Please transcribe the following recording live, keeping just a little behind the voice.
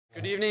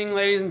Good evening,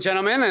 ladies and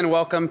gentlemen, and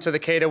welcome to the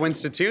Cato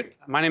Institute.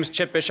 My name is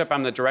Chip Bishop.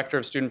 I'm the Director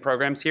of Student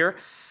Programs here.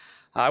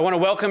 I want to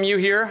welcome you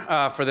here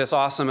for this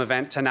awesome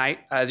event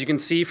tonight. As you can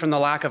see from the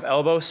lack of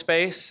elbow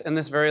space in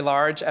this very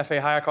large F.A.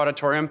 Hayek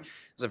auditorium,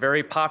 it's a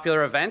very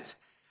popular event.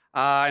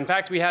 In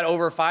fact, we had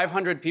over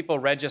 500 people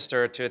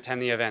register to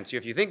attend the event. So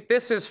if you think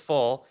this is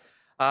full,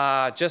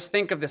 just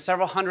think of the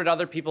several hundred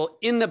other people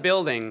in the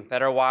building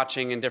that are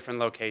watching in different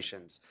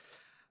locations.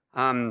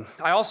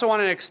 I also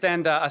want to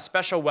extend a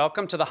special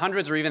welcome to the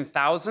hundreds or even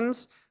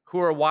thousands who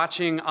are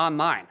watching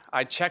online.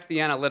 I checked the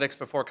analytics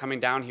before coming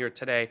down here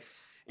today,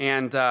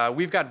 and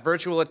we've got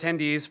virtual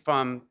attendees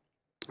from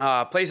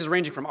places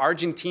ranging from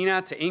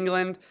Argentina to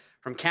England,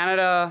 from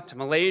Canada to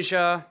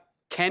Malaysia,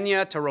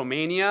 Kenya to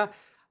Romania,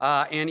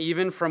 and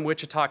even from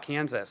Wichita,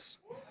 Kansas.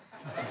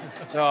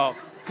 So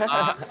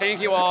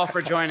thank you all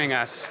for joining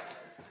us.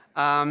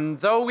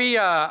 Though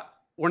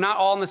we're not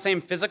all in the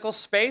same physical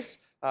space,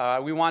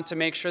 we want to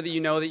make sure that you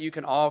know that you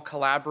can all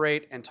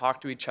collaborate and talk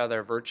to each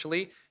other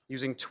virtually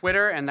using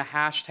Twitter and the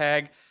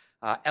hashtag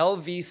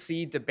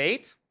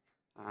LVCdebate.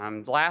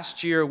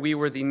 Last year, we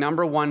were the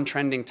 #1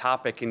 trending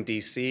topic in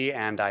DC,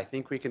 and I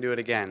think we can do it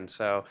again.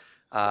 So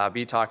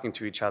be talking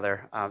to each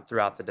other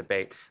throughout the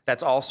debate.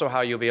 That's also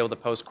how you'll be able to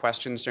post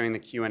questions during the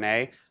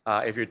Q&A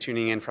if you're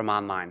tuning in from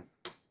online.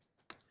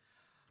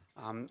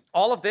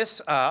 All of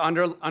this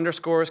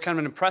underscores kind of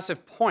an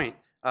impressive point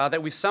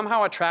that we've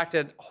somehow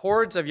attracted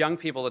hordes of young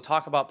people to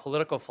talk about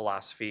political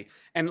philosophy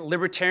and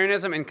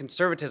libertarianism and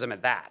conservatism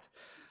at that.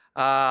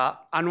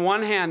 On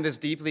one hand, this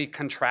deeply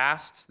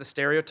contrasts the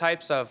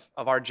stereotypes of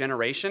our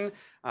generation,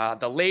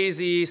 the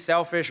lazy,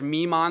 selfish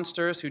me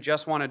monsters who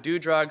just want to do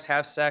drugs,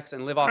 have sex,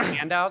 and live off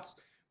handouts,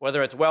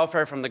 whether it's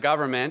welfare from the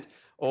government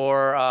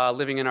or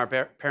living in our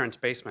parents'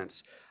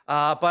 basements.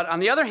 But on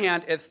the other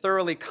hand, it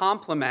thoroughly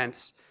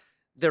complements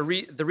the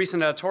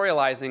recent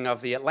editorializing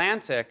of The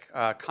Atlantic,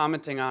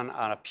 commenting on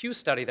a Pew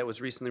study that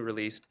was recently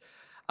released,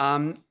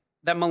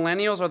 that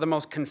millennials are the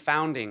most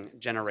confounding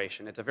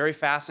generation. It's a very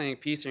fascinating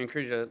piece, and I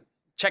encourage you to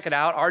check it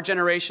out. Our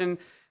generation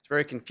is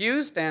very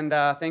confused, and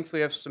thankfully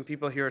we have some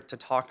people here to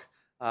talk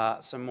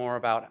some more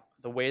about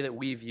the way that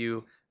we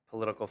view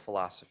political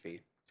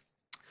philosophy.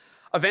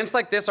 Events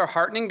like this are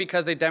heartening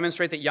because they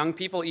demonstrate that young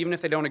people, even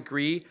if they don't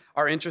agree,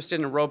 are interested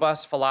in a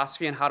robust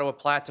philosophy and how to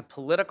apply it to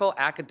political,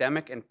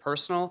 academic, and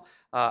personal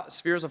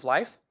spheres of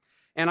life.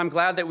 And I'm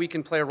glad that we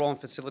can play a role in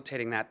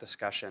facilitating that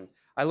discussion.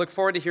 I look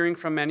forward to hearing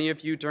from many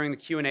of you during the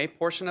Q&A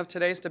portion of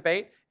today's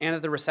debate and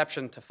at the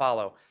reception to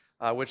follow,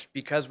 which,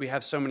 because we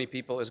have so many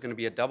people, is going to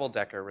be a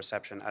double-decker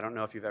reception. I don't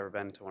know if you've ever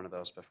been to one of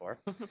those before.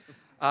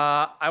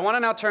 I want to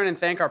now turn and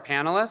thank our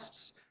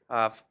panelists,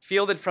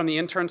 fielded from the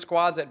intern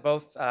squads at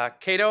both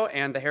Cato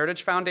and the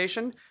Heritage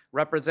Foundation,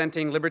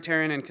 representing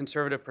libertarian and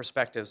conservative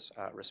perspectives,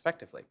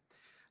 respectively.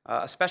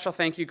 A special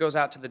thank you goes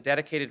out to the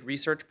dedicated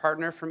research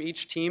partner from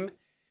each team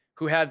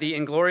who had the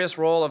inglorious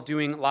role of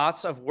doing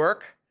lots of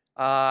work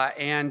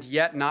and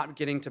yet not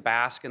getting to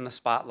bask in the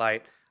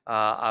spotlight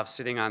of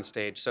sitting on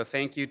stage. So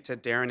thank you to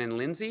Darren and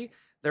Lindsay.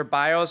 Their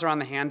bios are on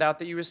the handout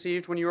that you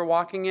received when you were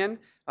walking in,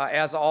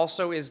 as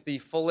also is the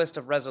full list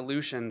of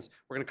resolutions.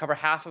 We're going to cover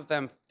half of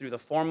them through the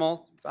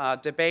formal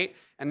debate,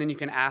 and then you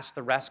can ask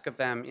the rest of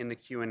them in the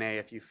Q&A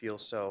if you feel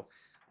so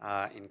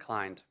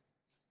inclined.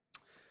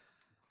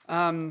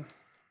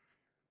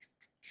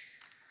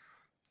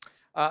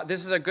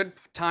 This is a good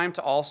time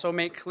to also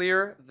make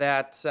clear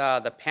that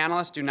the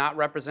panelists do not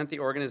represent the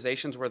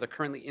organizations where they're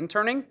currently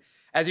interning.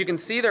 As you can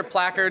see, their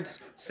placards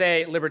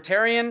say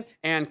libertarian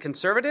and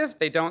conservative.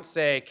 They don't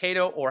say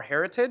Cato or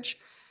Heritage.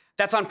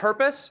 That's on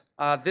purpose.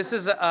 This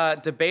is a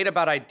debate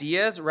about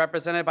ideas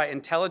represented by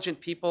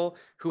intelligent people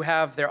who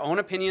have their own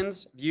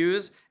opinions,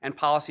 views, and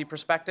policy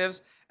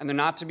perspectives, and they're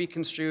not to be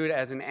construed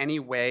as in any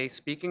way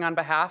speaking on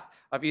behalf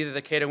of either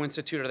the Cato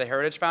Institute or the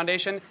Heritage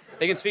Foundation.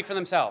 They can speak for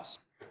themselves.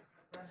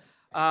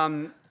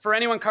 For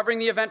anyone covering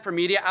the event for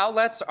media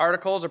outlets,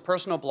 articles, or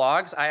personal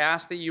blogs, I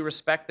ask that you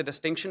respect the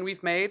distinction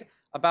we've made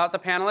about the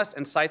panelists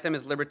and cite them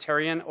as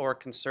libertarian or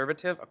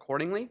conservative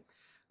accordingly.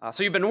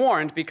 So you've been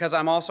warned, because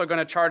I'm also going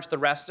to charge the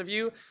rest of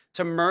you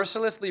to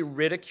mercilessly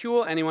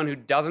ridicule anyone who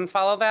doesn't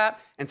follow that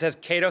and says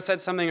Cato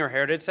said something or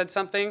Heritage said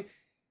something,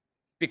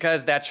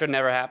 because that should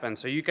never happen.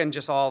 So you can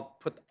just all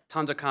put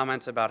tons of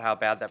comments about how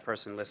bad that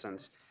person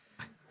listens.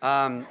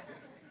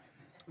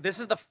 This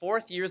is the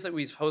 4th year that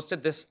we've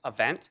hosted this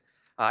event.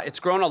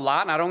 It's grown a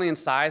lot, not only in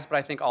size, but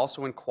I think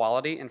also in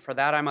quality. And for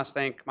that, I must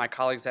thank my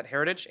colleagues at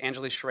Heritage,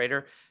 Angeli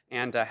Schrader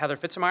and Heather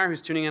Fitzmeyer,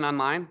 who's tuning in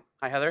online.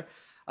 Hi, Heather.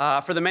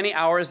 For the many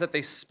hours that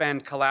they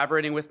spend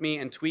collaborating with me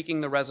and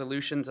tweaking the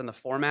resolutions and the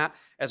format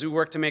as we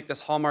work to make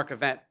this hallmark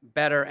event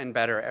better and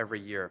better every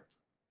year.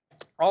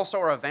 Also,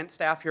 our event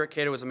staff here at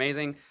Cato is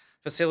amazing,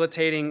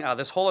 facilitating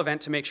this whole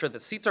event to make sure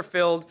that seats are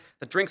filled,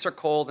 the drinks are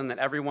cold, and that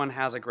everyone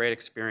has a great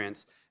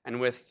experience.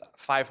 And with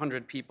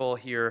 500 people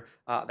here,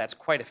 that's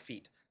quite a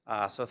feat.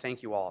 So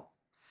thank you all.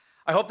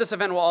 I hope this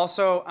event will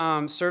also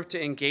serve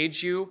to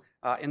engage you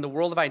in the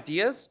world of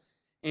ideas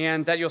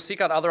and that you'll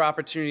seek out other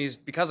opportunities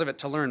because of it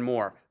to learn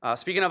more.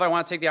 Speaking of, I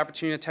want to take the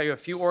opportunity to tell you a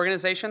few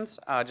organizations.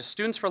 Just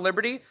Students for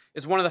Liberty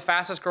is one of the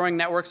fastest growing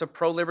networks of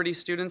pro-liberty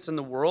students in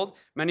the world.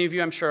 Many of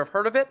you, I'm sure, have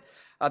heard of it.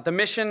 The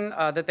mission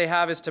that they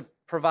have is to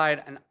provide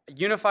a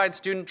unified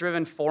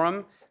student-driven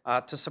forum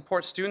to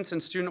support students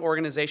and student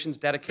organizations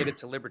dedicated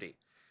to liberty.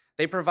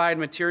 They provide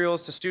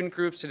materials to student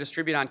groups to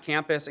distribute on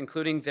campus,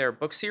 including their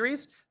book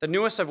series, the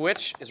newest of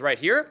which is right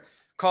here,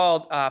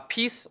 called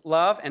Peace,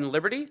 Love, and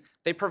Liberty.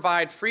 They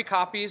provide free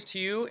copies to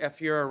you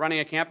if you're running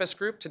a campus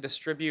group to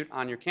distribute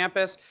on your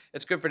campus.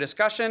 It's good for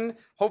discussion.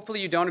 Hopefully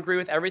you don't agree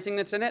with everything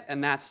that's in it,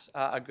 and that's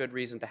a good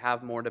reason to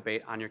have more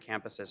debate on your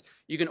campuses.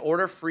 You can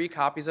order free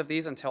copies of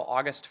these until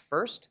August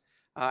 1st,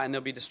 and they'll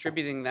be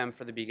distributing them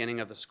for the beginning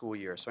of the school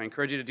year. So I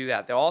encourage you to do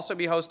that. They'll also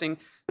be hosting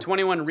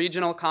 21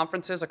 regional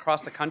conferences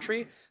across the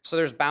country, so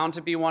there's bound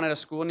to be one at a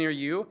school near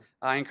you.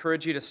 I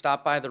encourage you to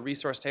stop by the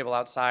resource table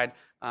outside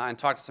and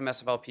talk to some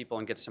SFL people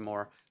and get some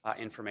more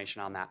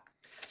information on that.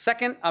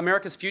 Second,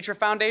 America's Future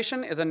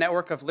Foundation is a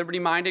network of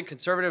liberty-minded,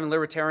 conservative, and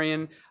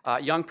libertarian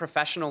young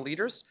professional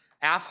leaders.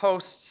 AF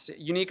hosts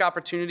unique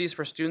opportunities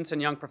for students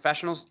and young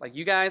professionals like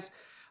you guys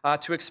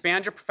to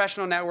expand your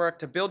professional network,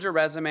 to build your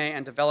resume,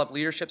 and develop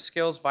leadership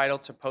skills vital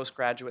to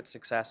postgraduate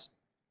success.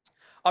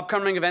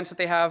 Upcoming events that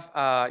they have,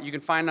 you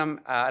can find them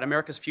at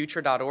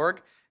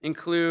americasfuture.org,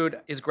 include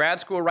Is Grad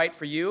School Right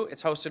for You?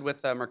 It's hosted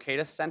with the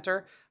Mercatus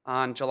Center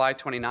on July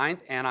 29th,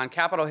 and on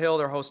Capitol Hill,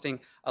 they're hosting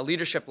a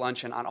leadership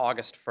luncheon on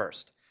August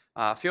 1st.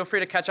 Feel free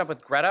to catch up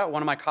with Greta,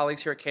 one of my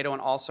colleagues here at Cato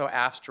and also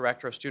AF's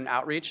Director of Student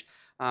Outreach.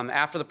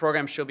 After the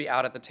program, she'll be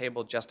out at the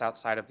table just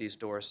outside of these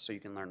doors so you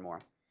can learn more.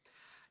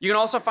 You can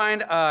also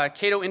find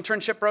Cato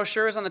internship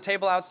brochures on the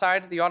table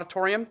outside the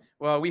auditorium.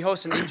 Well, we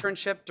host an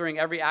internship during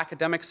every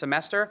academic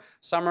semester,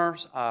 summer,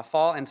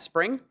 fall, and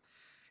spring.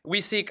 We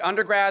seek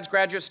undergrads,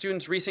 graduate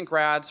students, recent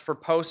grads for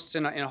posts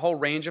in a whole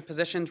range of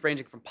positions,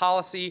 ranging from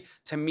policy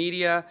to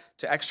media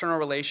to external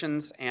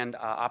relations and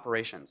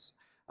operations.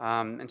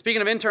 And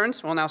speaking of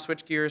interns, we'll now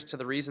switch gears to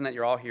the reason that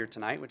you're all here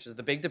tonight, which is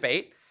the big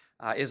debate.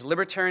 Is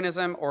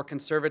libertarianism or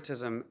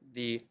conservatism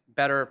the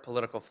better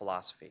political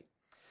philosophy?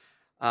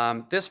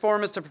 This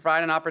forum is to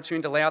provide an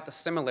opportunity to lay out the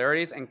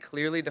similarities and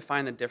clearly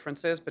define the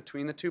differences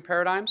between the two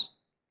paradigms.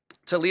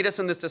 To lead us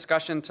in this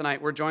discussion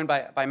tonight, we're joined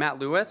by Matt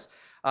Lewis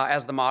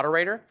as the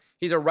moderator.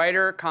 He's a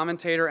writer,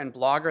 commentator, and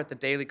blogger at the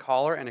Daily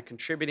Caller and a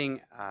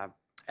contributing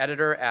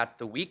editor at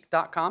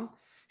theweek.com.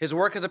 His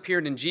work has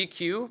appeared in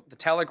GQ, The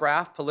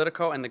Telegraph,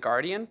 Politico, and The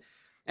Guardian,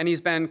 and he's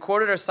been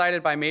quoted or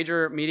cited by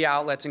major media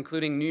outlets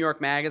including New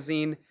York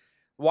Magazine,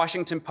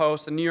 Washington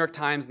Post, the New York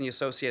Times, and the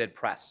Associated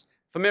Press.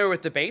 Familiar with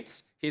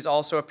debates, he's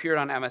also appeared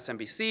on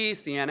MSNBC,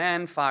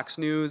 CNN, Fox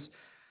News,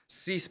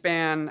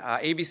 C-SPAN,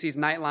 ABC's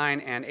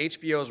Nightline, and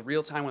HBO's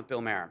Real Time with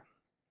Bill Maher.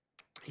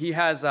 He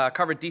has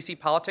covered D.C.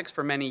 politics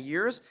for many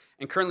years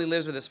and currently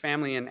lives with his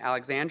family in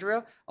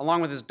Alexandria,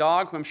 along with his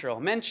dog, who I'm sure he'll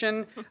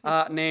mention,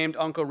 named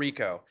Uncle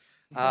Rico.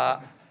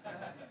 A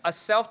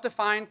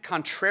self-defined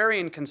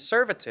contrarian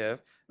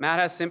conservative, Matt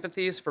has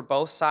sympathies for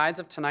both sides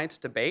of tonight's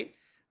debate.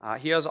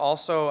 He has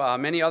also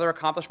many other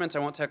accomplishments. I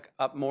won't take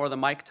up more of the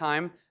mic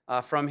time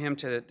from him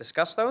to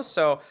discuss those.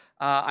 So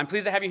I'm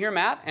pleased to have you here,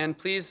 Matt, and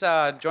please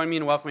join me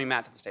in welcoming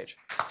Matt to the stage.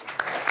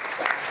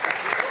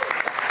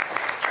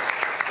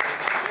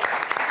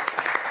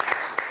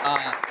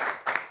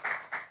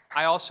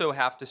 I also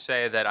have to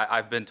say that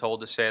I've been told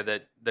to say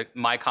that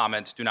my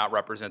comments do not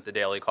represent the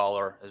Daily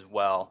Caller as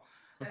well,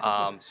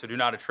 so do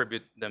not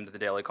attribute them to the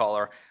Daily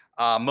Caller.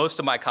 Most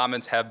of my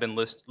comments have been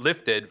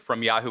lifted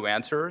from Yahoo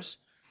Answers,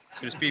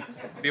 so just be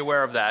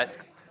aware of that.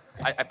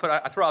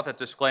 I throw out that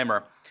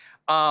disclaimer.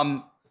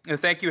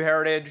 Thank you,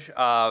 Heritage,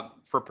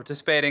 for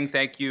participating.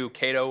 Thank you,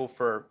 Cato,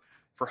 for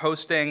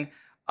hosting.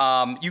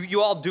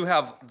 You all do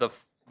have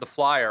the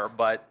flyer,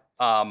 but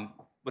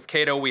with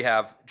Cato we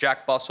have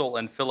Jack Bussell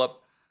and Philip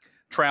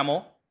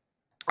Trammell,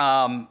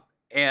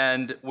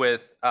 and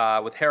with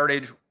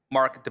Heritage,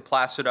 Mark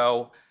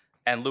DePlacido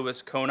and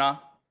Louis Kona.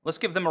 Let's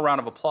give them a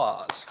round of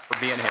applause for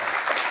being here.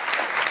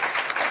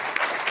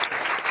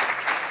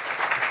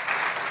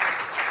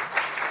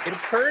 It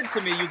occurred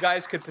to me you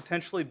guys could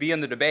potentially be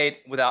in the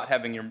debate without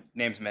having your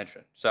names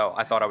mentioned. So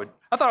I thought I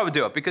would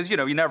do it because you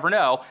never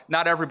know.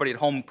 Not everybody at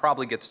home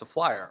probably gets the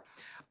flyer.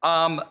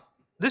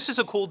 This is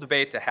a cool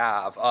debate to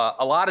have.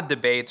 A lot of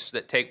debates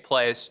that take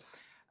place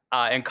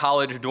in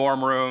college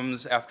dorm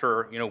rooms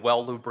after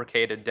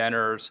well-lubricated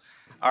dinners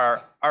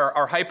are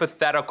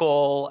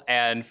hypothetical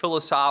and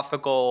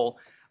philosophical,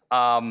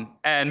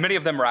 and many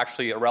of them are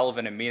actually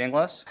irrelevant and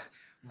meaningless.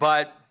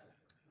 But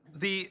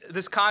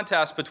this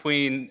contest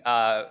between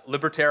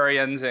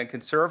libertarians and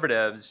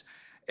conservatives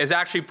is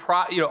actually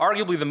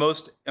arguably the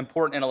most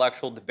important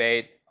intellectual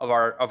debate of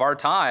our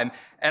time,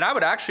 and I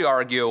would actually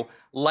argue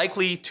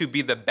likely to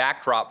be the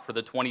backdrop for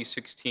the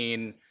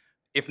 2016,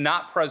 if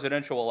not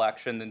presidential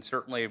election, then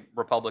certainly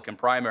Republican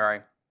primary.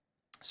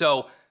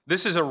 So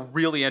this is a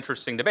really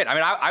interesting debate. I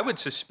mean, I would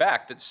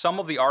suspect that some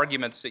of the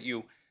arguments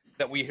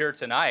that we hear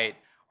tonight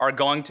are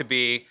going to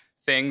be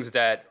things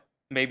that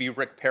maybe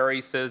Rick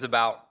Perry says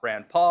about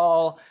Rand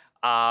Paul,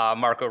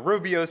 Marco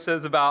Rubio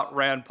says about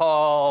Rand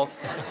Paul,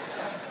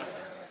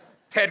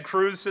 Ted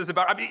Cruz says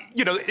about, I mean,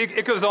 you know,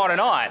 it goes on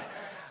and on.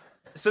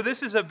 So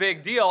this is a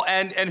big deal,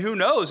 and who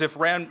knows if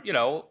Rand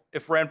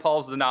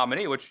Paul's the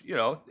nominee, which, you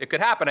know, it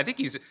could happen. I think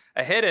he's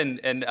ahead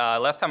in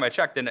last time I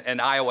checked in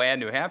Iowa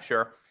and New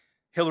Hampshire,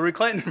 Hillary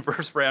Clinton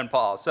versus Rand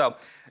Paul. So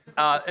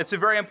it's a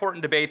very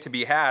important debate to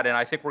be had, and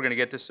I think we're going to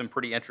get to some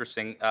pretty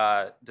interesting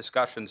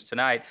discussions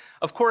tonight.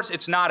 Of course,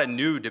 it's not a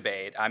new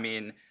debate. I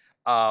mean,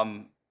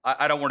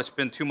 I don't want to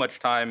spend too much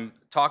time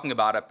talking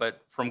about it,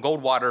 but from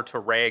Goldwater to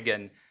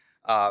Reagan,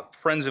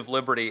 Friends of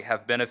Liberty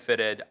have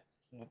benefited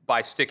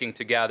by sticking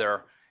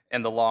together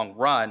in the long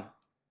run.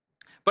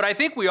 But I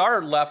think we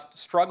are left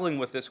struggling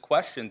with this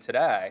question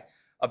today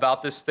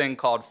about this thing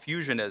called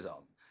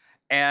fusionism.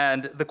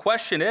 And the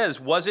question is,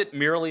 was it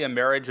merely a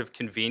marriage of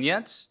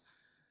convenience,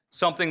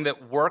 something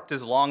that worked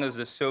as long as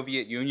the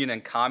Soviet Union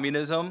and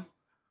communism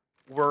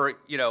were,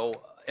 you know,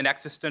 an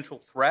existential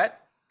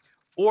threat?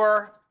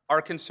 Or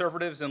are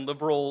conservatives and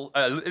liberal,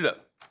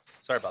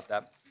 sorry about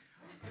that.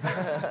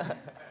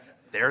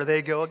 There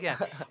they go again.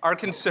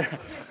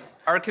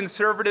 Are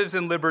conservatives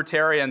and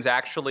libertarians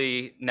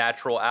actually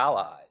natural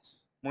allies?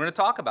 We're going to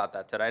talk about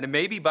that tonight. And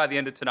maybe by the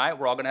end of tonight,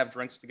 we're all going to have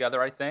drinks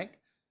together, I think.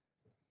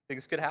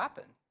 Things could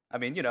happen. I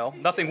mean, you know,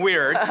 nothing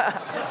weird.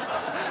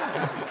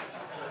 I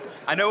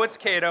know it's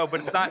Cato, but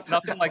it's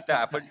nothing like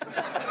that. But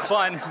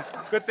fun,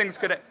 good things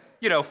could,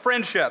 you know,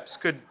 friendships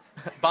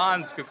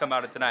bonds could come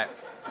out of tonight.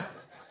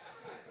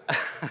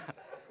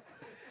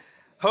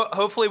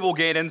 Hopefully we'll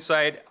gain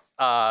insight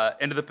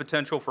into the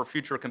potential for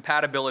future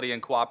compatibility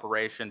and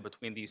cooperation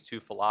between these two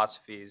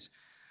philosophies.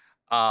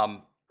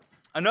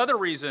 Another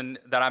reason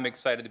that I'm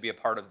excited to be a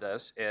part of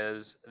this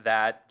is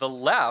that the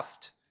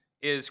left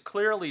is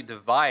clearly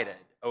divided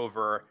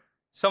over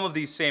some of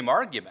these same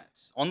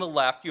arguments. On the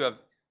left, you have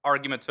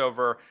arguments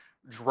over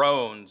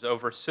drones,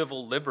 over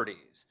civil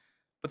liberties,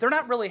 but they're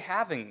not really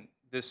having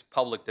this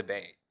public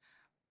debate.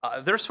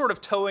 They're sort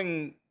of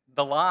towing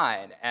the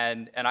line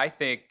and I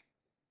think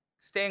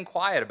staying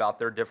quiet about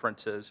their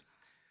differences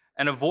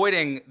and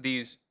avoiding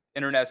these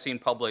internecine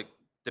public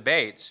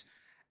debates.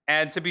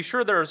 And to be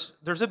sure, there's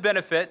a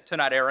benefit to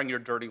not airing your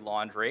dirty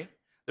laundry.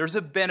 There's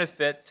a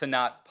benefit to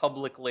not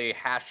publicly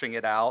hashing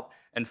it out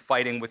and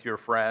fighting with your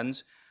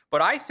friends.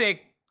 But I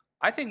think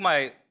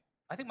my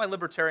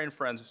libertarian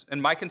friends and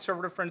my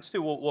conservative friends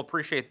too will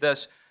appreciate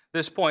this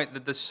point,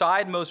 that the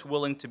side most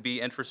willing to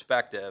be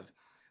introspective,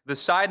 the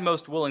side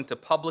most willing to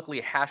publicly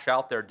hash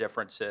out their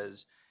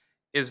differences,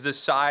 is the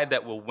side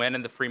that will win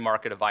in the free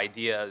market of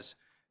ideas,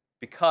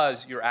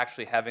 because you're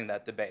actually having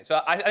that debate.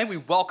 So I think we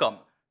welcome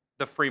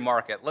the free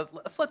market.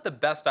 Let's let the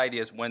best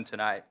ideas win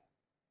tonight.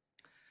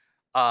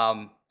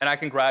 And I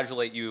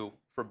congratulate you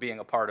for being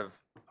a part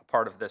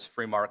of this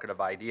free market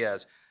of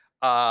ideas.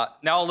 Now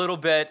a little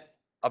bit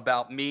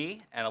about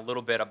me and a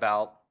little bit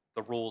about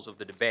the rules of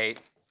the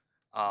debate.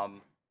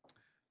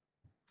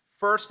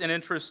 First, in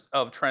interest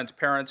of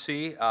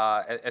transparency,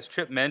 as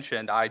Chip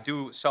mentioned, I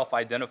do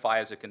self-identify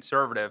as a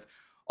conservative,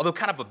 although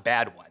kind of a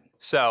bad one.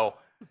 So,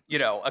 you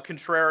know, a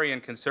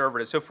contrarian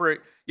conservative. So for,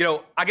 you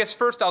know, I guess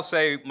first I'll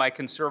say my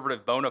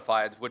conservative bona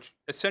fides, which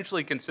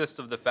essentially consist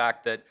of the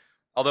fact that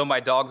although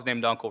my dog's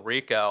named Uncle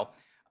Rico,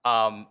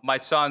 my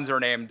sons are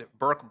named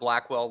Burke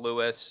Blackwell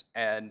Lewis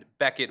and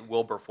Beckett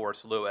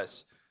Wilberforce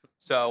Lewis.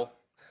 So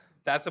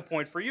that's a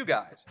point for you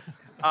guys.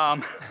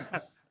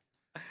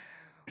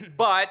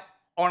 But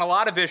on a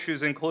lot of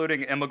issues,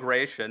 including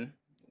immigration,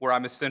 where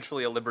I'm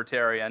essentially a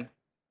libertarian,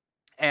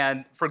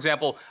 and, for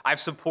example, I've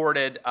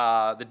supported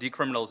the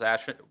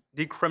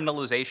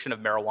decriminalization of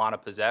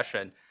marijuana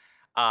possession.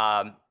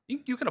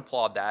 You can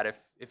applaud that if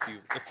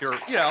you're,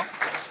 you know,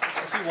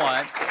 if you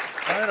want.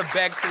 I'm going to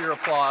beg for your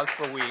applause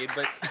for weed,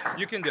 but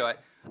you can do it.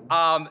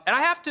 And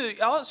I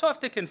also have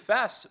to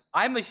confess,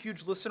 I'm a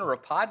huge listener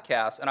of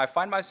podcasts, and I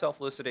find myself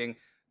listening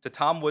to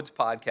Tom Wood's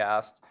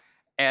podcast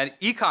and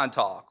Econ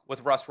Talk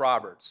with Russ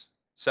Roberts.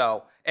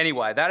 So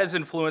anyway, that has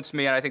influenced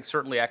me, and I think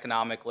certainly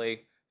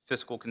economically,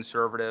 fiscal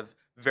conservative,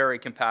 very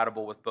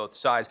compatible with both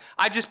sides.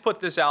 I just put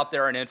this out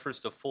there in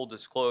interest of full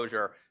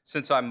disclosure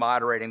since I'm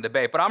moderating the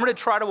debate, but I'm going to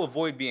try to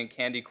avoid being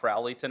Candy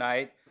Crowley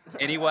tonight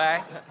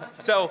anyway.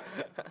 So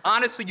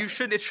honestly,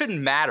 it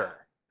shouldn't matter.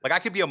 Like, I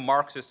could be a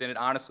Marxist and it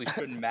honestly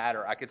shouldn't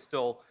matter. I could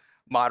still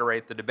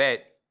moderate the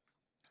debate.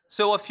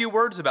 So a few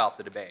words about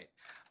the debate.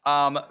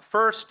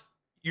 First,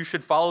 you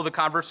should follow the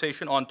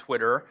conversation on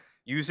Twitter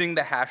using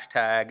the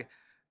hashtag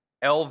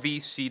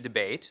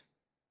LVCdebate.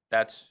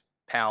 That's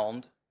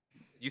pound.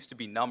 Used to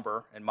be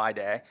number in my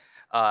day,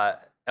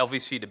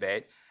 LVC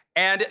debate.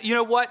 And you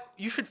know what?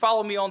 You should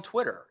follow me on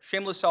Twitter.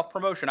 Shameless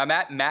self-promotion. I'm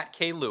at Matt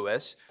K.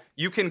 Lewis.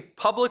 You can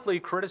publicly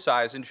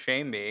criticize and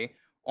shame me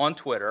on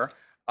Twitter.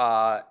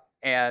 So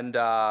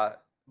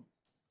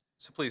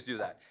please do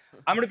that.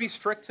 I'm going to be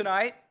strict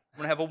tonight. I'm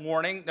going to have a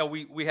warning. No,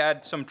 we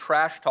had some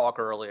trash talk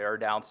earlier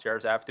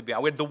downstairs. I have to be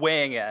on. We had the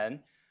weighing in.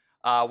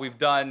 We've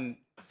done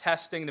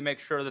testing to make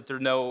sure that there's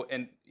no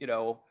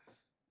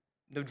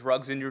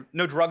drugs in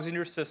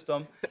your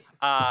system.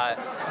 No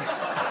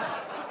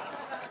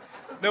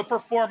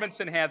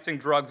performance-enhancing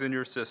drugs in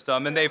your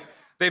system, and they've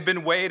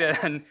been weighed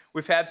in.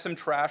 We've had some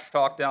trash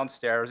talk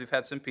downstairs. We've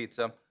had some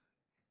pizza.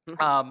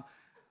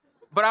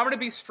 But I'm going to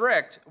be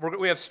strict.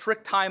 We have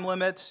strict time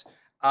limits.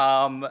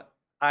 I'm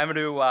going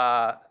to,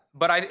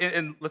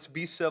 and let's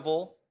be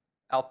civil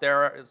out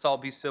there. Let's all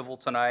be civil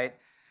tonight.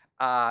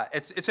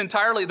 It's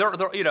entirely,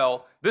 you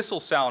know, this will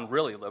sound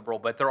really liberal,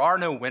 but there are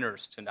no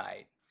winners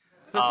tonight,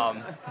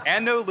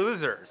 and no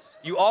losers.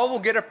 You all will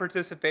get a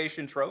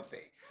participation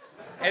trophy.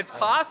 It's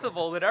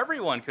possible that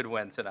everyone could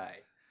win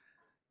tonight.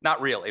 Not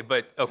really,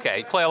 but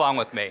okay, play along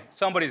with me.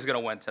 Somebody's going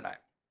to win tonight.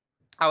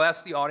 I'll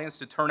ask the audience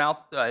to turn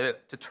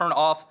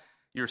off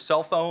your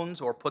cell phones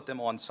or put them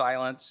on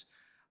silence.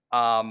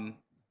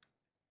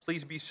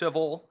 Please be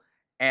civil,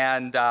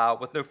 and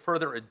with no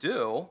further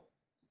ado,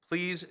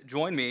 please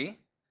join me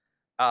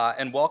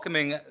in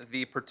welcoming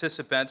the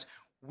participants.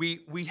 We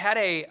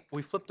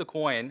flipped a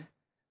coin,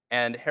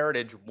 and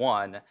Heritage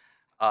won.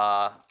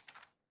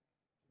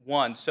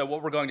 So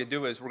what we're going to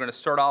do is we're going to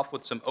start off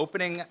with some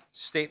opening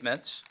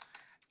statements,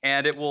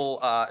 and it will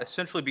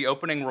essentially be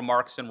opening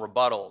remarks and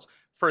rebuttals.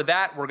 For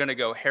that, we're going to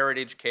go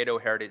Heritage, Cato,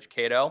 Heritage,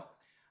 Cato.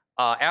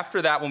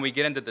 After that, when we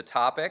get into the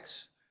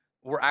topics,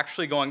 we're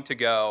actually going to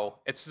go,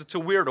 it's a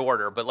weird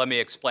order, but let me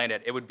explain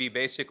it. It would be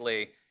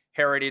basically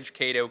Heritage,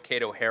 Cato,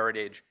 Cato,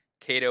 Heritage,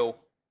 Cato,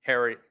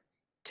 Heritage,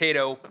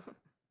 Cato,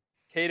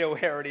 Cato,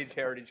 Heritage,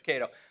 Heritage,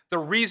 Cato. The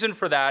reason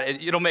for that,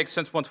 it'll make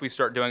sense once we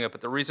start doing it,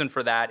 but the reason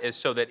for that is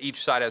so that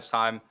each side has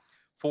time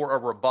for a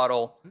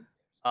rebuttal.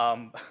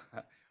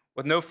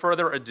 With no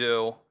further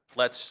ado,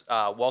 let's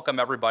welcome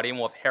everybody, and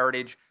we'll have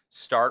Heritage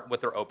start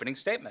with their opening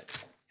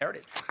statement.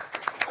 Heritage.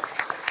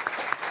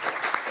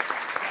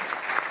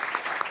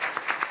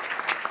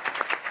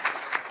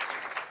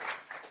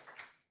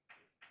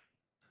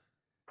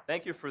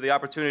 Thank you for the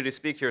opportunity to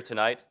speak here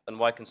tonight on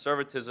why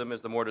conservatism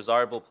is the more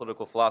desirable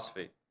political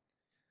philosophy.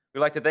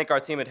 We'd like to thank our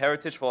team at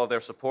Heritage for all of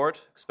their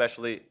support,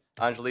 especially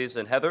Angeles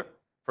and Heather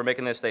for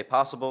making this day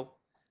possible.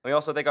 And we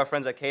also thank our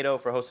friends at Cato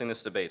for hosting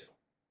this debate.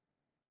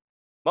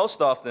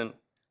 Most often,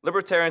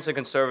 libertarians and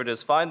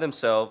conservatives find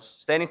themselves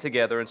standing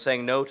together and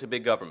saying no to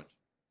big government.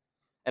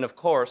 And of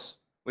course,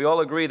 we all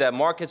agree that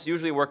markets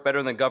usually work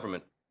better than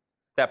government,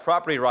 that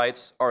property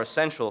rights are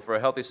essential for a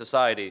healthy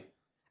society,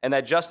 and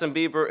that Justin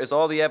Bieber is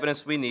all the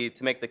evidence we need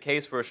to make the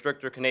case for a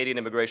stricter Canadian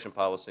immigration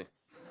policy.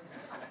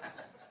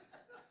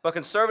 But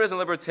conservatives and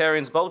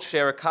libertarians both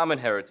share a common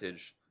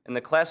heritage in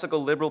the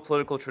classical liberal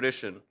political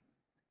tradition.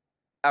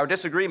 Our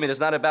disagreement is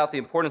not about the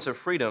importance of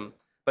freedom,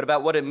 but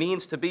about what it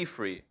means to be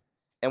free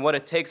and what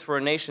it takes for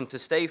a nation to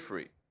stay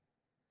free.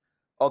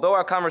 Although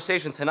our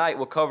conversation tonight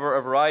will cover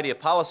a variety of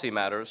policy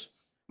matters,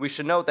 we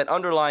should note that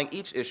underlying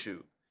each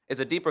issue is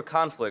a deeper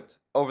conflict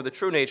over the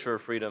true nature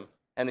of freedom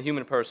and the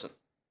human person.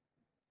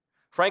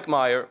 Frank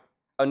Meyer,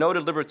 a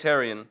noted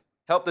libertarian,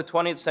 helped the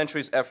 20th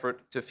century's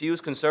effort to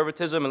fuse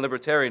conservatism and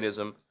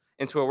libertarianism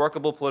into a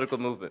workable political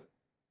movement.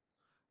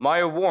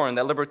 Meyer warned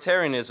that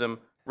libertarianism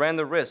ran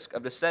the risk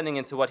of descending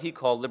into what he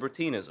called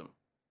libertinism.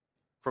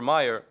 For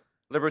Meyer,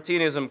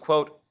 libertinism,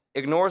 quote,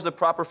 ignores the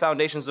proper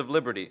foundations of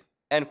liberty,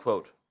 end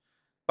quote,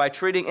 by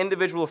treating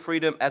individual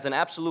freedom as an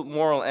absolute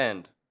moral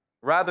end,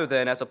 rather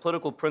than as a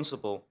political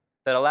principle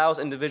that allows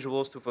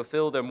individuals to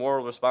fulfill their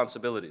moral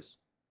responsibilities.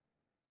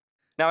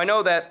 Now, I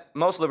know that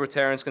most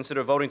libertarians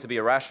consider voting to be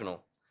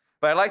irrational,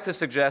 but I'd like to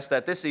suggest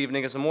that this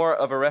evening is more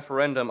of a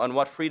referendum on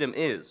what freedom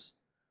is,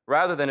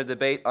 rather than a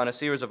debate on a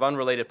series of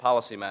unrelated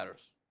policy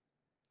matters.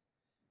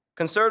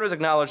 Conservatives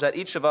acknowledge that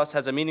each of us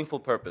has a meaningful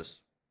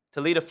purpose,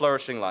 to lead a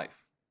flourishing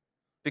life.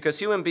 Because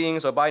human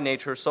beings are by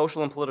nature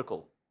social and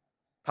political,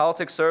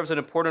 politics serves an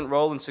important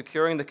role in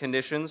securing the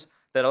conditions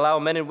that allow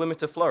men and women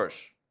to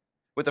flourish.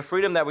 With the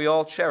freedom that we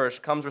all cherish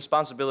comes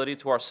responsibility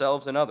to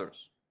ourselves and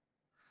others.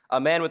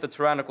 A man with a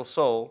tyrannical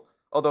soul,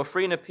 although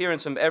free in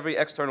appearance from every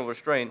external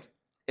restraint,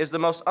 is the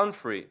most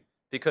unfree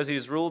because he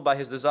is ruled by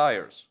his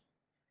desires.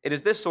 It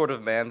is this sort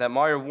of man that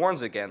Meyer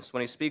warns against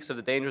when he speaks of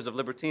the dangers of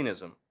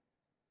libertinism.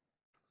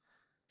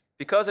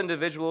 Because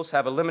individuals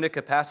have a limited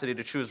capacity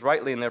to choose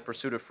rightly in their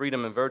pursuit of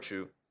freedom and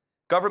virtue,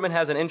 government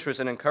has an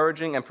interest in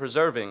encouraging and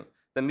preserving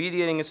the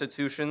mediating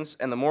institutions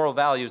and the moral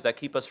values that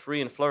keep us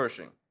free and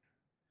flourishing.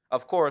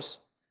 Of course,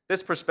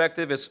 this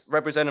perspective is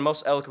represented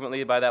most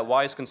eloquently by that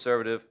wise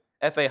conservative,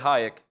 F.A.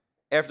 Hayek,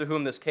 after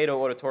whom this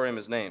Cato Auditorium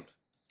is named.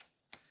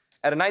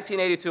 At a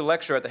 1982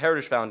 lecture at the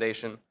Heritage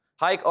Foundation,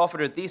 Hayek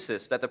offered a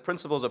thesis that the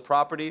principles of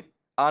property,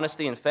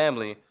 honesty, and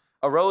family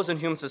arose in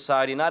human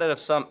society not out of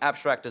some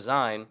abstract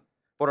design,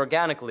 but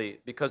organically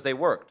because they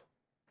worked.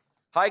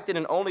 Hayek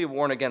didn't only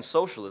warn against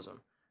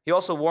socialism, he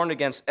also warned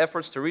against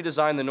efforts to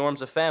redesign the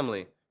norms of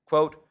family,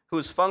 quote,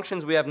 whose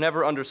functions we have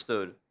never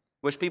understood,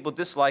 which people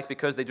dislike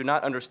because they do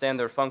not understand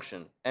their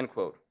function, end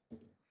quote.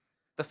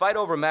 The fight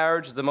over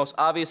marriage is the most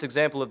obvious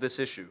example of this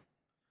issue.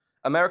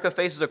 America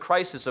faces a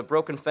crisis of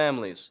broken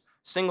families,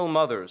 single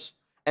mothers,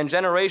 and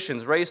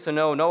generations raised to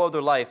know no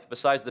other life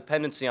besides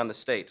dependency on the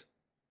state.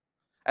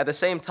 At the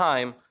same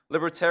time,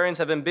 libertarians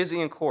have been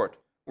busy in court,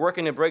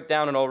 working to break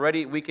down an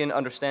already weakened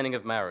understanding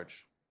of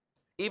marriage.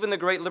 Even the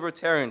great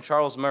libertarian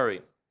Charles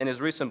Murray, in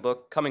his recent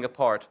book, Coming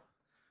Apart,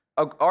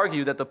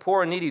 argued that the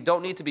poor and needy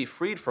don't need to be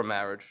freed from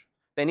marriage.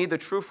 They need the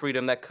true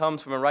freedom that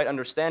comes from a right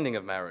understanding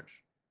of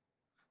marriage.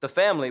 The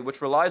family,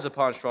 which relies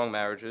upon strong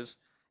marriages,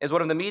 is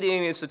one of the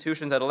mediating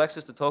institutions that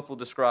Alexis de Tocqueville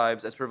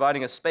describes as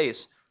providing a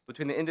space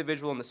between the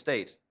individual and the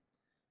state.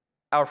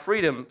 Our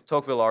freedom,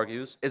 Tocqueville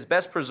argues, is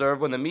best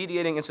preserved when the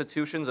mediating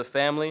institutions of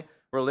family,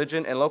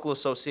 religion, and local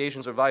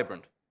associations are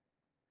vibrant.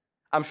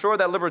 I'm sure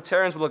that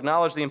libertarians will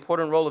acknowledge the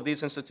important role of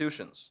these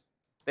institutions.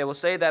 They will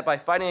say that by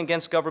fighting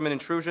against government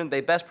intrusion,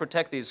 they best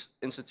protect these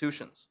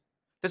institutions.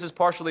 This is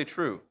partially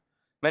true.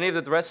 Many of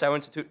the threats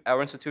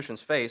our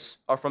institutions face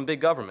are from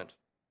big government.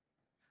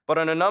 But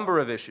on a number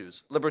of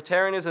issues,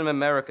 libertarianism in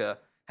America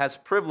has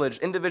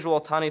privileged individual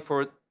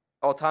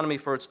autonomy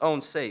for its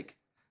own sake,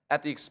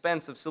 at the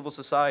expense of civil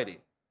society.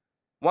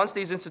 Once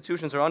these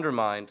institutions are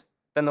undermined,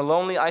 then the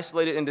lonely,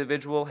 isolated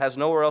individual has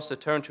nowhere else to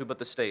turn to but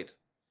the state.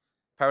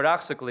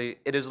 Paradoxically,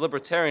 it is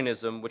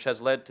libertarianism which has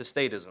led to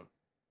statism.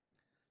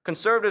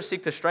 Conservatives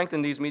seek to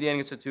strengthen these mediating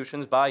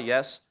institutions by,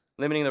 yes,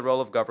 limiting the role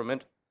of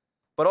government,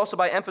 but also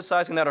by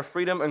emphasizing that our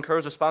freedom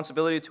incurs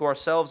responsibility to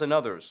ourselves and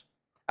others.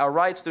 Our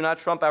rights do not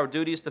trump our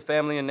duties to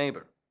family and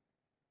neighbor.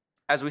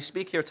 As we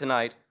speak here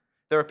tonight,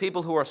 there are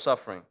people who are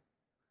suffering.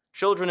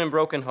 Children in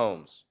broken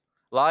homes,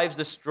 lives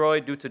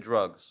destroyed due to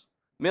drugs,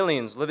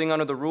 millions living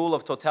under the rule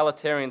of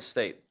totalitarian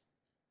state.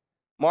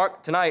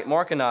 Tonight,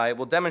 Mark and I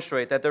will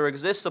demonstrate that there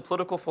exists a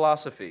political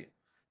philosophy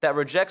that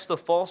rejects the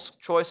false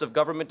choice of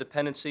government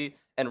dependency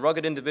and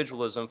rugged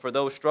individualism for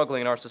those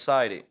struggling in our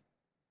society.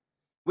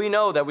 We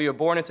know that we are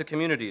born into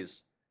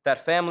communities,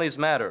 that families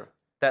matter,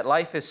 that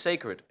life is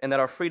sacred, and that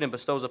our freedom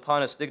bestows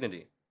upon us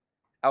dignity.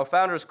 Our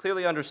founders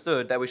clearly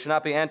understood that we should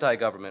not be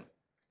anti-government.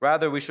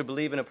 Rather, we should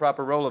believe in a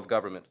proper role of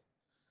government.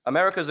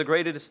 America is the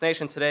greatest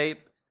nation today,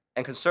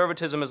 and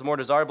conservatism is a more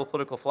desirable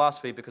political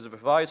philosophy because it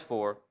provides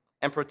for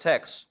and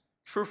protects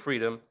true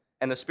freedom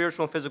and the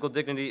spiritual and physical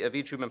dignity of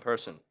each human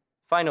person.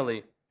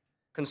 Finally,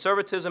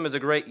 conservatism is a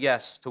great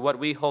yes to what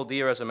we hold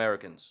dear as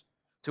Americans,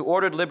 to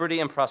ordered liberty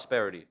and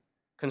prosperity.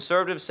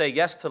 Conservatives say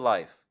yes to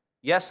life,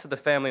 yes to the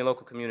family and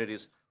local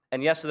communities,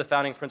 and yes to the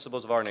founding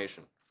principles of our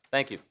nation.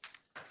 Thank you.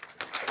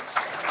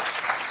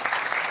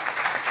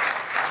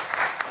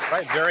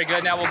 Right, very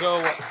good. Now we'll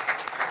go to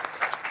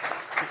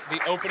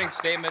the opening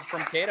statement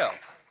from Cato.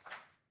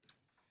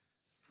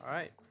 All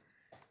right.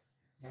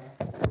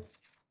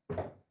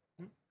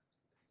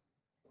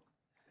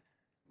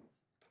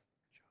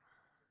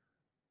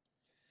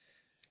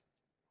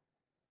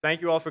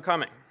 Thank you all for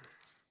coming.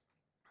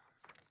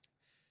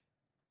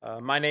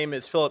 My name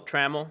is Philip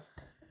Trammell.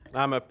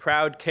 I'm a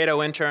proud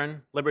Cato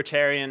intern,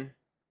 libertarian,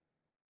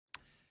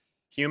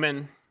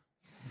 human.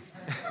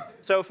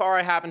 So far,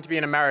 I happen to be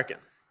an American.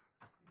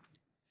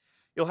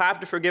 You'll have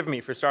to forgive me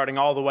for starting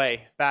all the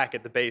way back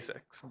at the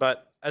basics,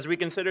 but as we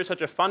consider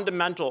such a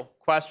fundamental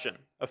question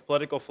of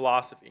political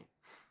philosophy,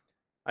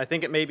 I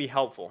think it may be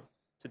helpful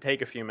to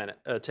take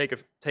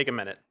a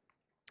minute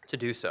to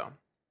do so.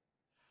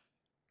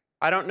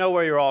 I don't know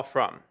where you're all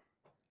from,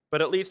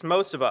 but at least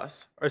most of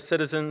us are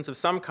citizens of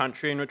some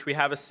country in which we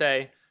have a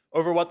say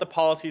over what the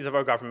policies of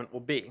our government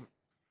will be.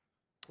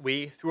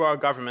 We, through our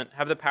government,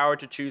 have the power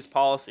to choose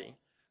policy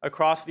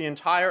across the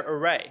entire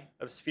array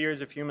of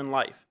spheres of human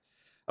life,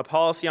 a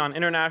policy on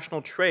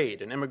international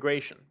trade and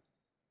immigration,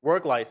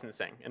 work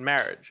licensing and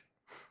marriage.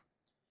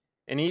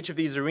 In each of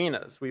these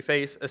arenas, we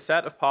face a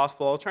set of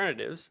possible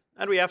alternatives,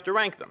 and we have to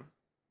rank them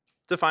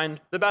to find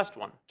the best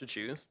one to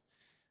choose.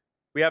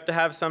 We have to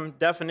have some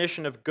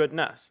definition of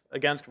goodness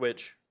against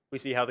which we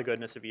see how the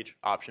goodness of each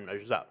option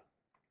measures up.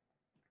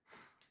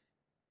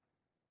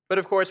 But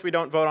of course, we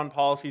don't vote on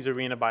policies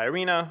arena by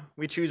arena.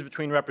 We choose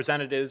between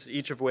representatives,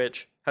 each of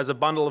which has a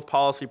bundle of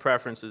policy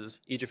preferences,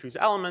 each of whose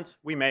elements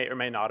we may or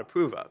may not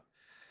approve of.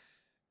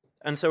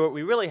 And so what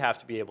we really have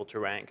to be able to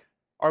rank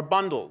are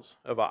bundles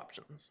of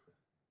options.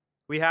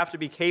 We have to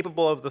be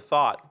capable of the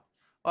thought,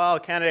 well,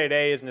 candidate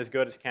A isn't as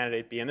good as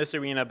candidate B in this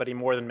arena, but he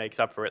more than makes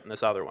up for it in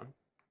this other one.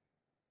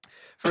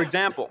 For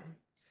example,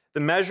 the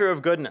measure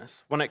of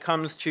goodness when it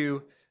comes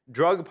to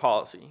drug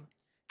policy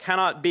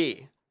cannot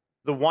be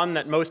the one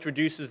that most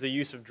reduces the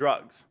use of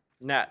drugs,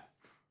 net.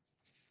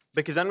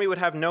 Because then we would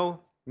have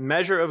no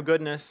measure of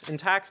goodness in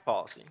tax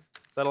policy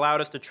that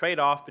allowed us to trade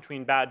off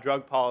between bad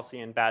drug policy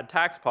and bad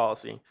tax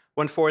policy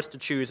when forced to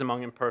choose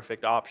among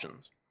imperfect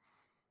options.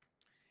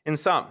 In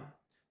sum,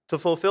 to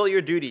fulfill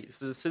your duties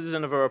as a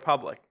citizen of a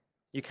republic,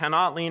 you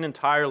cannot lean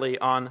entirely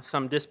on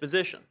some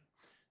disposition,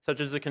 such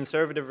as a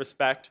conservative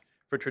respect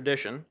for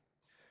tradition,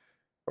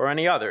 or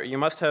any other. You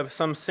must have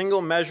some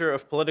single measure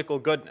of political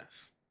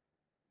goodness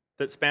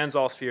that spans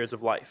all spheres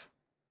of life.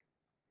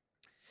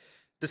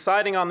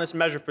 Deciding on this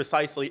measure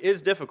precisely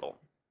is difficult,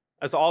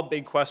 as all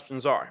big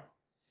questions are.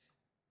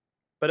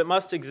 But it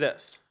must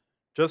exist,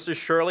 just as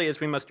surely as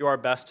we must do our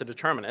best to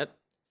determine it.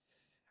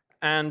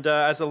 And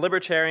as a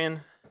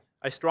libertarian,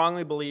 I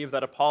strongly believe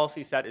that a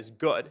policy set is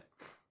good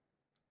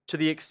to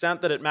the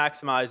extent that it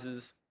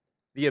maximizes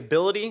the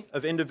ability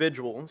of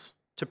individuals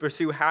to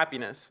pursue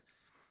happiness,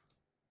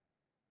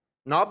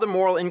 not the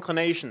moral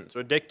inclinations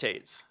or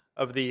dictates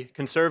of the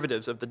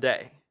conservatives of the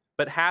day,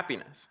 but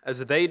happiness as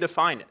they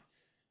define it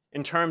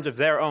in terms of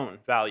their own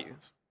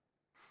values.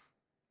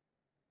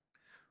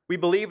 We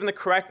believe in the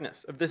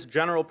correctness of this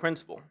general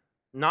principle,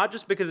 not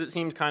just because it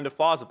seems kind of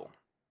plausible,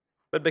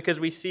 but because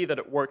we see that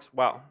it works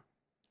well.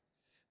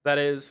 That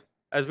is,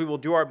 as we will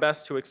do our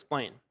best to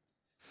explain,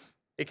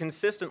 it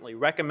consistently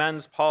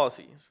recommends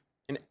policies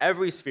in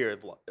every sphere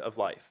of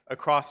life,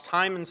 across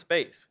time and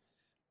space,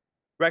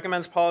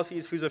 recommends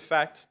policies whose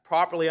effects,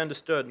 properly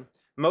understood,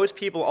 most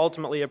people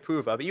ultimately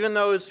approve of, even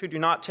those who do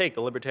not take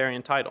the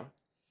libertarian title.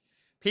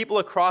 People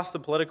across the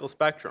political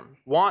spectrum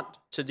want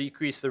to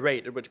decrease the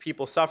rate at which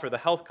people suffer the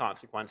health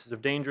consequences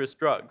of dangerous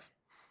drugs.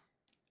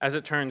 As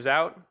it turns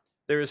out,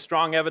 there is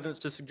strong evidence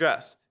to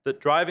suggest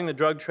that driving the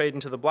drug trade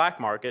into the black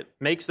market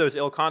makes those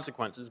ill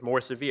consequences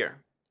more severe.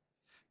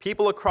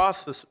 People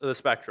across the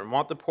spectrum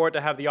want the poor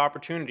to have the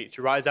opportunity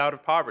to rise out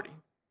of poverty.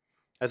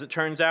 As it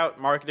turns out,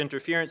 market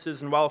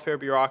interferences and welfare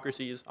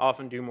bureaucracies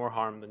often do more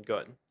harm than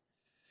good.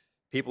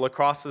 People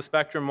across the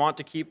spectrum want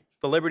to keep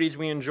the liberties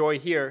we enjoy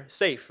here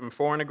safe from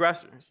foreign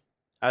aggressors.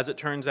 As it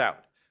turns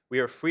out, we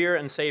are freer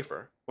and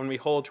safer when we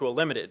hold to a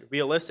limited,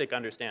 realistic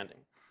understanding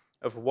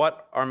of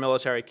what our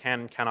military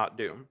can and cannot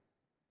do.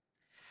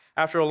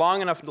 After a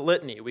long enough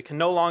litany, we can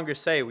no longer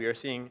say we are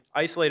seeing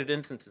isolated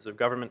instances of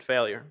government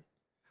failure.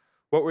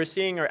 What we're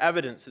seeing are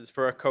evidences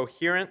for a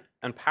coherent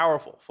and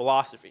powerful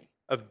philosophy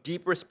of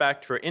deep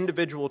respect for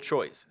individual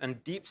choice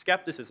and deep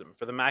skepticism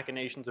for the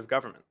machinations of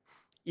government,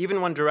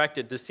 even when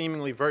directed to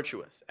seemingly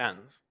virtuous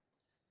ends.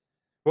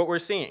 What we're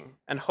seeing,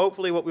 and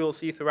hopefully what we will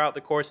see throughout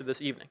the course of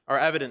this evening, are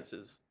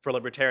evidences for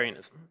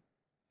libertarianism.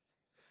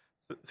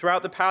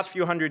 Throughout the past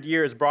few hundred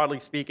years, broadly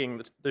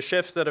speaking, the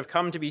shifts that have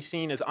come to be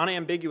seen as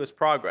unambiguous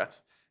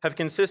progress have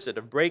consisted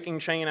of breaking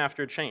chain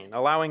after chain,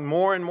 allowing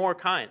more and more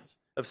kinds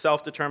of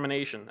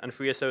self-determination and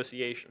free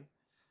association.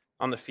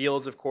 On the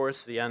fields, of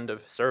course, the end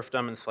of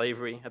serfdom and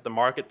slavery. At the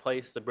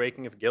marketplace, the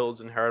breaking of guilds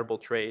and heritable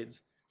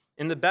trades.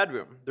 In the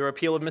bedroom, the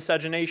repeal of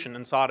miscegenation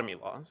and sodomy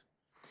laws.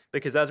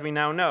 Because as we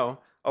now know,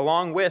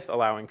 along with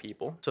allowing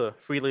people to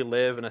freely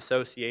live and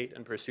associate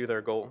and pursue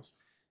their goals,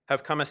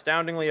 have come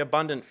astoundingly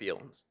abundant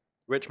fields,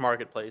 rich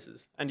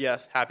marketplaces, and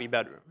yes, happy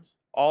bedrooms.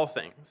 All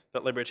things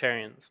that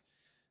libertarians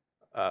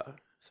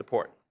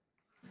support.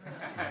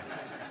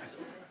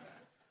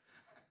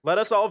 Let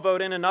us all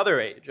vote in another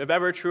age of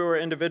ever truer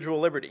individual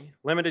liberty,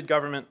 limited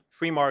government,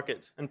 free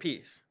markets, and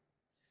peace.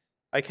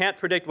 I can't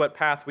predict what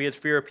path we as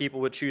freer people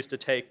would choose to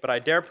take, but I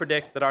dare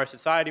predict that our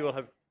society would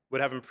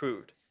have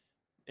improved,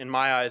 in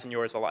my eyes and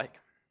yours alike.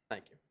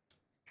 Thank you.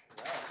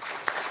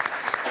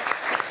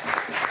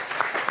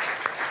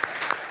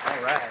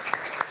 All right.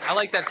 I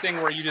like that thing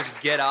where you just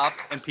get up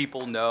and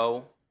people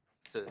know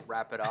to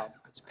wrap it up.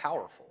 It's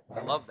powerful.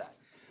 I love that.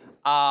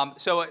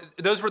 So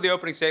those were the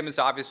opening statements.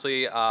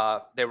 Obviously,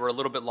 they were a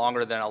little bit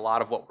longer than a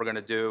lot of what we're going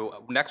to do.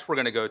 Next, we're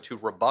going to go to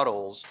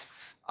rebuttals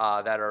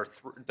that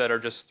are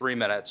just 3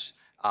 minutes,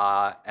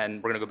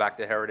 and we're going to go back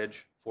to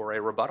Heritage for a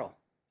rebuttal.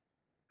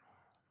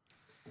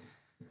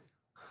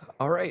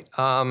 All right.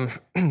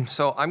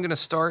 So I'm going to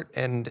start,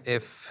 and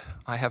if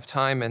I have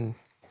time and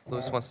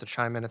Louis wants to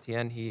chime in at the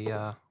end, he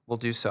will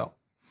do so.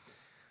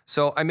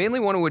 So I mainly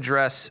want to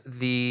address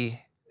the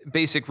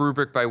basic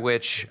rubric by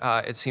which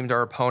it seemed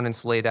our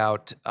opponents laid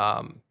out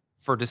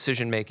for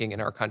decision-making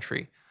in our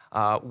country,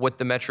 what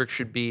the metric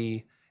should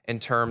be in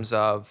terms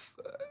of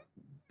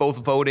both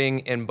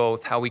voting and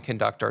both how we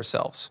conduct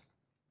ourselves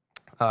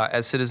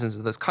as citizens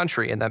of this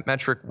country. And that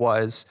metric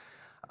was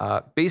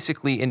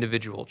basically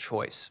individual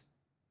choice.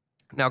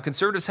 Now,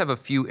 conservatives have a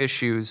few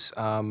issues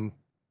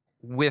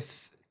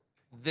with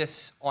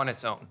this on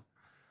its own,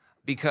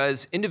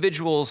 because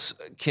individuals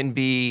can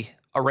be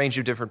a range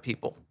of different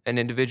people. An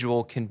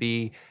individual can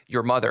be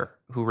your mother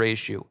who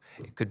raised you.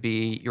 It could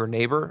be your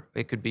neighbor.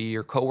 It could be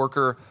your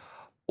coworker,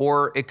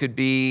 or it could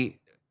be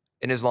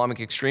an Islamic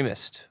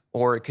extremist,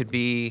 or it could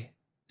be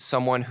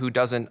someone who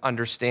doesn't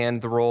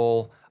understand the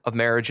role of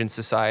marriage in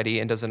society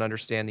and doesn't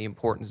understand the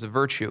importance of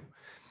virtue.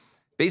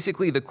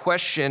 Basically, the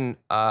question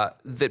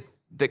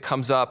that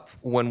comes up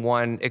when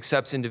one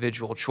accepts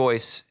individual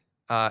choice,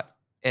 and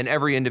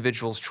every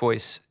individual's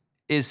choice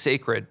is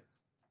sacred,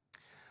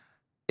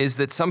 is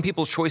that some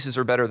people's choices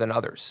are better than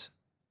others.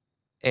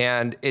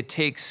 And it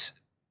takes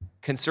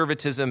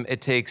conservatism, it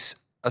takes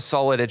a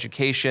solid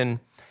education,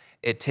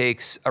 it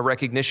takes a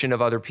recognition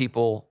of other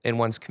people in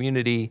one's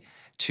community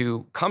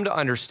to come to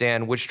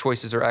understand which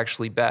choices are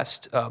actually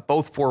best,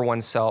 both for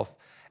oneself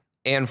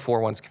and for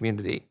one's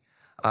community.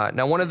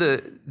 Now, one of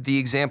the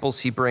examples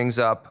he brings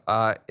up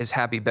is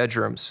happy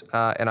bedrooms.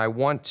 And I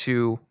want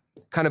to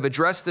kind of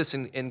address this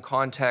in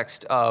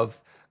context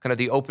of kind of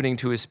the opening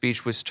to his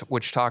speech,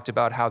 which talked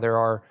about how there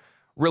are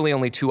really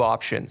only two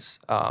options.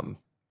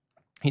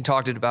 He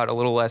talked about it a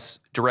little less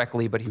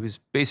directly, but he was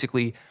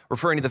basically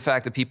referring to the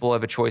fact that people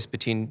have a choice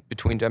between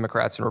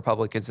Democrats and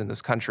Republicans in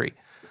this country.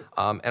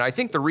 And I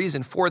think the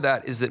reason for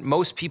that is that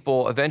most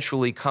people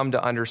eventually come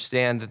to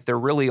understand that there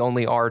really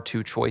only are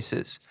two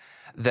choices.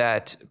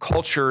 that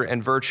culture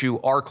and virtue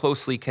are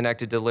closely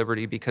connected to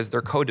liberty because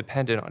they're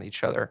codependent on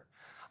each other.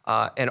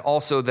 And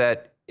also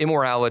that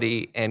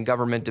immorality and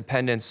government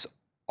dependence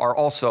are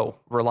also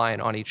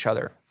reliant on each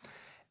other.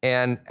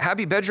 And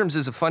happy bedrooms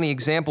is a funny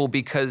example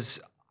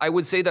because I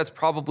would say that's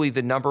probably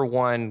the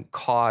 #1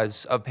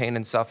 cause of pain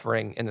and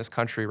suffering in this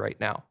country right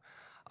now.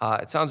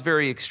 It sounds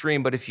very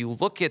extreme, but if you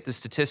look at the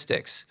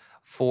statistics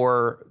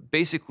for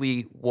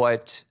basically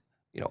what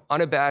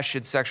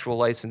unabashed sexual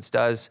license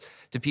does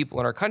to people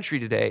in our country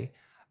today,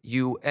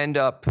 you end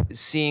up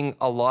seeing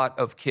a lot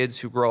of kids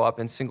who grow up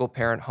in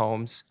single-parent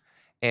homes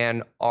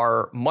and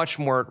are much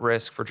more at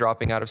risk for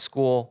dropping out of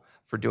school,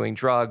 for doing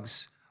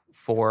drugs,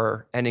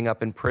 for ending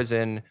up in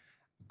prison.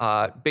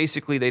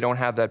 Basically, they don't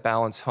have that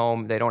balanced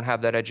home, they don't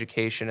have that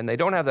education, and they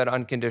don't have that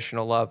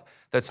unconditional love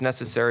that's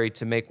necessary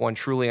to make one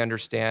truly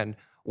understand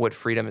what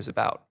freedom is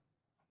about.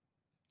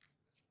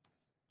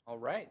 All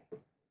right.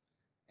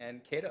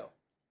 And Cato.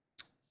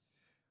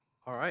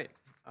 All right.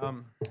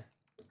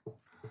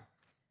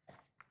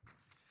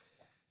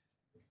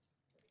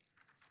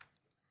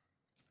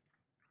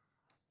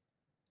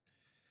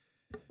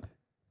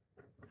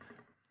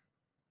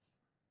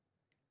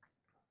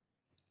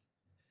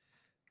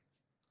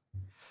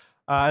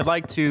 I'd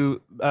like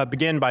to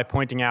begin by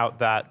pointing out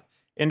that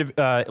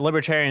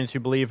libertarians who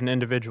believe in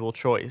individual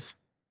choice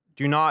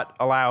do not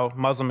allow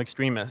Muslim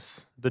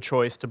extremists the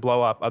choice to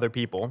blow up other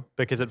people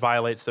because it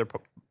violates their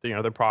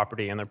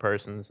property and their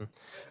persons.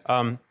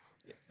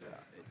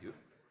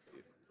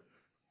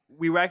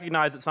 We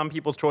recognize that some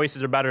people's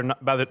choices are better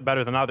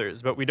than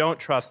others, but we don't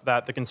trust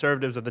that the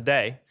conservatives of the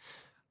day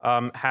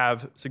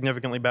have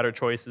significantly better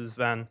choices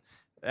than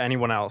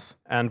anyone else.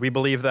 And we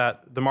believe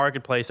that the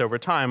marketplace over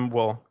time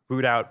will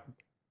root out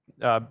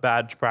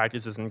bad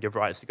practices and give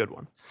rise to good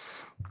ones.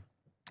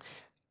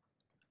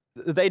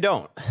 They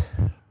don't.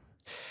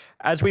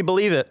 As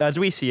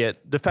we see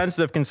it, defenses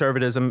of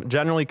conservatism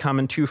generally come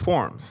in two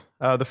forms.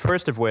 The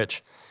first of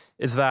which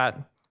is that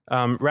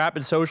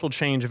rapid social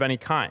change of any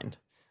kind,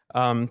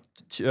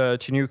 to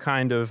new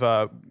kind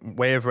of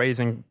way of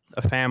raising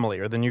a family,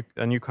 or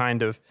a new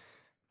kind of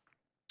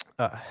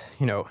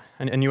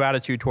a new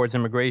attitude towards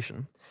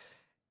immigration,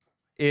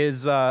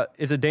 is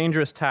a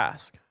dangerous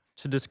task.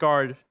 To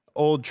discard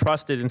old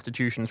trusted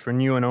institutions for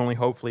new and only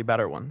hopefully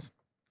better ones.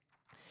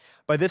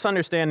 By this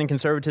understanding,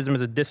 conservatism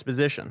is a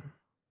disposition,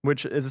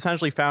 which is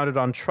essentially founded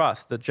on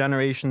trust that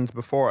generations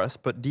before us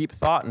put deep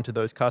thought into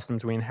those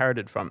customs we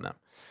inherited from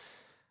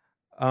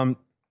them.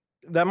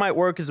 That might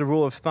work as a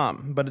rule of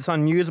thumb, but it's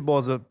unusable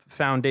as a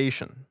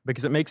foundation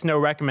because it makes no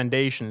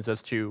recommendations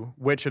as to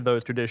which of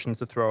those traditions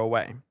to throw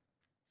away.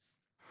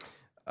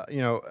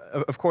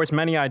 Of course,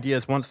 many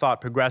ideas once thought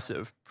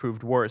progressive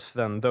proved worse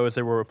than those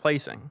they were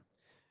replacing.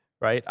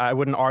 Right? I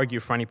wouldn't argue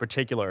for any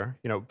particular,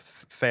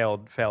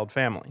 failed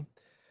family.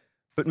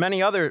 But many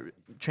other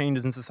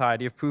changes in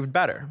society have proved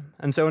better.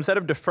 And so instead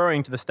of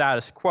deferring to the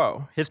status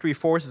quo, history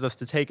forces us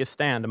to take a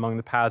stand among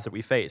the paths that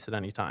we face at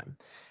any time.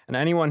 And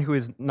anyone who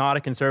is not a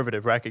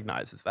conservative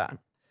recognizes that.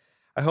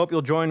 I hope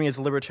you'll join me as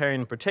a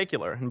libertarian in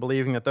particular in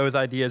believing that those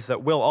ideas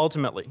that will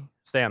ultimately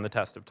stand the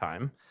test of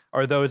time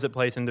are those that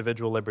place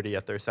individual liberty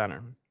at their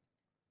center.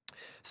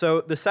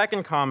 So the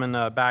second common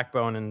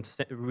backbone and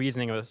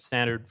reasoning of a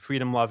standard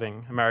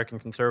freedom-loving American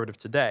conservative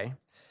today,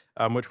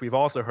 which we've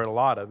also heard a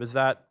lot of, is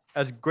that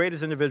as great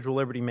as individual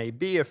liberty may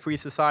be, a free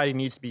society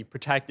needs to be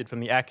protected from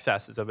the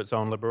excesses of its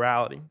own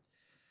liberality.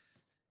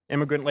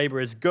 Immigrant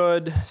labor is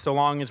good so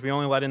long as we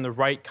only let in the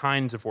right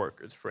kinds of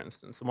workers, for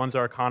instance, the ones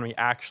our economy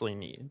actually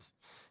needs.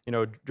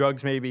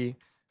 Drugs may be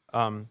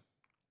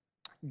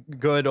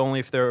good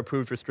only if they're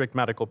approved for strict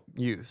medical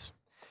use.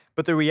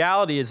 But the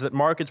reality is that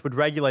markets would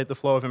regulate the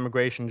flow of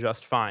immigration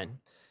just fine,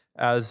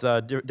 as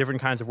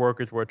different kinds of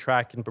workers were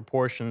attracted in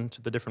proportion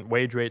to the different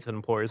wage rates that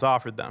employers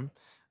offered them.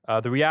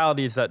 The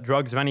reality is that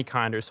drugs of any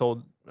kind are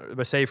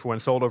safer when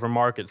sold over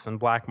markets than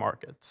black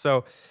markets.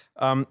 So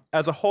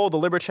as a whole, the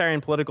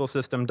libertarian political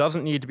system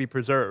doesn't need to be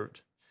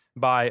preserved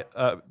by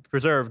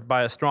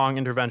a strong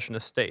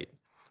interventionist state.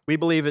 We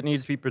believe it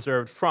needs to be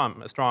preserved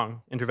from a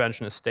strong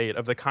interventionist state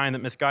of the kind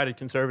that misguided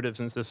conservatives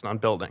insist on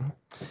building.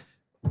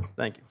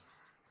 Thank you.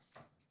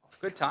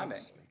 Good timing.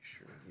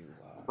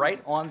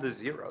 Right on the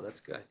zero. That's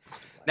good.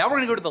 Now we're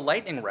going to go to the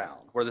lightning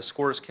round, where the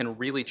scores can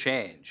really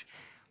change.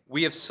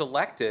 We have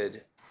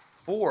selected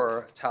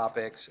 4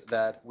 topics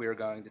that we're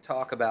going to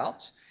talk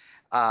about.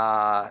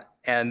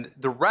 And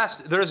the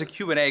rest, there's a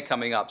Q&A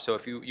coming up, so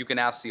if you can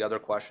ask the other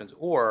questions,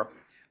 or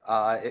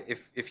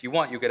if you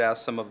want, you could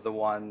ask some of the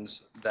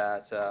ones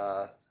that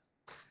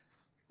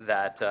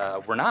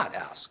were not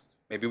asked.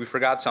 Maybe we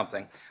forgot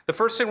something. The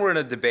first thing we're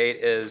going to debate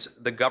is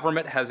the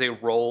government has a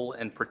role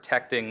in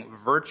protecting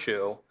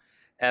virtue.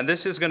 And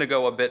this is going to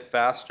go a bit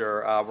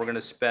faster. We're going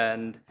to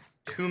spend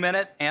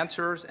 2-minute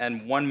answers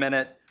and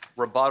 1-minute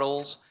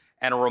rebuttals.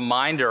 And a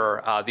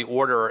reminder, the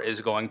order is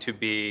going to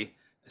be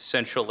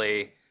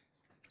essentially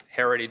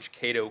heritage,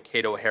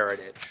 Cato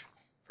heritage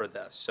for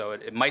this. So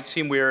it might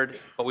seem weird,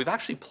 but we've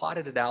actually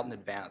plotted it out in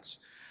advance.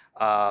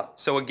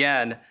 So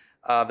again,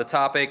 the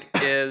topic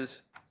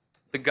is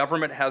the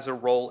government has a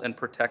role in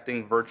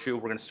protecting virtue?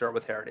 We're going to start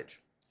with Heritage.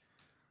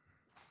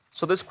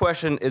 So this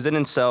question is in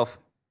itself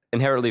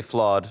inherently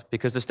flawed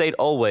because the state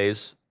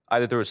always,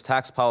 either through its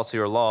tax policy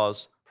or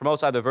laws,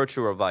 promotes either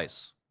virtue or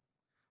vice.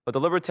 But the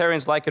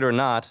libertarians, like it or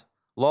not,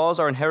 laws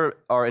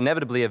are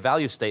inevitably a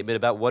value statement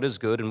about what is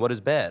good and what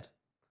is bad.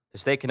 The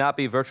state cannot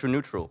be virtue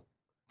neutral.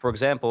 For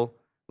example,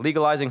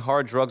 legalizing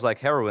hard drugs like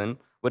heroin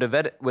would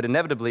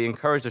inevitably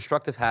encourage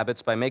destructive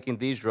habits by making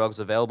these drugs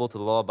available to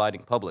the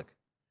law-abiding public.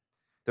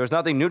 There is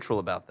nothing neutral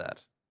about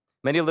that.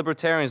 Many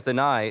libertarians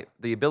deny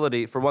the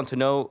ability for one to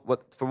know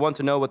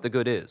what the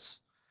good is.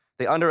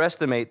 They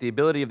underestimate the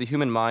ability of the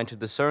human mind to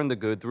discern the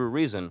good through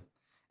reason,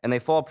 and they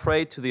fall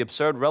prey to the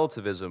absurd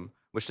relativism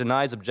which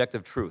denies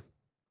objective truth.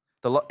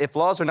 If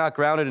laws are not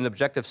grounded in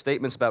objective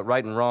statements about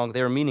right and wrong,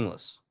 they are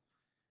meaningless.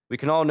 We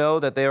can all know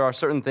that there are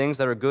certain things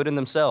that are good in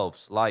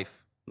themselves: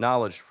 life,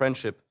 knowledge,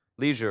 friendship,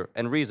 leisure,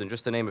 and reason,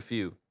 just to name a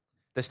few.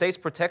 The state's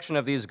protection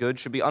of these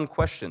goods should be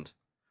unquestioned.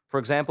 For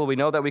example, we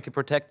know that we can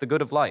protect the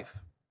good of life.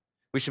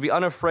 We should be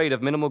unafraid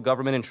of minimal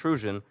government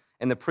intrusion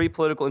in the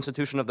pre-political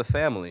institution of the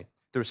family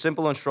through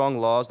simple and strong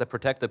laws that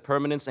protect the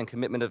permanence and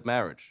commitment of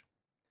marriage.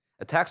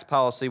 A tax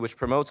policy which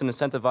promotes and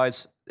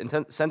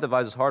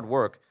incentivizes hard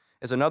work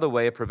is another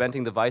way of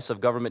preventing the vice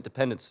of government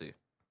dependency.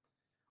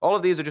 All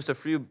of these are just a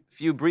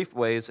few brief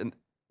ways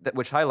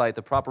which highlight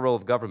the proper role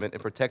of government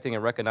in protecting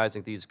and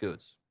recognizing these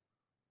goods.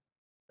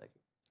 Thank you.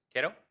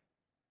 Cato?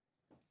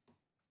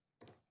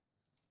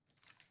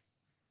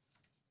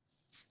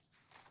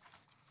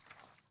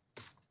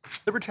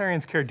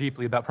 Libertarians care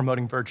deeply about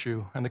promoting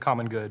virtue and the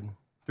common good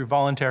through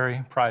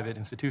voluntary, private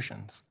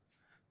institutions.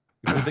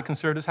 We believe that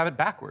conservatives have it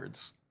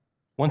backwards.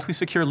 Once we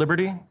secure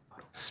liberty,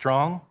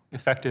 strong,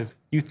 effective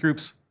youth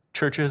groups,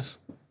 churches,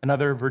 and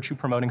other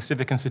virtue-promoting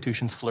civic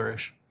institutions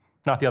flourish,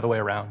 not the other way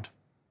around.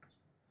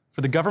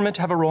 For the government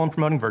to have a role in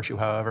promoting virtue,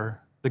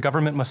 however, the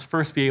government must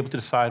first be able to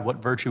decide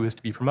what virtue is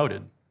to be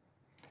promoted.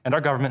 And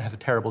our government has a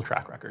terrible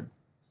track record.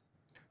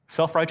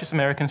 Self-righteous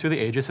Americans through the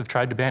ages have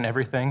tried to ban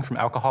everything from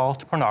alcohol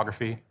to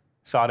pornography,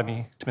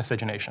 sodomy to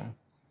miscegenation.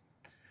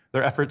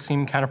 Their efforts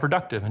seem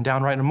counterproductive and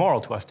downright immoral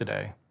to us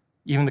today.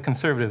 Even the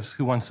conservatives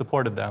who once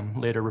supported them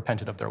later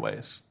repented of their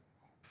ways.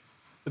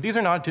 But these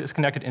are not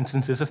disconnected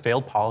instances of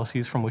failed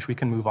policies from which we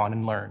can move on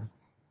and learn.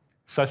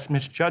 Such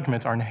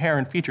misjudgments are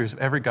inherent features of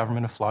every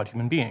government of flawed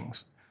human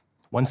beings,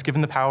 once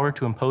given the power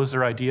to impose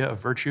their idea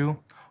of virtue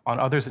on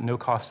others at no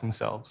cost to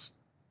themselves.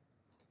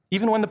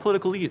 Even when the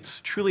political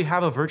elites truly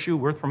have a virtue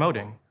worth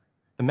promoting,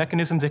 the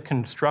mechanisms they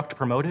construct to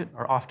promote it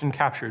are often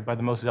captured by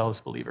the most zealous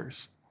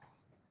believers.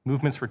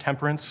 Movements for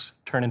temperance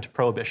turn into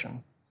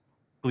prohibition.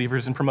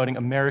 Believers in promoting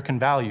American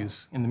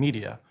values in the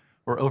media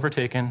were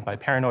overtaken by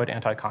paranoid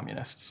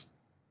anti-communists.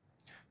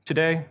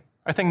 Today,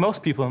 I think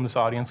most people in this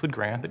audience would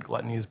grant that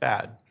gluttony is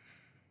bad.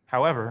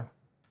 However,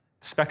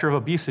 the specter of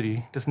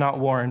obesity does not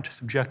warrant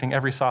subjecting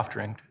every soft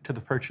drink to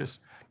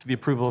the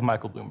approval of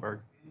Michael Bloomberg.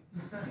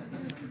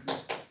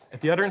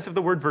 At the utterance of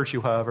the word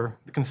virtue, however,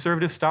 the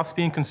conservative stops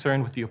being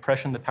concerned with the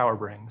oppression that power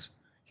brings.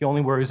 He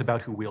only worries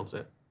about who wields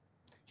it.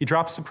 He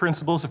drops the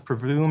principles of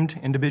presumed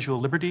individual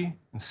liberty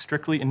and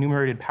strictly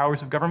enumerated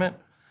powers of government,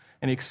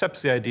 and he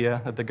accepts the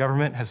idea that the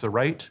government has the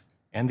right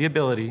and the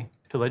ability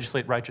to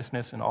legislate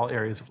righteousness in all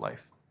areas of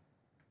life.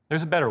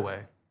 There's a better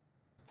way.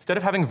 Instead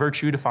of having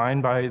virtue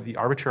defined by the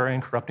arbitrary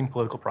and corrupting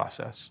political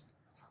process,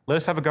 let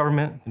us have a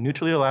government that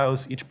neutrally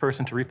allows each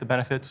person to reap the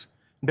benefits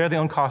and bear the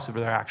own costs of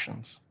their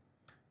actions.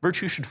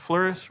 Virtue should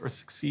flourish or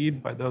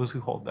succeed by those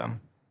who hold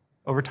them.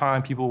 Over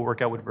time, people will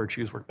work out what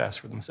virtues work best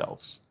for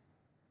themselves.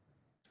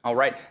 All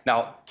right.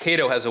 Now,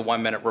 Cato has a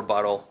 1-minute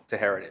rebuttal to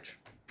Heritage.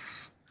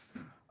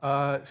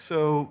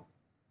 So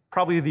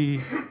probably the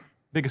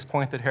biggest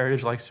point that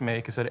Heritage likes to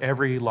make is that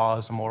every law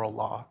is a moral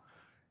law,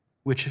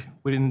 which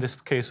would in this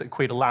case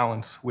equate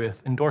allowance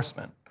with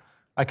endorsement.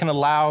 I can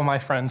allow my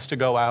friends to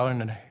go out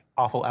in an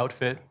awful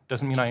outfit,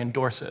 doesn't mean I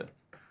endorse it.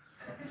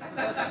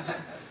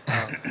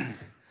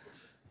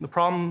 The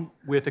problem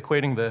with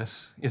equating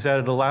this is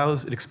that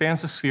it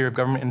expands the sphere of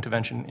government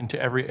intervention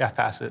into every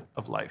facet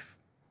of life.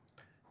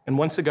 And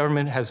once the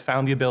government has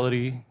found the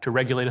ability to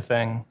regulate a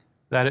thing,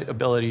 that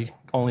ability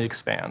only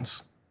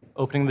expands,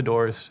 opening the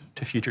doors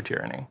to future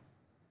tyranny.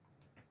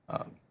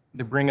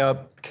 They bring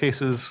up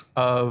cases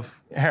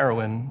of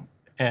heroin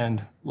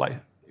and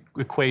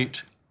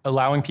equate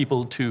allowing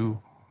people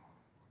to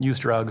use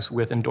drugs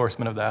with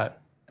endorsement of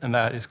that, and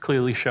that is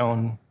clearly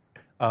shown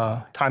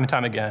time and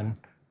time again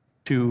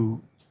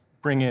to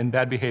bring in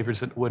bad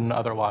behaviors that wouldn't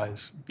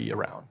otherwise be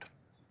around.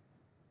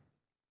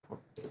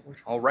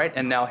 All right,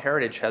 and now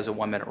Heritage has a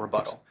 1-minute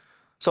rebuttal.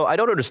 So I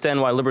don't understand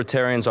why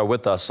libertarians are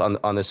with us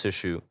on this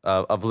issue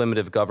of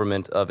limited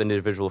government, of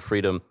individual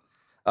freedom,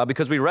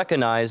 because we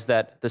recognize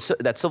that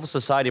that civil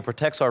society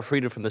protects our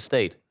freedom from the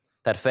state,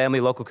 that family,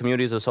 local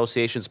communities,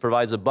 associations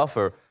provides a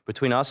buffer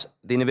between us,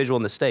 the individual,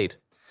 and the state.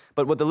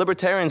 But what the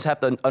libertarians have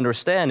to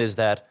understand is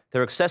that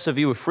their excessive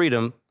view of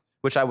freedom,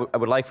 which I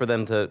would like for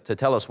them to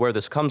tell us where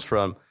this comes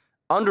from,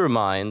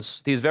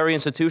 undermines these very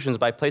institutions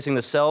by placing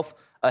the self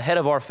ahead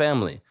of our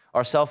family,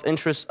 our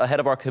self-interests ahead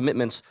of our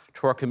commitments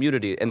to our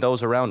community and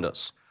those around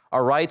us.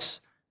 Our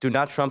rights do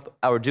not trump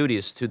our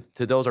duties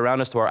to those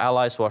around us, to our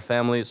allies, to our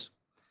families.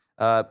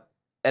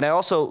 And I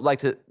also like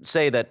to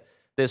say that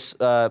this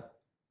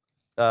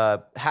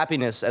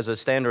happiness as a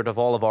standard of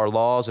all of our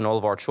laws and all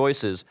of our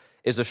choices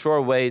is a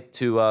sure way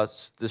to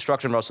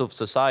destruction of our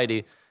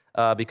society,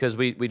 because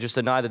we just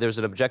deny that there's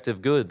an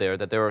objective good there,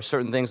 that there are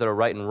certain things that are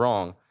right and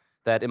wrong,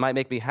 that it might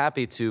make me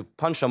happy to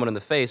punch someone in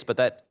the face, but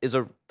that is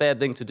a bad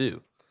thing to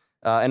do.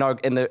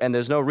 And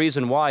there's no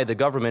reason why the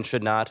government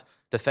should not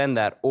defend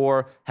that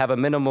or have a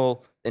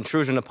minimal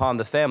intrusion upon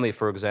the family,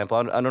 for example.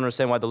 I don't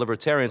understand why the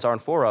libertarians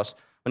aren't for us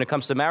when it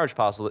comes to marriage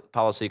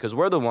policy, because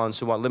we're the ones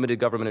who want limited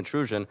government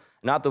intrusion,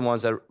 not the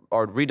ones that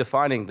are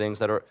redefining things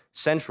that are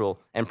central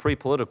and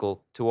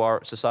pre-political to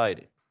our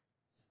society.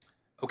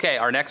 Okay,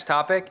 our next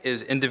topic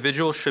is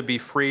individuals should be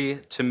free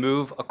to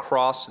move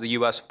across the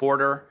U.S.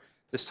 border.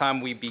 This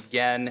time we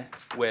begin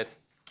with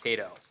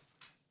Cato.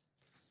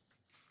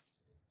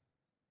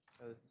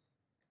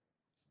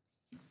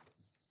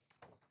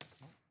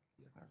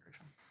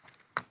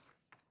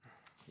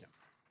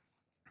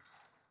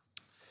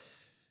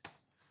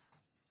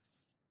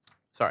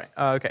 Sorry.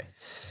 Okay.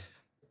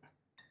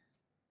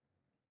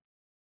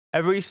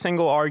 Every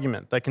single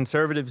argument that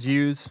conservatives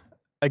use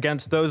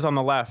against those on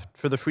the left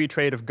for the free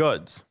trade of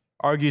goods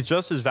argues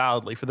just as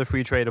validly for the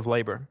free trade of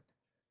labor.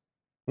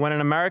 When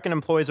an American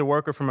employs a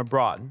worker from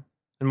abroad,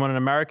 and when an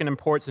American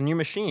imports a new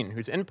machine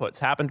whose inputs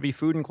happen to be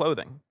food and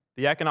clothing,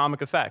 the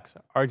economic effects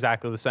are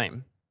exactly the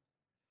same.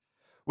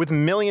 With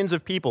millions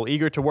of people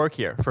eager to work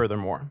here,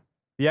 furthermore,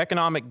 the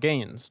economic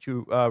gains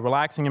to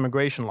relaxing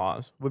immigration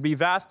laws would be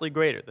vastly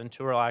greater than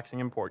to relaxing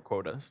import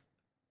quotas.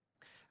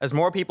 As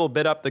more people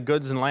bid up the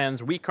goods and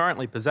lands we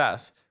currently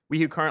possess, we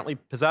who currently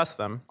possess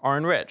them are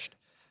enriched.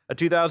 A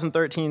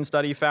 2013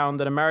 study found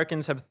that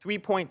Americans have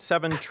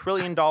 $3.7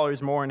 trillion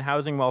more in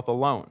housing wealth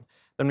alone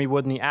than we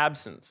would in the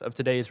absence of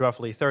today's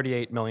roughly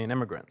 38 million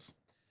immigrants.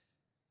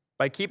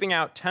 By keeping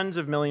out tens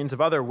of millions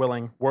of other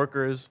willing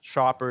workers,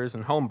 shoppers,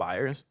 and home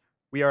buyers,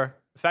 we are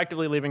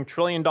effectively leaving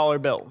trillion-dollar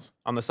bills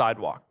on the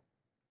sidewalk.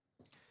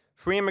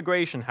 Free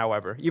immigration,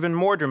 however, even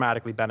more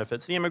dramatically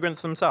benefits the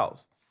immigrants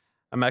themselves.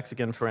 A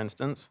Mexican, for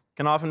instance,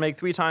 can often make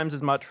 3 times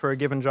as much for a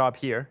given job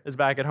here as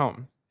back at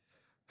home.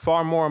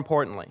 Far more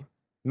importantly,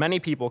 many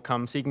people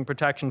come seeking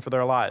protection for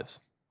their lives.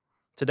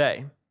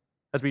 Today,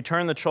 as we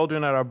turn the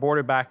children at our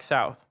border back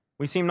south,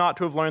 we seem not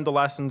to have learned the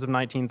lessons of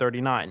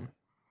 1939.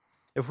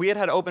 If we had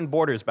had open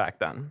borders back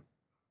then,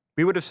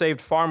 we would have saved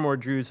far more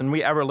Jews than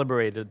we ever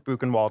liberated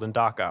Buchenwald and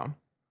Dachau.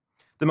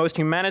 The most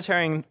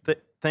humanitarian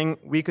thing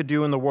we could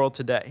do in the world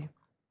today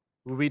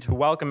would be to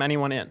welcome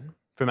anyone in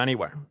from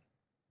anywhere.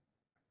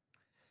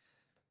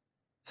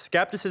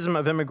 Skepticism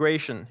of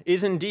immigration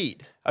is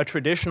indeed a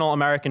traditional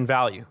American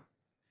value,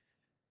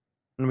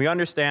 and we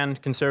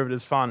understand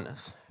conservatives'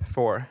 fondness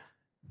for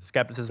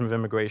skepticism of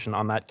immigration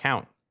on that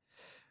count.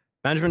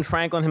 Benjamin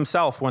Franklin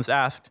himself once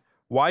asked,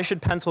 "Why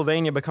should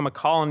Pennsylvania become a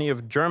colony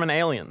of German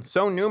aliens,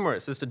 so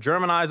numerous as to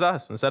Germanize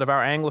us instead of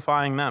our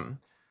Anglifying them,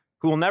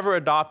 who will never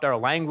adopt our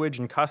language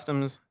and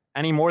customs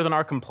any more than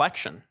our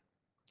complexion?"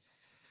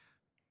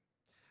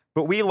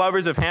 But we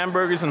lovers of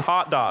hamburgers and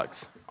hot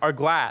dogs are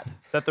glad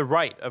that the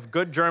right of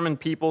good German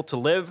people to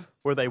live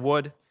where they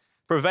would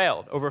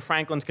prevailed over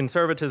Franklin's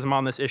conservatism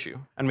on this issue,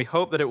 and we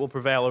hope that it will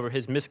prevail over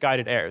his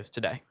misguided errors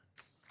today.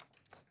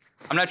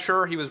 I'm not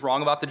sure he was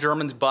wrong about the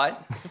Germans,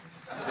 but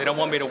they don't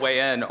want me to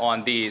weigh in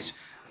on these.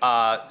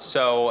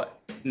 So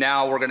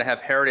now we're going to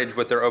have Heritage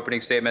with their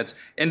opening statements.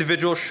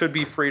 Individuals should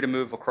be free to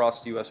move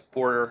across the U.S.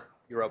 border.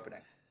 Your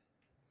opening.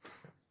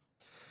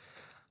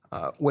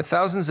 With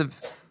thousands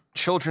of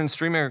children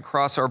streaming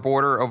across our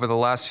border over the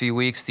last few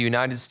weeks, the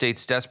United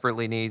States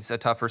desperately needs a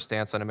tougher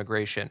stance on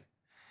immigration.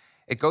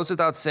 It goes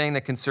without saying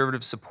that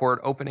conservatives support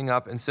opening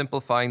up and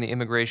simplifying the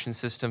immigration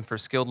system for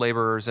skilled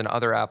laborers and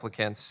other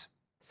applicants.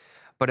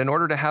 But in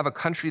order to have a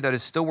country that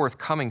is still worth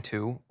coming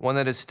to, one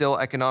that is still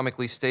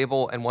economically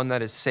stable, and one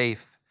that is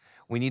safe,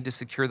 we need to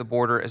secure the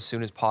border as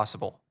soon as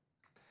possible.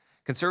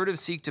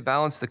 Conservatives seek to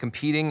balance the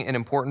competing and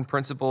important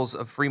principles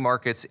of free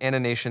markets and a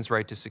nation's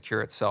right to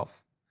secure itself.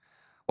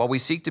 While we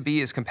seek to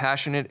be as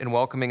compassionate and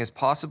welcoming as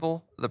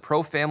possible, the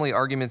pro-family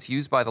arguments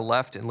used by the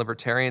left and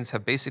libertarians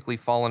have basically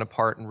fallen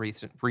apart in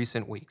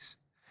recent weeks.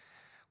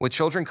 With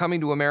children coming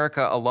to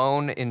America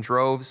alone in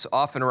droves,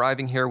 often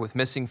arriving here with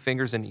missing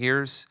fingers and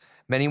ears,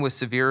 many with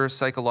severe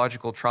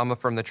psychological trauma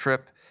from the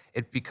trip,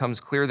 it becomes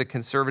clear that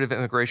conservative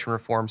immigration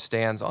reform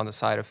stands on the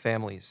side of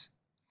families.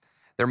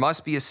 There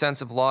must be a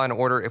sense of law and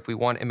order if we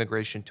want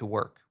immigration to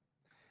work.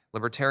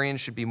 Libertarians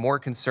should be more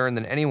concerned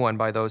than anyone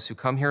by those who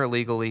come here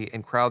illegally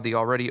and crowd the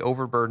already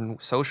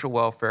overburdened social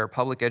welfare,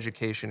 public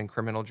education, and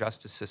criminal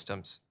justice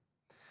systems.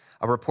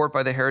 A report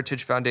by the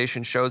Heritage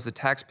Foundation shows that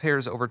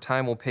taxpayers over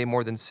time will pay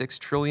more than $6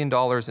 trillion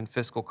in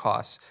fiscal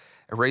costs,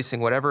 erasing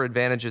whatever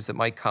advantages that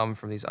might come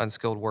from these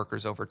unskilled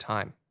workers over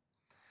time.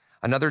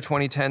 Another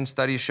 2010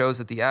 study shows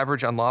that the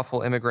average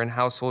unlawful immigrant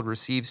household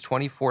receives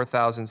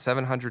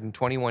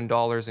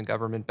 $24,721 in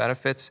government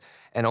benefits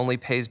and only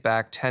pays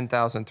back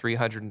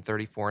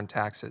 $10,334 in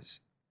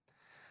taxes.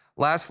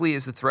 Lastly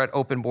is the threat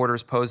open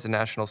borders pose to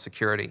national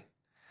security.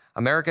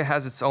 America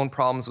has its own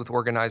problems with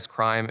organized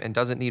crime and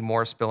doesn't need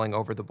more spilling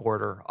over the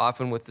border,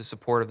 often with the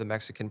support of the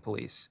Mexican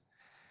police.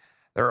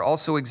 There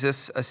also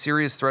exists a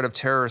serious threat of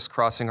terrorists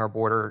crossing our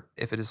border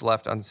if it is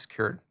left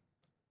unsecured.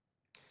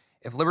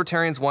 If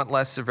libertarians want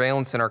less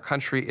surveillance in our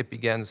country, it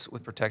begins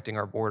with protecting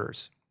our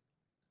borders.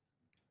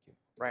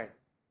 Right.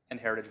 And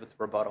Heritage with the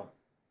rebuttal.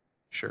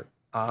 Sure.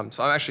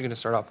 So I'm actually going to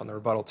start off on the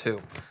rebuttal,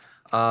 too.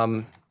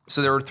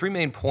 So there were three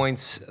main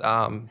points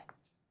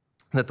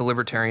that the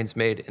libertarians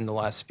made in the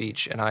last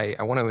speech, and I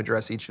want to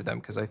address each of them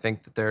because I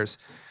think that there's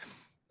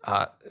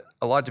a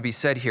lot to be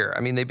said here.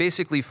 I mean, they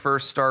basically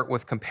first start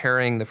with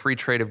comparing the free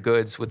trade of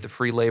goods with the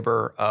free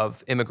labor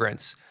of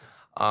immigrants,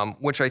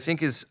 which I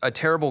think is a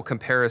terrible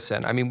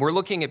comparison. I mean, we're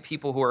looking at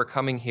people who are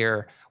coming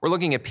here. We're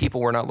looking at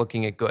people. We're not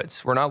looking at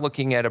goods. We're not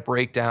looking at a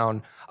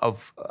breakdown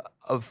of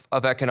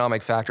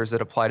economic factors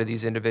that apply to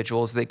these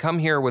individuals. They come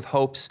here with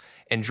hopes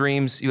and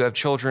dreams. You have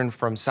children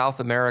from South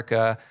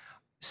America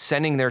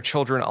sending their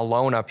children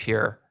alone up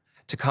here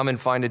to come and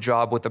find a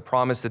job with the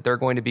promise that they're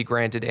going to be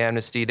granted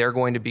amnesty, they're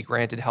going to be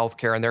granted health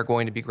care, and they're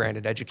going to be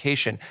granted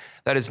education.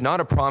 That is not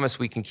a promise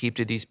we can keep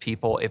to these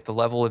people if the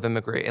level of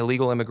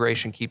illegal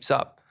immigration keeps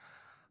up.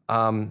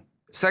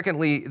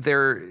 Secondly,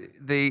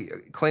 they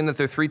claim that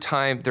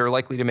they're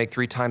likely to make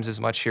 3 times as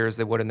much here as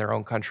they would in their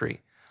own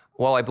country.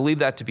 While I believe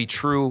that to be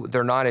true,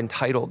 they're not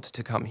entitled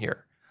to come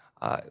here.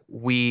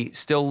 We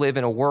still live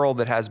in a world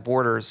that has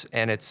borders,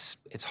 and it's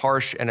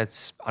harsh and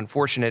it's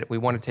unfortunate. We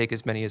want to take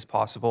as many as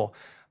possible,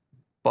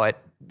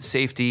 but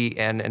safety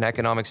and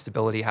economic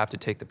stability have to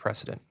take the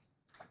precedent.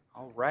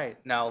 All right.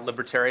 Now,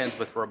 libertarians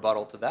with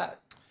rebuttal to that.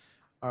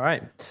 All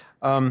right.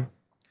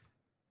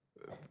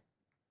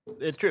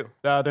 It's true.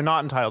 They're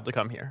not entitled to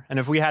come here. And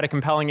if we had a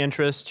compelling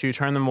interest to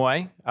turn them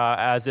away,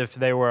 as if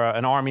they were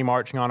an army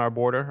marching on our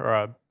border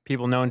or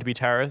people known to be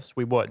terrorists,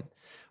 we would.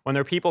 When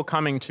there are people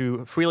coming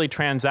to freely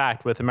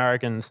transact with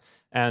Americans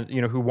and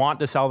who want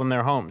to sell them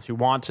their homes, who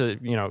want to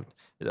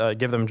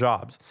give them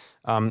jobs,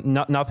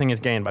 nothing is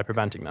gained by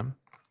preventing them.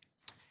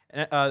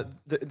 Our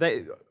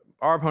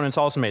opponents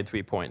also made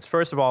 3 points.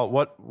 First of all,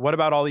 what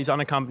about all these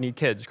unaccompanied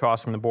kids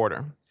crossing the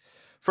border?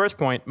 First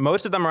point,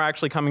 most of them are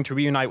actually coming to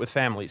reunite with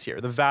families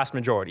here, the vast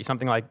majority,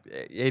 something like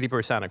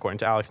 80% according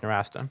to Alex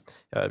Narasta,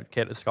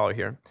 Cato scholar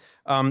here.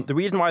 The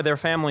reason why their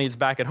families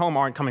back at home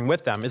aren't coming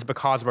with them is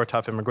because of our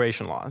tough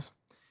immigration laws.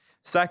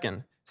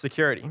 Second,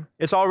 security.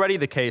 It's already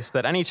the case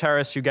that any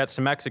terrorist who gets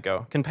to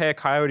Mexico can pay a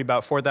coyote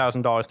about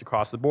 $4,000 to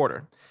cross the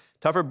border.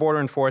 Tougher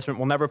border enforcement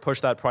will never push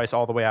that price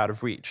all the way out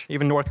of reach.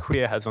 Even North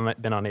Korea has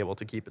been unable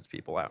to keep its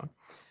people out.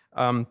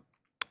 On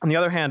the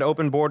other hand,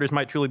 open borders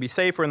might truly be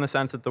safer in the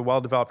sense that the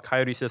well-developed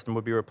coyote system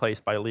would be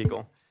replaced by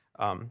legal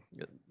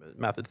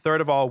methods. Third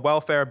of all,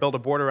 welfare, build a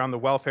border around the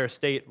welfare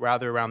state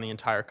rather around the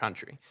entire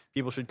country.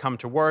 People should come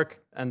to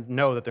work and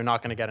know that they're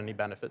not going to get any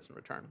benefits in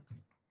return.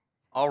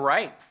 All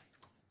right.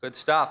 Good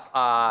stuff.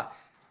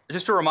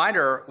 Just a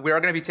reminder, we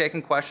are going to be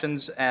taking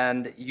questions,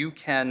 and you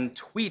can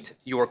tweet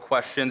your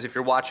questions if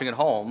you're watching at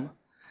home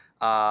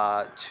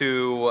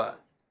to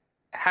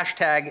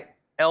hashtag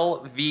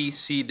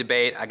LVC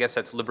debate. I guess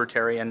that's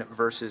libertarian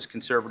versus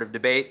conservative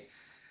debate.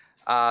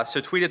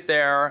 So tweet it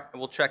there, and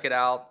we'll check it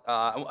out.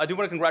 I do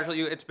want to congratulate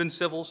you. It's been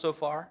civil so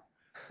far.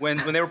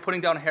 When they were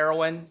putting down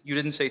heroin, you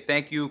didn't say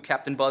thank you,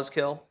 Captain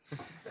Buzzkill.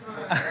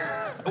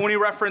 When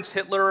you referenced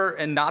Hitler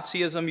and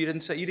Nazism, you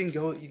didn't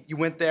go. You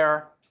went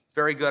there.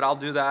 Very good. I'll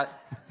do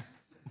that.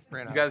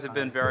 You guys have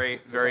been very,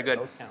 very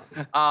good.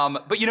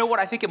 But you know what?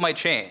 I think it might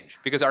change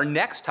because our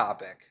next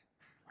topic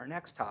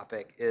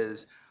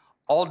is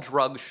all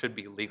drugs should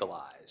be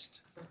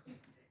legalized.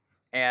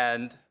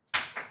 And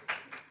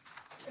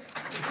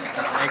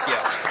thank you.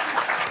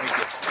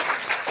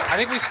 I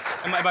think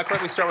am I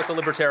correct? We start with the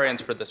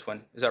libertarians for this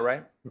one. Is that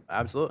right?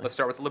 Absolutely. Let's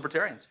start with the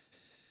libertarians.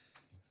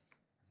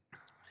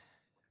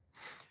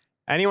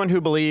 Anyone who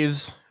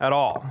believes at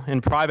all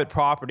in private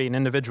property and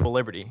individual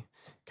liberty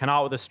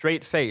cannot with a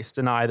straight face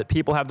deny that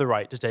people have the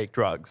right to take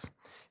drugs.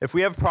 If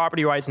we have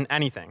property rights in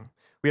anything,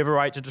 we have a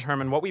right to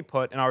determine what we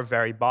put in our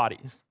very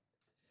bodies.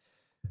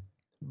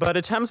 But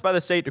attempts by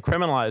the state to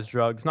criminalize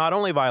drugs not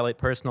only violate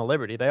personal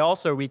liberty, they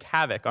also wreak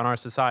havoc on our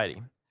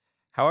society.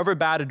 However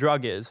bad a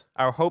drug is,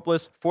 our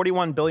hopeless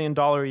 $41 billion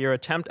a year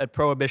attempt at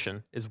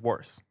prohibition is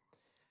worse.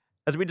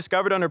 As we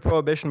discovered under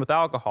prohibition with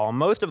alcohol,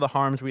 most of the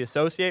harms we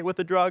associate with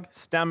the drug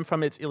stem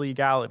from its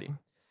illegality.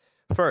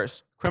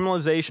 First,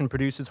 criminalization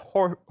produces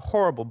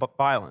horrible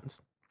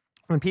violence.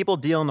 When people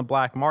deal in the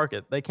black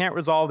market, they can't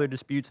resolve their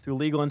disputes through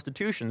legal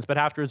institutions, but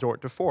have to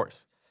resort to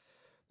force.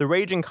 The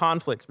raging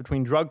conflicts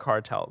between drug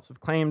cartels have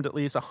claimed at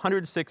least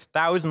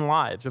 106,000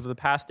 lives over the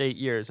past 8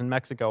 years in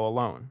Mexico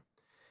alone.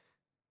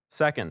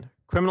 Second,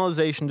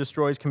 criminalization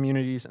destroys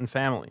communities and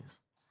families.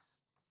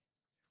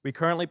 We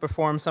currently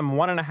perform some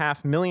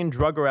 1.5 million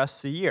drug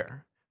arrests a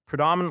year,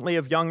 predominantly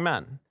of young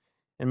men.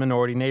 in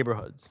minority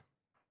neighborhoods.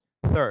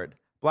 Third,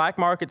 black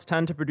markets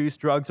tend to produce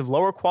drugs of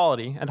lower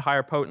quality and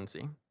higher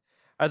potency.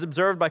 As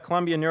observed by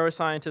Columbia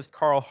neuroscientist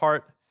Carl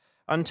Hart,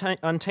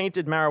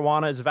 untainted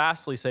marijuana is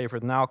vastly safer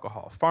than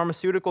alcohol.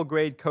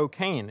 Pharmaceutical-grade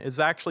cocaine is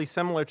actually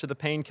similar to the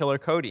painkiller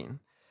codeine.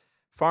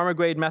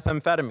 Pharma-grade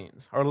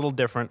methamphetamines are a little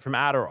different from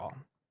Adderall.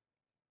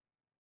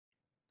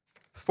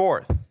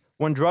 Fourth,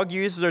 when drug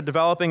users are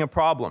developing a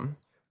problem,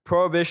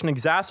 prohibition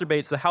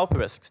exacerbates the health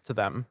risks to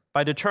them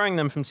by deterring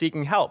them from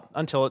seeking help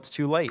until it's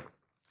too late.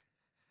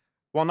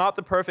 While not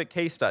the perfect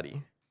case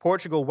study,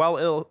 Portugal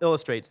well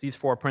illustrates these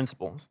four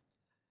principles.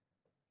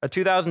 A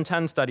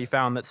 2010 study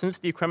found that since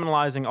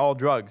decriminalizing all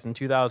drugs in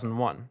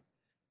 2001,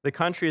 the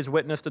country has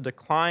witnessed a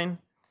decline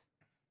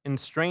in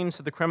strains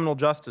to the criminal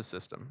justice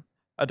system,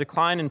 a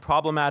decline in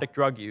problematic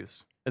drug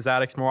use, as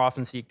addicts more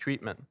often seek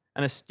treatment,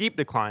 and a steep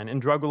decline in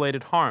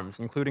drug-related harms,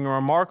 including a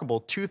remarkable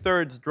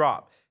 2/3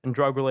 drop in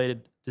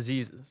drug-related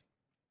diseases.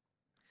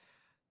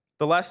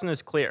 The lesson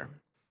is clear.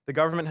 The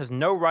government has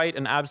no right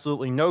and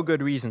absolutely no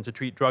good reason to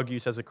treat drug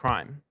use as a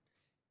crime.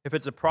 If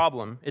it's a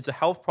problem, it's a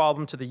health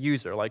problem to the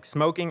user, like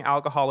smoking,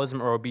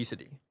 alcoholism, or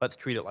obesity. Let's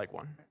treat it like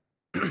one.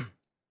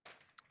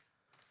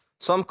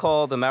 Some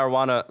call the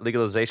marijuana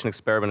legalization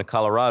experiment in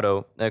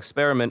Colorado an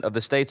experiment of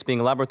the states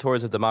being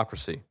laboratories of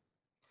democracy.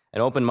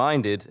 An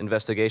open-minded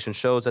investigation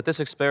shows that this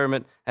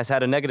experiment has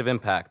had a negative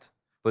impact,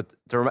 with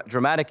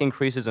dramatic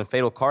increases in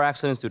fatal car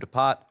accidents due to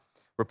pot,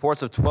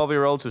 reports of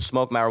 12-year-olds who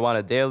smoke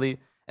marijuana daily,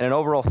 and an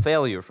overall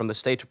failure from the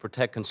state to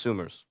protect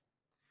consumers.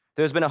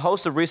 There's been a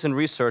host of recent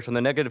research on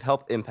the negative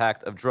health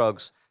impact of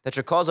drugs that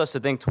should cause us to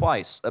think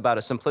twice about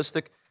a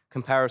simplistic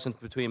comparison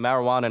between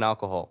marijuana and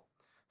alcohol.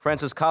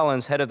 Francis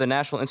Collins, head of the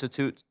National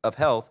Institute of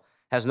Health,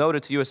 has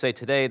noted to USA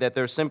Today that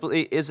there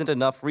simply isn't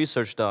enough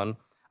research done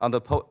on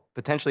the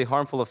potentially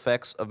harmful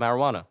effects of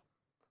marijuana.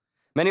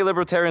 Many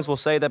libertarians will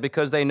say that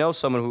because they know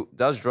someone who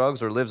does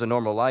drugs or lives a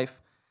normal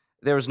life,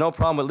 there is no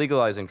problem with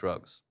legalizing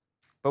drugs.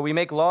 But we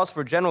make laws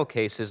for general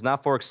cases,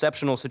 not for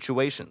exceptional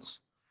situations.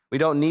 We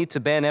don't need to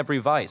ban every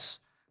vice,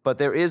 but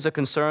there is a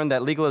concern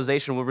that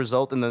legalization will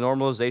result in the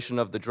normalization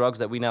of the drugs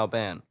that we now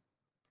ban.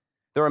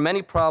 There are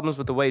many problems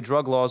with the way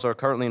drug laws are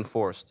currently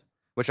enforced,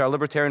 which our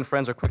libertarian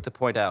friends are quick to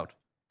point out.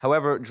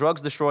 However,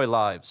 drugs destroy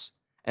lives,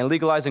 and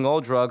legalizing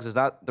all drugs is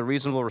not the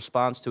reasonable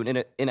response to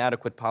an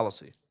inadequate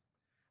policy.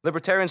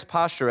 Libertarians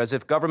posture as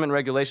if government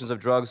regulations of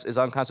drugs is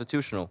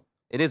unconstitutional.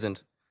 It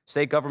isn't.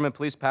 State government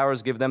police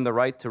powers give them the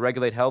right to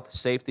regulate health,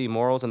 safety,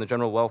 morals, and the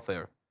general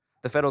welfare.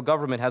 The federal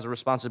government has a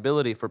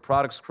responsibility for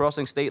products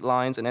crossing state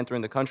lines and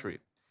entering the country.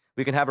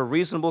 We can have a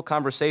reasonable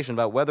conversation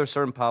about whether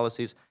certain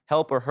policies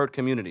help or hurt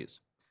communities.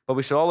 But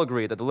we should all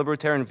agree that the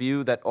libertarian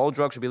view that all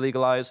drugs should be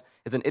legalized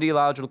is an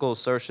ideological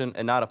assertion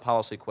and not a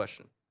policy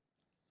question.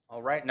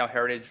 All right, now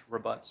Heritage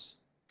rebuts.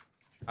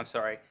 I'm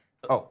sorry.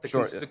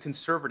 Sure. The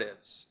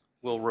conservatives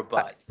will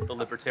rebut the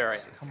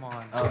libertarians. Come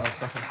on.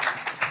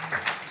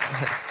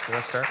 Should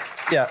I start?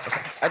 Yeah.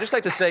 Okay. I'd just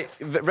like to say,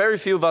 very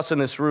few of us in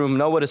this room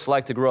know what it's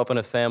like to grow up in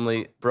a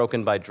family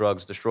broken by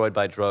drugs, destroyed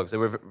by drugs.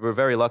 And we're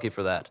very lucky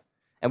for that.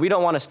 And we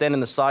don't want to stand in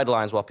the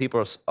sidelines while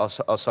people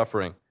are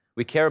suffering.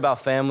 We care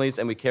about families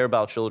and we care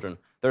about children.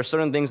 There are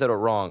certain things that are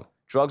wrong.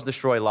 Drugs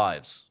destroy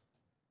lives.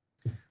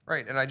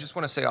 Right, and I just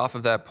want to say off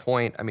of that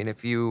point, I mean,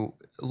 if you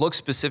look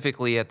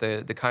specifically at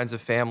the kinds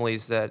of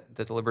families that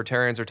the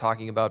libertarians are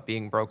talking about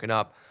being broken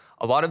up,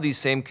 a lot of these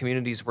same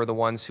communities were the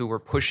ones who were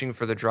pushing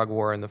for the drug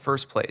war in the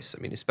first place.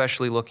 I mean,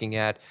 especially looking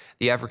at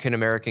the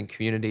African-American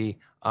community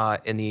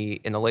in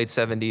the late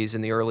 70s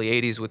and the early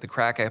 80s with the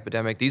crack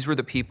epidemic. These were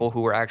the people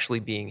who were actually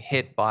being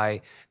hit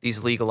by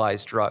these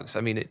legalized drugs.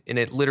 I mean,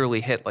 it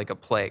literally hit like a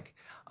plague.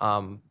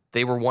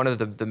 They were one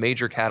of the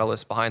major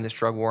catalysts behind this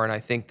drug war, and I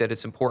think that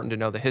it's important to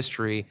know the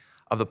history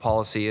of the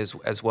policy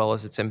as well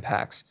as its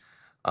impacts.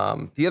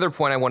 The other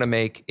point I want to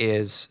make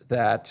is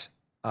that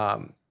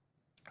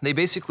they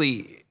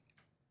basically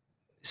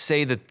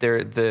say that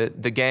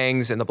the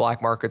gangs and the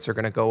black markets are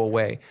going to go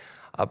away.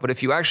 But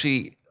if you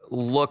actually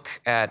look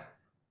at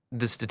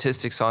the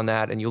statistics on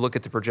that and you look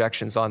at the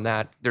projections on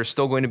that, there's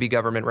still going to be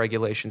government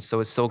regulations, so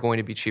it's still going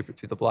to be cheaper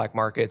through the black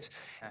markets.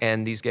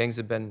 And these gangs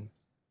have been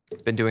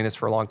doing this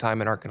for a long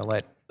time and aren't going to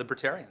let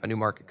Libertarians. a new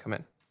market come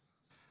in.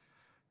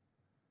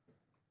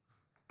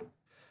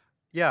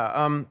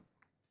 Yeah.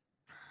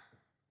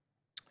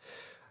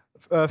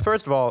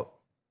 First of all,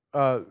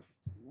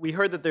 we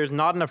heard that there's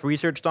not enough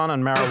research done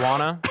on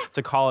marijuana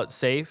to call it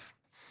safe.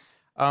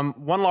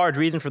 One large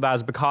reason for that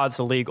is because it's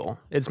illegal.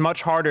 It's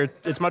much harder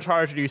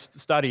to do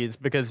studies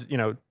because,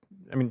 you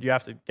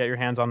have to get your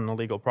hands on an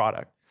illegal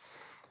product.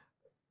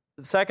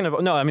 Second of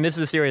all, this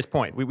is a serious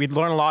point. We'd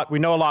learn a lot. We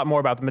know a lot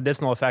more about the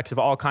medicinal effects of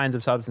all kinds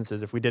of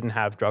substances if we didn't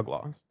have drug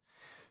laws.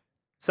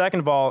 Second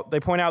of all, they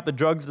point out that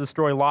drugs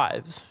destroy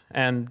lives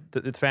and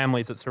the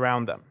families that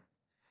surround them.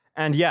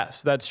 And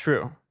yes, that's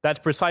true. That's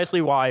precisely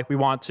why we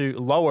want to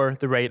lower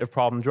the rate of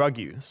problem drug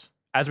use.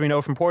 As we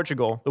know from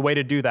Portugal, the way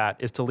to do that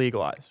is to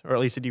legalize, or at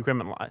least to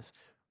decriminalize.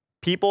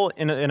 People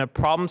in a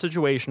problem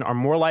situation are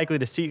more likely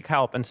to seek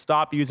help and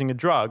stop using a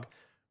drug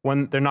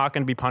when they're not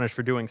going to be punished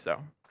for doing so.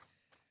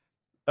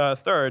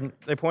 Third,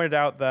 they pointed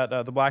out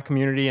that the black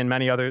community and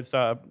many others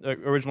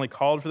originally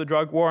called for the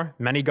drug war.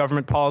 Many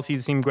government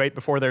policies seem great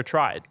before they're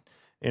tried.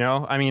 You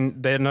know, I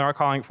mean, they're not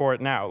calling for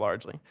it now,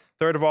 largely.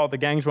 Third of all, the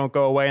gangs won't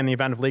go away in the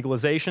event of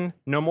legalization,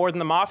 no more than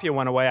the mafia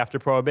went away after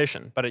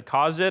Prohibition. But it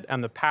caused it,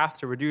 and the path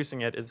to reducing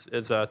it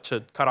is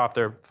to cut off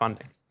their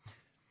funding.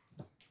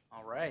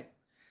 All right.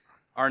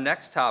 Our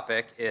next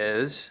topic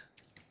is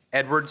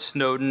Edward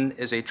Snowden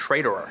is a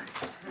traitor.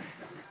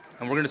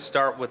 And we're going to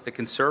start with the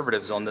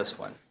conservatives on this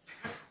one.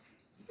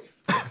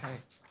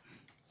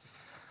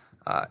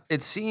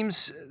 It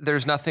seems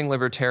there's nothing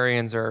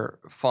libertarians are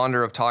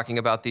fonder of talking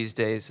about these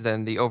days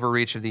than the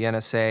overreach of the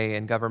NSA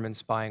and government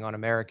spying on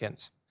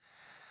Americans.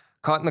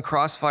 Caught in the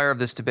crossfire of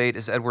this debate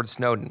is Edward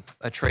Snowden,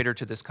 a traitor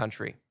to this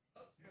country.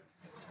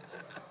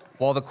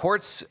 While the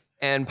courts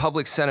and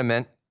public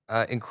sentiment,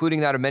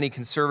 including that of many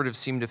conservatives,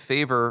 seem to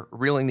favor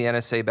reeling the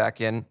NSA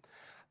back in,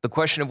 the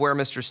question of where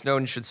Mr.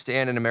 Snowden should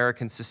stand in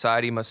American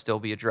society must still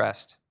be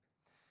addressed.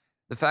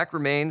 The fact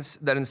remains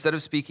that instead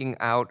of seeking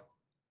out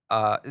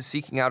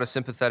a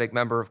sympathetic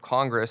member of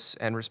Congress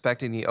and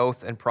respecting the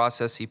oath and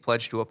process he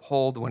pledged to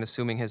uphold when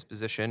assuming his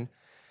position,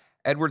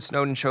 Edward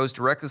Snowden chose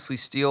to recklessly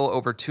steal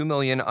over 2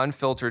 million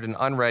unfiltered and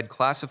unread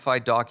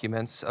classified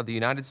documents of the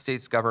United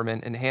States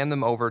government and hand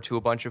them over to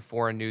a bunch of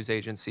foreign news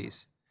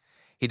agencies.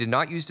 He did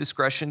not use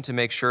discretion to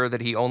make sure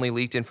that he only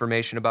leaked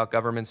information about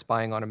government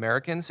spying on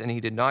Americans, and he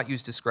did not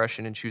use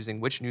discretion in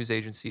choosing which news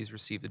agencies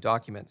received the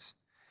documents.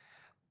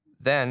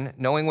 Then,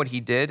 knowing what he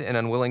did and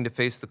unwilling to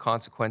face the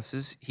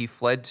consequences, he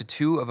fled to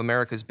two of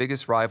America's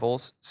biggest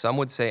rivals, some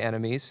would say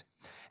enemies,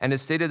 and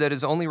has stated that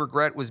his only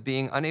regret was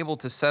being unable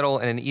to settle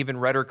in an even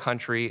redder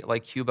country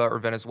like Cuba or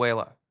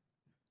Venezuela.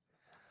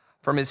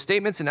 From his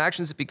statements and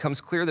actions, it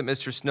becomes clear that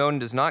Mr. Snowden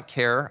does not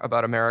care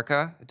about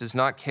America, does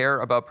not care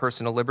about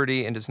personal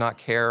liberty, and does not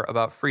care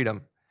about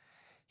freedom.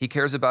 He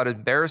cares about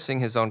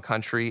embarrassing his own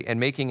country and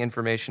making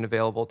information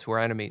available to our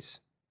enemies.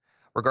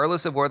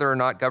 Regardless of whether or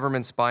not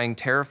government spying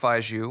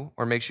terrifies you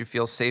or makes you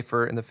feel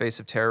safer in the face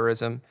of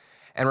terrorism,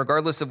 and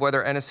regardless of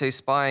whether NSA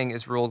spying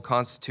is ruled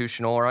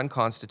constitutional or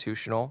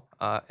unconstitutional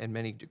in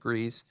many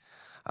degrees,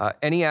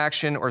 any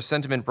action or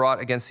sentiment brought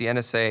against the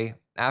NSA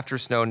after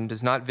Snowden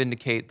does not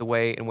vindicate the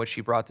way in which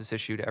he brought this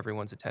issue to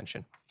everyone's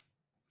attention.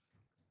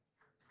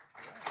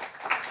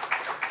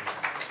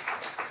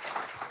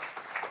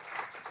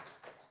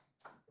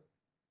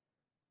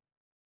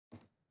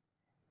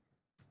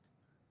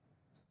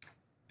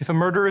 If a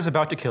murderer is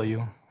about to kill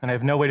you, and I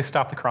have no way to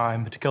stop the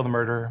crime but to kill the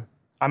murderer,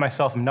 I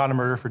myself am not a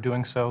murderer for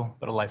doing so,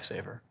 but a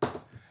lifesaver.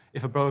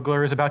 If a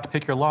burglar is about to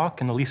pick your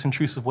lock and the least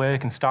intrusive way I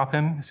can stop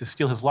him is to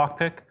steal his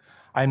lockpick,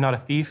 I am not a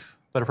thief,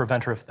 but a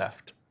preventer of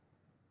theft.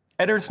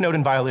 Edward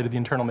Snowden violated the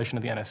internal mission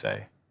of the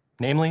NSA,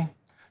 namely,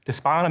 to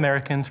spy on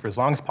Americans for as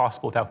long as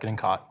possible without getting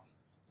caught.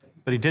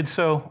 But he did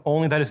so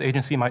only that his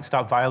agency might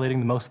stop violating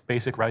the most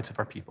basic rights of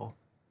our people.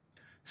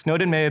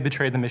 Snowden may have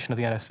betrayed the mission of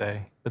the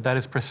NSA, but that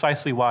is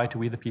precisely why, to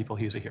we the people,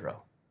 he is a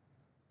hero.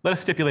 Let us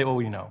stipulate what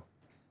we know.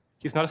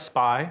 He's not a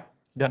spy.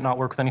 He does not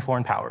work with any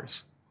foreign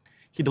powers.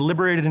 He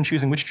deliberated in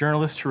choosing which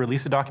journalists to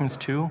release the documents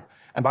to,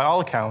 and by all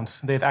accounts,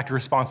 they have acted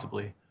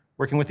responsibly,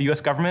 working with the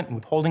US government and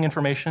withholding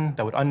information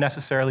that would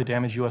unnecessarily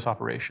damage US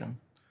operation.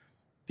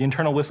 The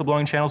internal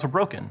whistleblowing channels were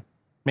broken,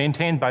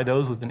 maintained by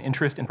those with an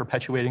interest in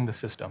perpetuating the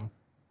system.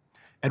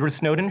 Edward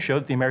Snowden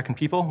showed the American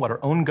people what our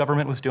own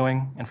government was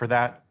doing, and for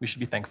that, we should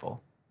be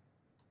thankful.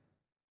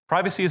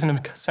 Privacy is an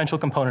essential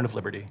component of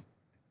liberty.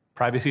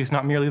 Privacy is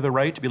not merely the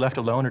right to be left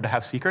alone or to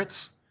have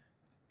secrets.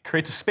 It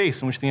creates a space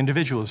in which the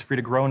individual is free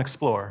to grow and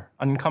explore,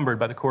 unencumbered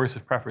by the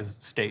coercive preferences of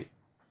the state.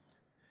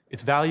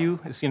 Its value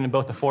is seen in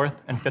both the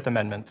Fourth and Fifth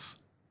Amendments.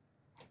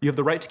 You have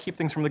the right to keep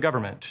things from the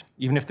government,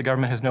 even if the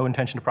government has no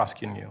intention of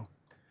prosecuting you.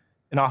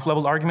 An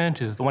off-level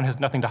argument is the one has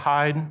nothing to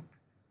hide,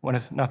 one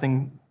has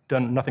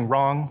done nothing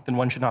wrong, then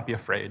one should not be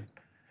afraid.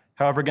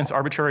 However, against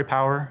arbitrary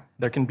power,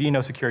 there can be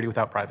no security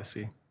without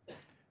privacy.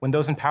 When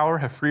those in power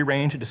have free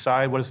rein to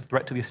decide what is a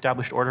threat to the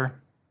established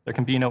order, there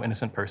can be no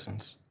innocent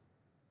persons.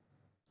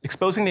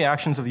 Exposing the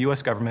actions of the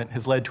US government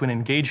has led to an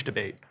engaged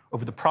debate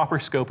over the proper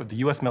scope of the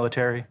US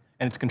military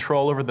and its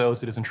control over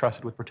those it is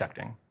entrusted with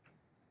protecting.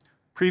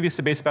 Previous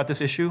debates about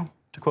this issue,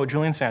 to quote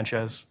Julian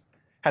Sanchez,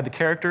 had the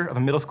character of a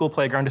middle school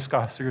playground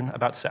discussion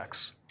about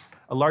sex,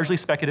 a largely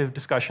speculative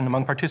discussion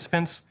among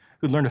participants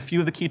who learned a few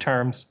of the key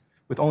terms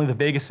with only the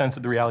vaguest sense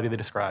of the reality they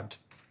described.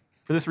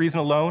 For this reason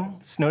alone,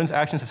 Snowden's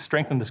actions have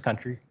strengthened this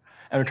country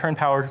and returned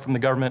power from the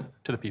government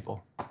to the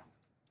people.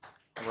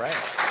 All right.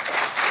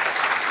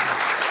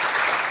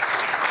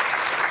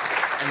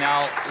 And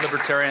now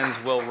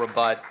libertarians will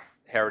rebut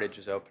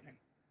Heritage's opening.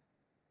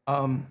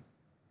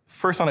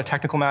 First, on a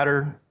technical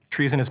matter,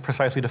 treason is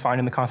precisely defined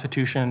in the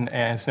Constitution,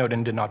 and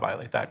Snowden did not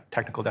violate that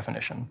technical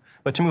definition.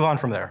 But to move on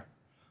from there,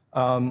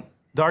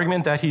 the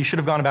argument that he should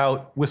have gone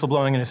about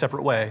whistleblowing in a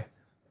separate way.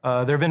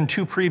 There have been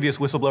two previous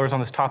whistleblowers on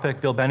this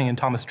topic, Bill Benny and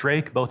Thomas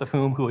Drake, both of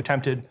whom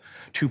attempted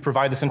to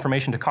provide this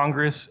information to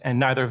Congress, and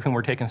neither of whom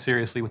were taken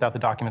seriously without the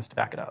documents to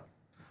back it up.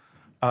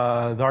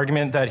 The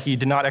argument that he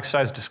did not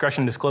exercise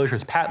discretion in disclosure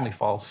is patently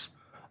false.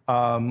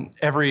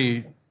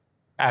 Every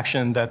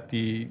action that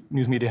the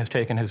news media has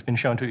taken has been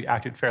shown to be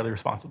acted fairly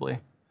responsibly.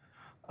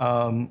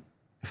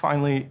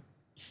 Finally,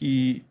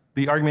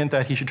 the argument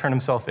that he should turn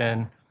himself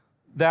in,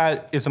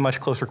 that is a much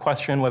closer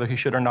question, whether he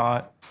should or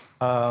not.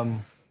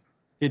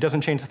 It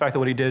doesn't change the fact that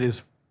what he did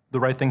is the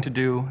right thing to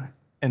do,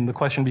 and the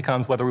question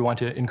becomes whether we want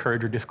to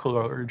encourage or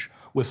discourage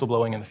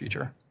whistleblowing in the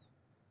future.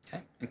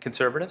 Okay, and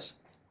conservatives?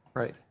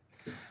 Right.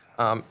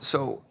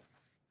 So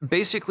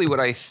basically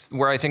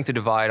where I think the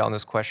divide on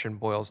this question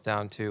boils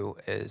down to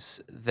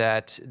is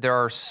that there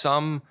are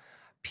some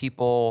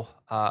people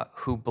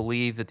who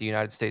believe that the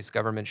United States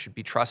government should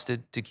be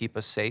trusted to keep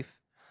us safe,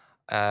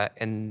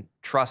 and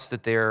trust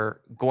that they're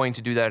going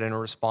to do that in a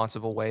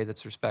responsible way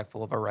that's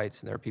respectful of our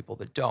rights, and there are people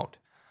that don't.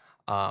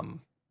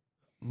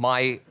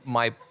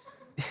 My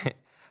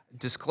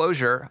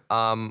disclosure,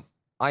 I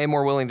am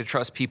more willing to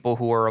trust people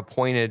who are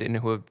appointed and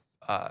who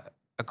have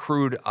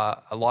accrued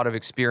a lot of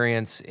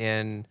experience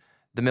in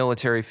the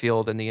military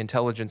field and the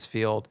intelligence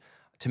field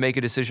to make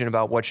a decision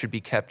about what should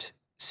be kept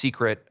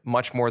secret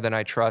much more than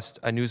I trust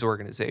a news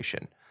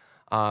organization.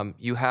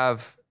 You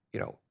have,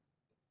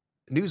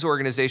 news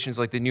organizations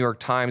like the New York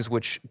Times,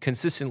 which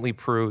consistently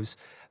proves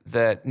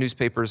that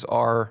newspapers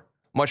are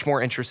much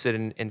more interested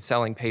in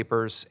selling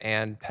papers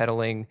and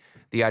peddling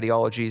the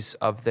ideologies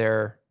of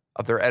their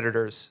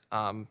editors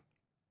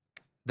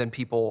than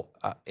people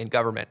in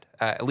government,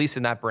 at least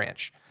in that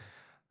branch.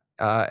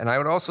 And I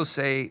would also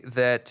say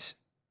that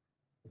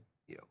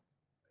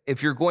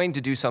if you're going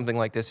to do something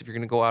like this, if you're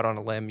going to go out on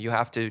a limb, you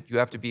have to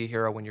be a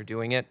hero when you're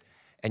doing it,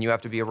 and you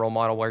have to be a role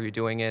model while you're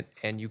doing it,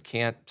 and you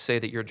can't say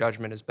that your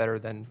judgment is better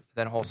than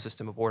a whole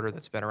system of order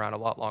that's been around a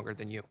lot longer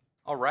than you.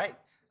 All right.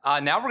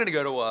 Now we're going to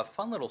go to a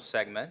fun little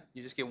segment.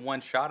 You just get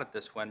one shot at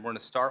this one. We're going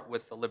to start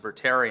with the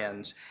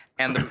libertarians,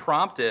 and the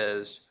prompt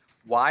is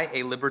why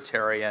a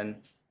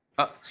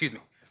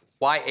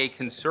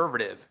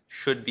conservative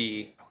should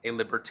be a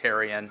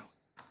libertarian.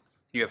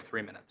 You have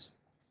 3 minutes.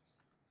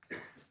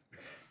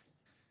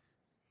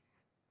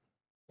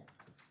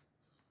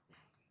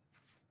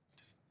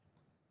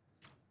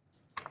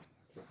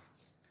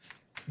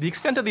 The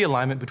extent of the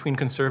alignment between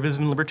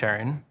conservatism and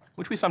libertarian,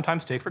 which we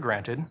sometimes take for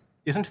granted,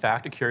 is in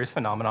fact a curious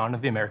phenomenon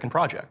of the American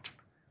project.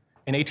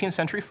 In 18th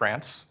century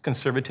France,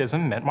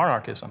 conservatism meant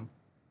monarchism.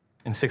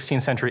 In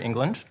 16th century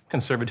England,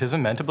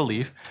 conservatism meant a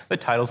belief that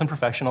titles and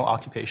professional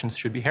occupations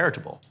should be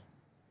heritable.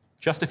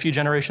 Just a few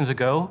generations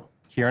ago,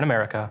 here in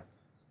America,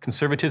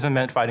 conservatism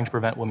meant fighting to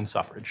prevent women's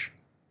suffrage.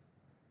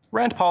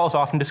 Rand Paul is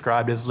often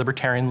described as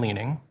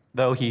libertarian-leaning,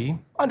 though he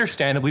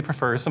understandably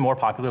prefers the more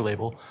popular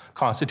label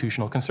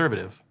constitutional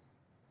conservative.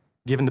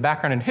 Given the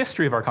background and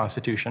history of our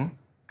Constitution,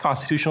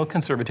 constitutional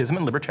conservatism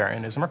and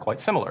libertarianism are quite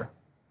similar.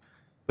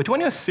 But do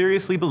any of us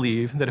seriously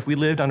believe that if we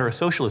lived under a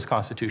socialist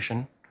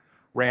constitution,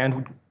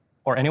 Rand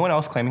or anyone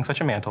else claiming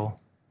such a mantle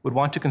would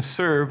want to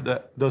conserve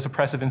those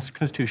oppressive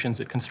institutions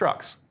it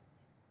constructs?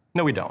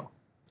 No, we don't.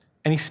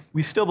 And he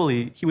would still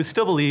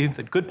believe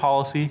that good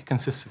policy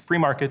consists of free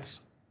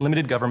markets,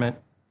 limited government,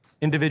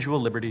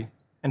 individual liberty,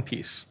 and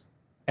peace.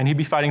 And he'd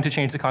be fighting to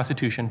change the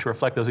Constitution to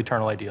reflect those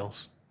eternal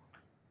ideals.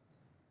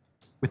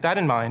 With that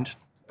in mind,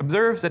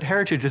 observe that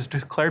Heritage's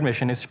declared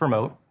mission is to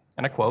promote,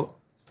 and I quote,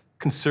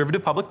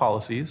 conservative public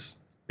policies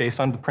based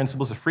on the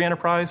principles of free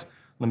enterprise,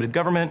 limited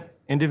government,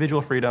 individual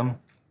freedom,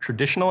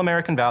 traditional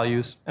American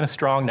values, and a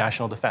strong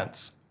national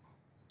defense.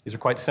 These are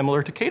quite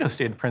similar to Cato's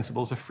stated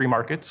principles of free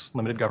markets,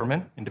 limited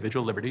government,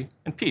 individual liberty,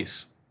 and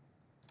peace.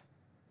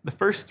 The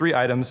first 3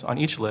 items on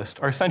each list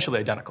are essentially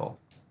identical.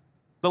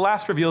 The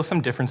last reveals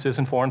some differences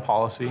in foreign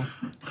policy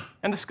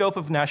and the scope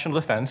of national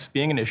defense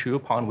being an issue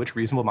upon which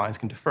reasonable minds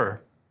can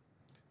differ.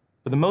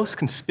 But the most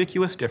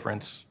conspicuous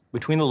difference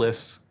between the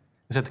lists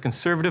is that the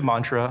conservative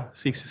mantra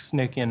seeks to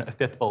snake in a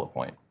 5th bullet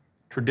point,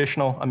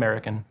 traditional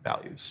American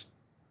values.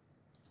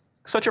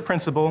 Such a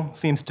principle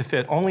seems to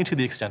fit only to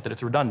the extent that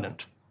it's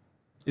redundant.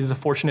 It is a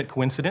fortunate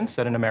coincidence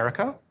that in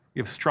America, we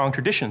have strong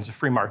traditions of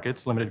free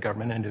markets, limited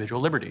government, and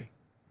individual liberty.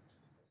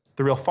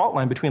 The real fault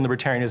line between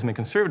libertarianism and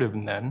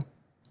conservatism, then,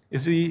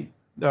 is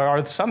there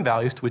are some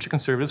values to which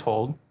conservatives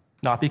hold,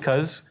 not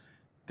because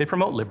they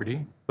promote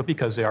liberty, but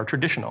because they are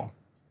traditional.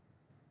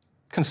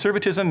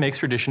 Conservatism makes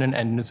tradition an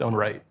end in its own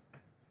right,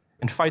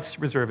 and fights to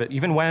preserve it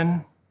even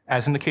when,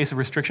 as in the case of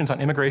restrictions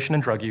on immigration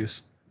and drug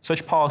use,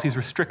 such policies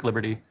restrict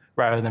liberty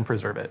rather than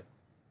preserve it.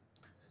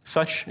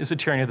 Such is the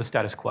tyranny of the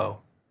status quo,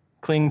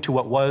 clinging to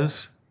what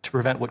was to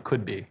prevent what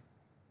could be.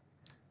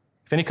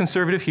 If any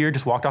conservative here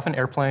just walked off an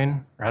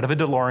airplane or out of a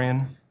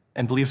DeLorean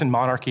and believes in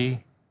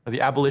monarchy or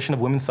the abolition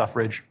of women's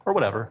suffrage or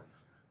whatever,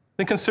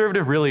 then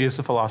conservative really is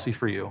the philosophy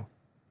for you.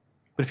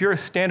 But if you're a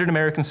standard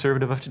American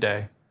conservative of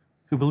today,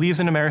 who believes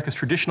in America's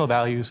traditional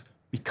values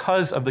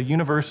because of the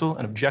universal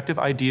and objective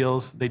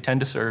ideals they tend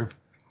to serve,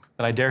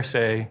 then I dare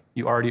say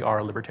you already are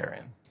a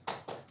libertarian.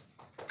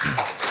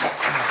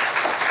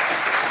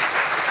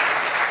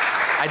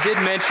 I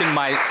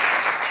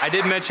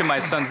did mention my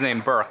son's name,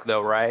 Burke,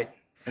 though, right?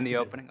 In the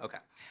opening? Okay.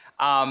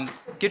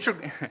 Get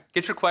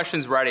your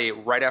questions ready.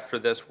 Right after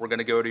this, we're going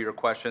to go to your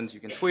questions. You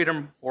can tweet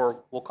them,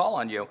 or we'll call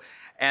on you.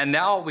 And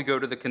now we go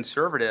to the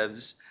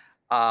conservatives.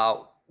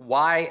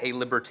 Why a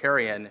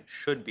libertarian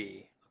should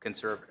be a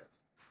conservative.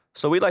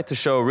 So we'd like to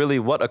show really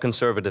what a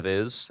conservative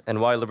is and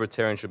why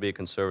libertarians should be a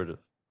conservative.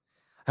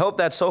 I hope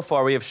that so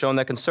far we have shown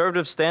that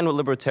conservatives stand with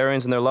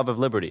libertarians in their love of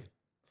liberty.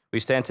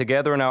 We stand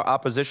together in our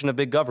opposition of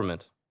big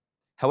government.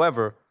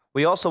 However,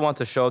 we also want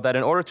to show that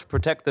in order to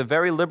protect the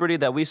very liberty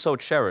that we so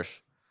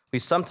cherish, we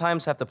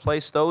sometimes have to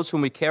place those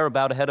whom we care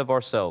about ahead of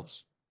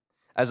ourselves.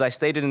 As I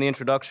stated in the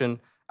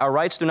introduction, our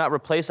rights do not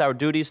replace our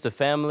duties to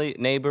family,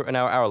 neighbor, and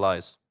our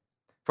allies.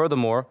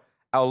 Furthermore,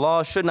 our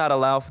laws should not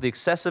allow for the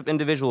excessive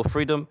individual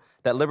freedom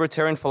that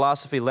libertarian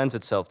philosophy lends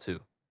itself to.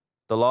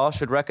 The law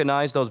should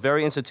recognize those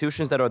very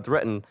institutions that are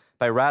threatened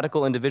by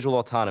radical individual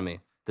autonomy,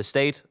 the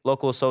state,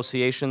 local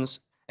associations,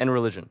 and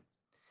religion.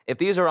 If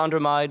these are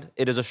undermined,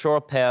 it is a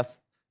sure path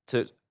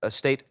to a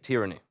state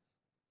tyranny.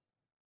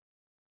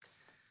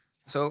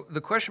 So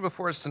the question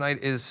before us tonight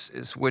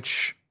is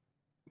which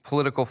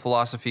political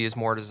philosophy is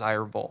more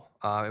desirable.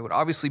 It would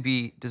obviously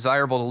be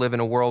desirable to live in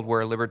a world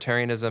where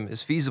libertarianism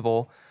is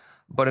feasible,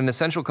 but an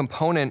essential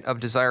component of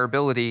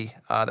desirability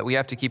that we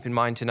have to keep in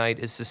mind tonight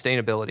is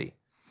sustainability.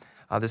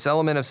 This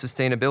element of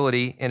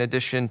sustainability, in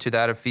addition to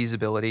that of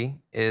feasibility,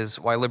 is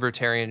why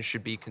libertarians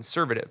should be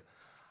conservative.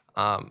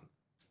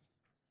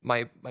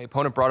 My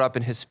opponent brought up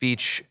in his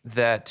speech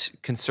that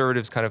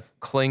conservatives kind of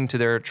cling to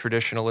their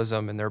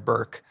traditionalism and their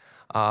Burke,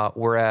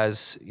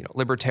 whereas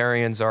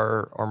libertarians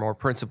are more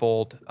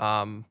principled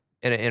in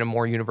a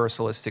more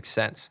universalistic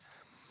sense.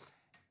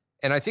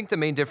 And I think the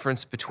main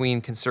difference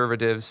between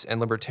conservatives and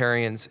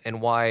libertarians,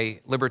 and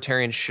why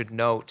libertarians should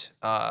note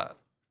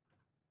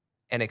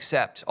and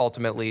accept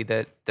ultimately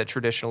that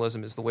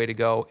traditionalism is the way to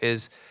go,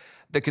 is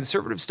the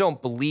conservatives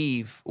don't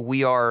believe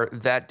we are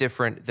that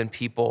different than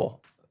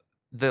people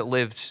that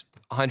lived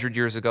 100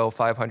 years ago,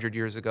 500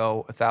 years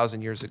ago,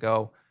 1,000 years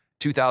ago,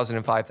 2,000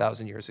 and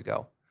 5,000 years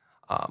ago.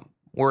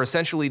 We're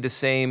essentially the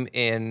same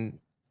in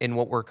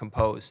what we're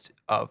composed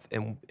of,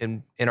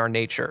 in our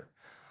nature.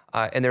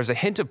 And there's a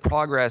hint of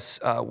progress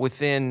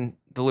within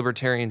the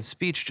libertarian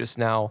speech just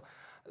now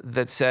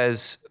that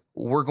says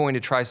we're going to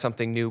try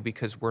something new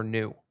because we're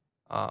new.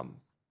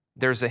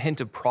 There's a hint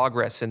of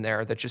progress in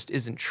there that just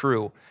isn't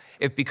true.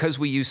 If because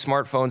we use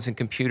smartphones and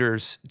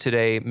computers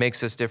today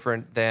makes us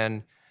different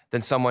than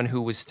someone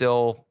who was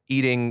still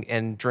eating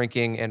and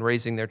drinking and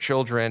raising their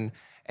children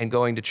and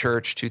going to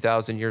church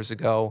 2,000 years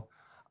ago,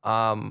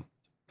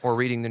 or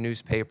reading the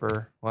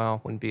newspaper,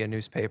 well, wouldn't be a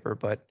newspaper,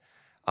 but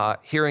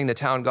hearing the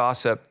town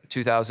gossip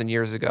 2,000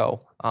 years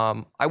ago,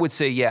 I would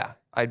say, yeah,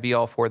 I'd be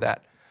all for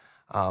that.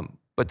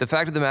 But the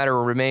fact of the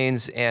matter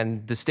remains,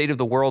 and the state of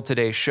the world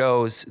today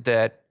shows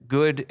that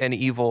good and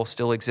evil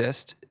still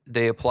exist.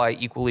 They apply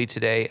equally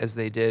today as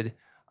they did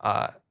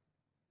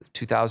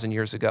 2,000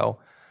 years ago.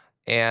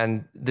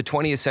 And the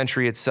 20th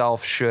century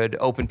itself should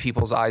open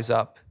people's eyes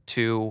up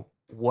to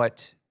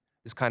what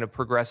this kind of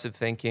progressive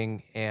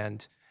thinking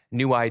and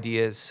new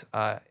ideas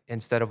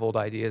instead of old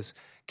ideas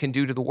can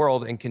do to the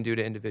world and can do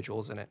to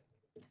individuals in it.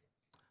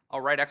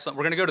 All right, excellent.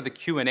 We're going to go to the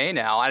Q&A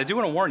now. I do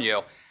want to warn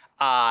you,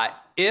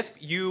 if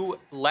you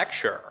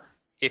lecture,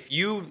 if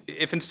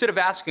instead of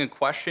asking a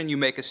question, you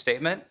make a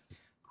statement,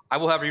 I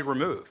will have you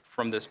removed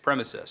from this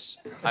premises.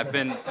 I've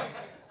been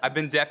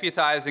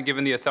deputized and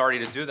given the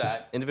authority to do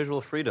that.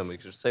 Individual freedom, we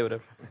can just say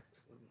whatever.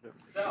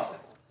 So,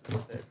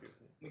 let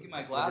me get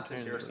my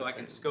glasses here so I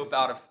can scope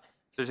out if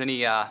there's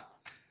any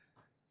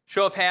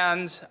show of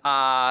hands.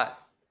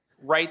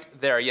 Right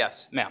there,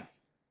 yes, ma'am.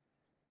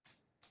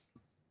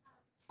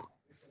 Oh,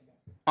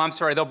 I'm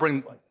sorry, they'll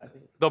bring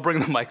the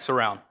mics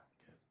around.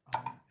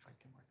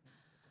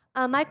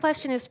 My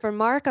question is for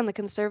Mark on the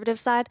conservative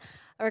side.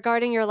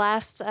 Regarding your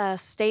last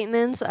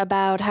statements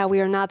about how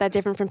we are not that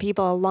different from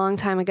people a long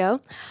time ago,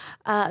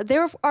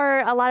 there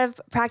are a lot of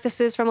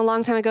practices from a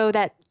long time ago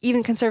that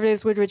even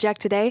conservatives would reject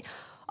today.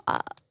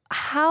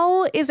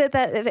 How is it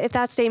that if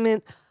that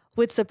statement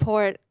would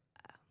support,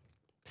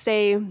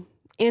 say,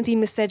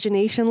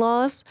 anti-miscegenation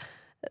laws,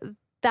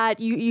 that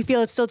you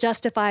feel it's still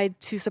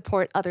justified to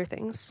support other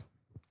things?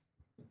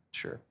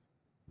 Sure.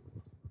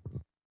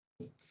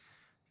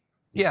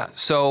 Yeah,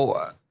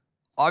 so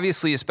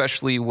obviously,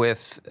 especially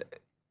with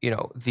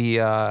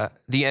the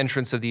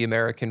entrance of the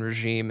American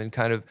regime and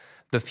kind of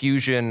the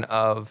fusion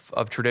of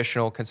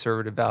traditional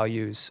conservative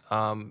values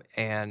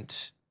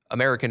and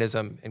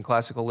Americanism and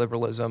classical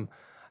liberalism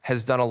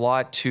has done a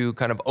lot to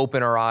kind of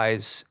open our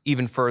eyes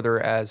even further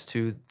as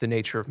to the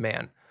nature of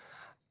man.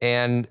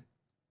 And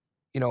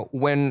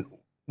when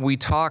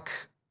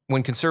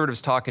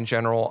conservatives talk in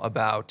general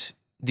about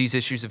these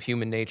issues of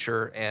human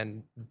nature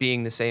and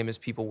being the same as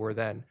people were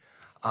then,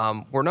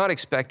 we're not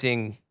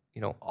expecting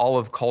all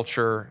of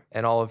culture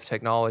and all of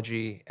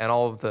technology and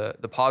all of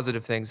the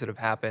positive things that have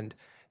happened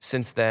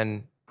since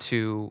then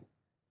to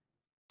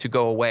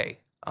go away.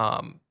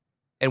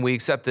 And we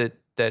accept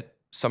that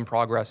some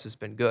progress has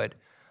been good.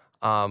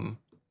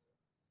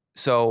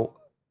 So,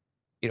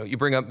 you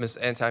bring up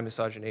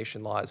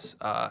anti-miscegenation laws,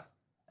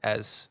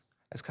 as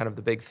kind of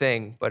the big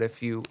thing. But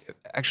if you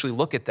actually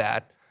look at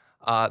that,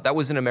 that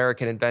was an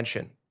American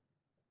invention.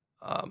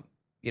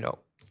 You know,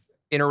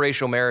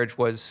 interracial marriage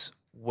was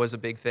a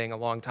big thing a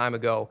long time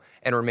ago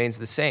and remains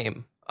the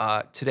same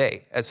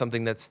today as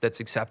something that's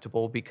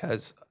acceptable,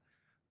 because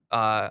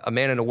a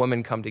man and a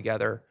woman come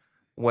together,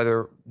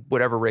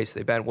 whatever race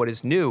they've been. What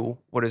is new,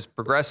 what is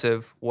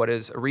progressive, what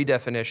is a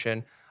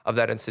redefinition of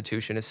that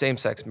institution is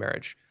same-sex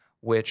marriage,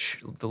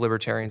 which the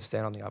libertarians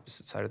stand on the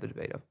opposite side of the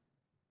debate of.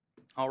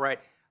 All right.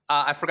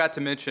 I forgot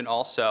to mention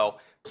also,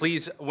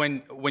 please,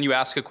 when you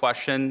ask a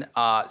question,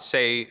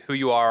 say who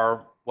you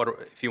are,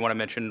 if you want to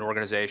mention an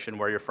organization,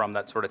 where you're from,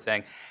 that sort of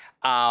thing.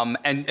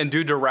 And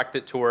do direct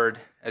it toward,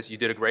 as you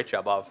did a great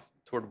job of,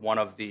 toward one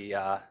of the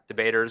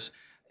debaters.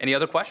 Any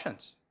other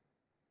questions?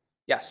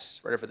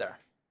 Yes, right over there.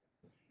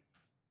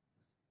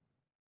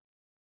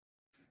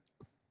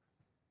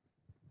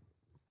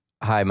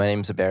 Hi, my name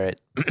is Barrett.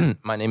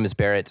 My name is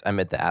Barrett. I'm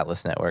at the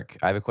Atlas Network.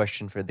 I have a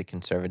question for the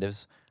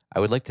conservatives.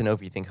 I would like to know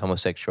if you think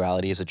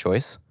homosexuality is a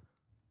choice.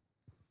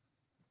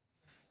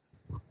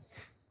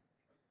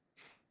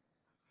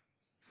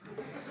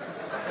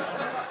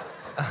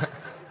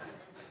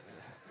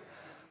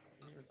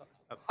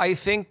 I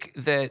think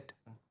that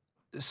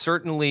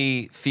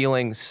certainly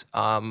feelings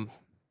are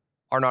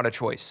not a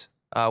choice.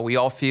 We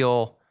all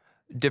feel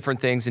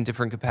different things in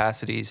different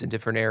capacities, in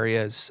different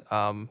areas,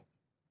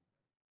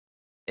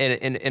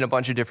 in a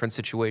bunch of different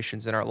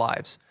situations in our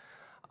lives.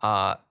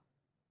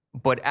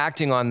 But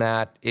acting on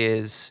that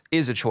is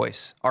a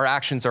choice. Our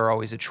actions are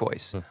always a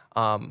choice.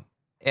 And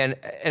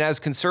as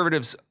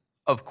conservatives,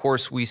 of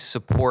course, we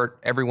support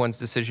everyone's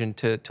decision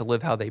to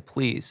live how they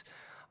please.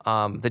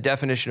 The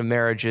definition of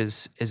marriage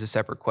is a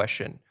separate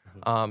question.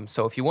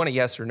 So if you want a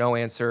yes or no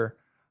answer,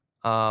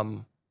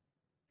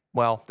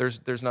 well,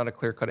 there's not a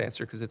clear-cut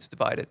answer because it's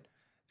divided.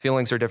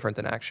 Feelings are different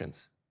than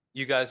actions.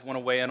 You guys want to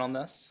weigh in on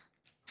this?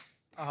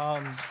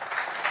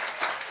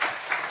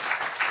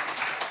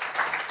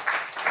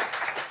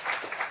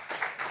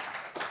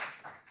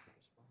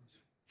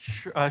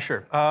 Sure.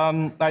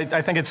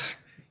 I think it's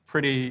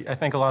pretty, I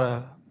think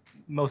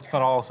most, if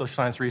not all, social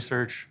science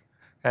research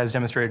has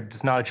demonstrated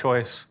it's not a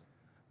choice.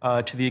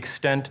 To the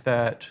extent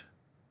that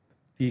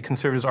the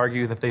conservatives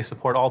argue that they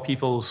support all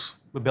people's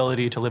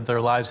ability to live their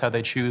lives how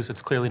they choose,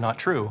 it's clearly not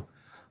true.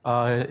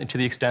 And to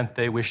the extent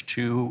they wish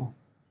to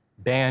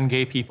ban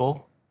gay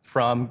people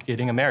from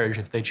getting a marriage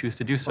if they choose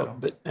to do so.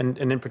 And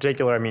in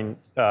particular, I mean,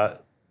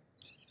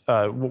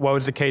 what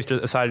was the case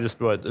decided just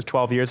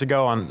 12 years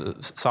ago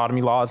on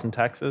sodomy laws in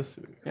Texas?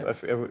 Yeah.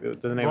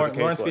 The name of the case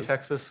Lawrence v. was?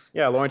 Texas.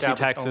 Yeah, Lawrence v.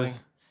 established only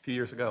Texas. A few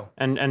years ago.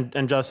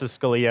 And Justice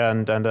Scalia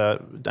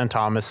and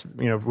Thomas,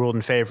 ruled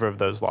in favor of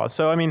those laws.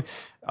 So I mean,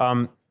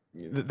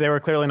 they were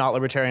clearly not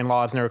libertarian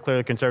laws, and there were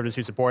clearly conservatives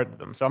who supported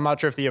them. So I'm not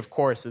sure if the "of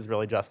course" is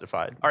really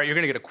justified. All right, you're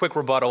going to get a quick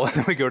rebuttal, and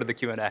then we go to the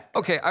Q&A.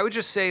 Okay, I would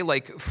just say,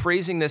 like,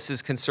 phrasing this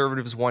as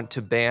conservatives want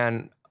to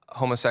ban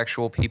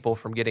homosexual people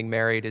from getting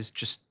married is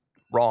just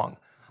wrong.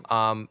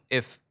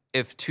 If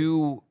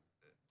two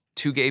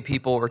gay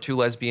people or two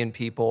lesbian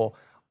people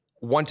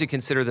want to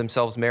consider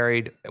themselves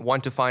married,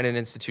 want to find an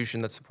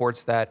institution that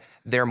supports that,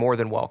 they're more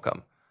than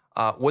welcome.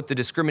 What the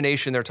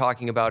discrimination they're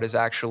talking about is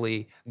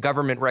actually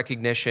government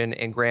recognition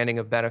and granting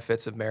of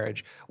benefits of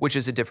marriage, which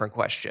is a different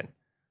question.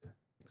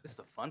 This is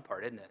the fun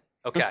part, isn't it?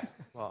 Okay.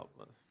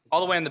 All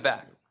the way in the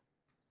back.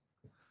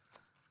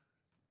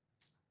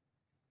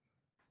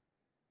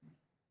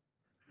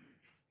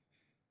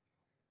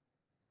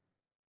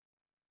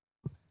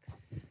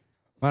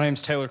 My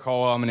name's Taylor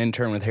Caldwell. I'm an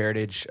intern with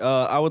Heritage.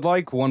 I would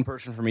like one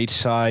person from each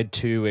side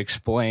to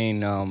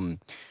explain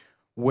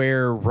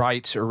where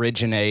rights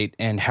originate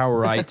and how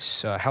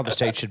rights, how the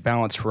state should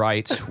balance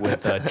rights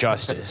with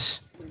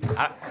justice.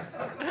 I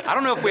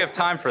don't know if we have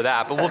time for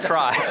that, but we'll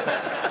try.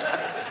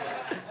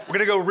 We're going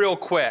to go real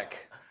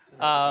quick.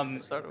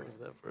 Start with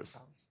that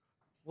first.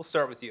 We'll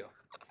start with you.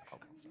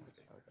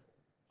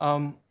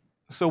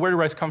 So where do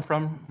rights come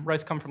from?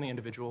 Rights come from the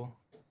individual.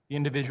 The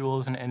individual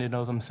is an end in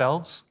of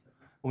themselves.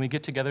 When we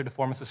get together to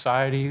form a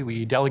society,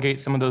 we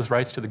delegate some of those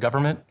rights to the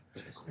government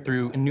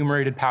through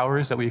enumerated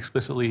powers that we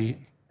explicitly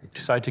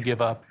decide to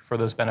give up for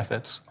those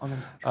benefits.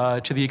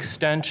 To the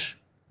extent,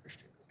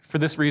 for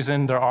this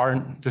reason,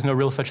 there's no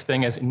real such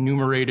thing as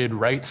enumerated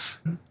rights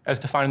as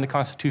defined in the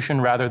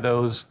Constitution. Rather,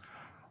 those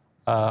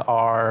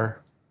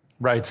are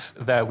rights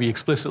that we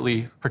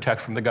explicitly protect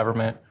from the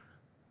government.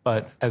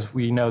 But as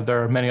we know,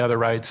 there are many other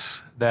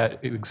rights that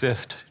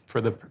exist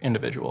for the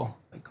individual.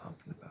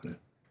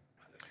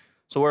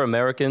 So we're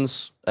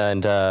Americans,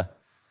 and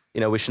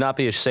we should not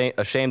be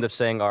ashamed of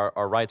saying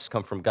our rights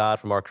come from God,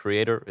 from our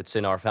Creator. It's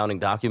in our founding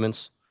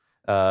documents.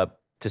 To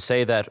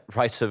say that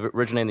rights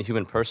originate in the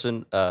human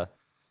person,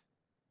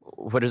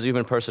 where does the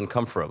human person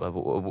come from?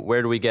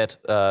 Where do we get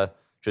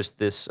just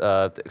this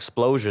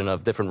explosion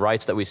of different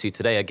rights that we see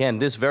today? Again,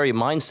 this very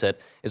mindset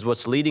is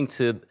what's leading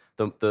to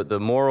the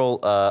moral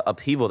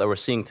upheaval that we're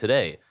seeing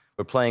today.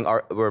 We're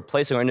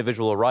placing our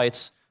individual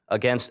rights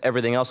against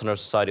everything else in our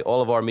society.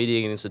 All of our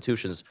mediating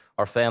institutions,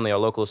 our family, our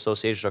local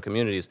associations, our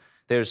communities,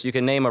 You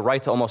can name a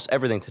right to almost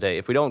everything today.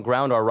 If we don't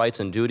ground our rights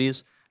and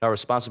duties, and our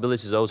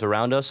responsibilities to those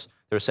around us,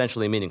 they're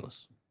essentially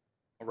meaningless.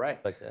 All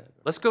right. Like that.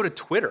 Let's go to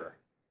Twitter.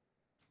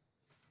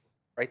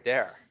 Right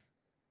there.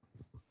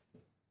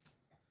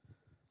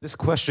 This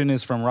question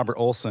is from Robert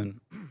Olson,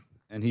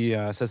 and he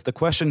says, the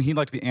question he'd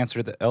like to be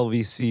answered at the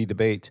LVC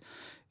debate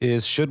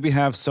is, should we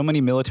have so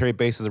many military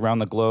bases around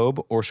the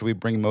globe, or should we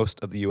bring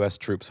most of the U.S.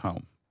 troops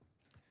home?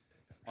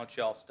 Why don't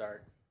you all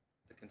start,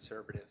 the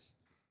conservatives?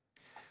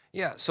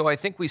 Yeah, so I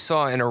think we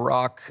saw in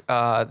Iraq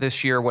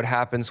this year what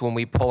happens when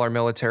we pull our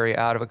military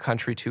out of a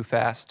country too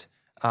fast.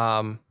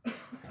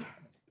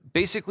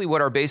 Basically, what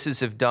our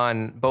bases have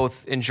done,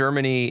 both in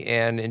Germany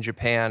and in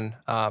Japan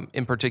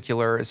in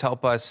particular, is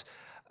help us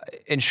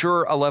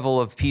ensure a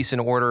level of peace and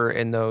order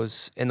in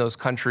those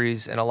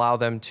countries and allow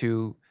them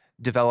to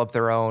develop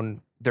their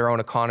own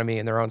economy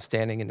and their own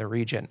standing in the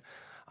region.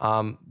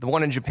 The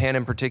one in Japan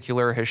in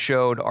particular has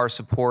showed our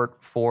support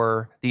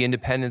for the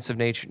independence of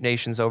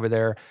nations over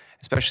there,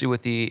 especially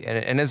with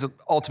and has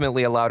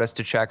ultimately allowed us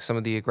to check some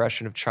of the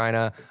aggression of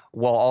China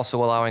while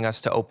also allowing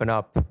us to open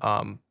up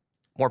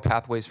more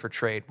pathways for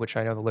trade, which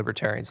I know the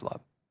libertarians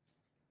love.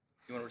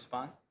 You want to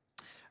respond?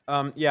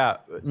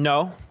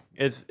 No.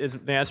 Is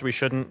the answer. We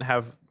shouldn't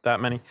have that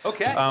many.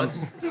 Okay.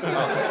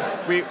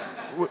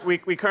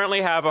 We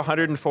currently have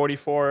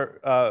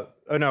 144.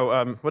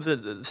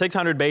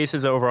 600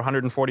 bases over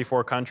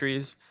 144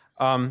 countries,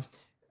 and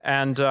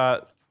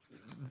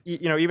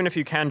even if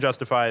you can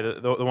justify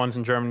the ones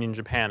in Germany and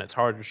Japan, it's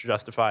harder to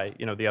justify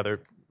the other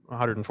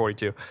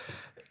 142.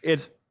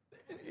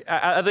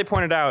 As I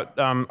pointed out,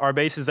 our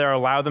bases there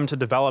allow them to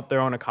develop their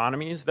own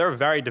economies. They're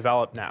very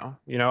developed now,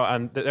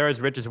 and they're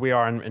as rich as we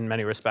are in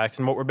many respects.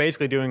 And what we're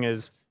basically doing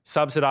is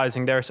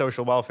subsidizing their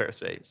social welfare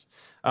states.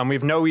 We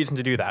have no reason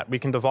to do that. We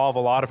can devolve a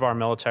lot of our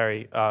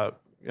military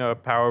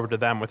power over to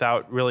them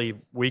without really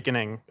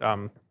weakening,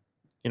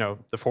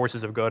 the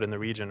forces of good in the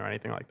region or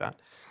anything like that.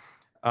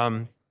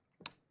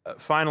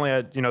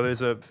 Finally,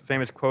 there's a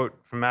famous quote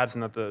from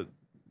Madsen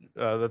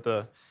that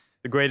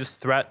the greatest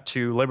threat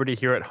to liberty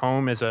here at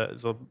home is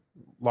a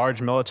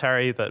large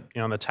military that,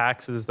 the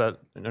taxes that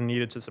are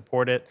needed to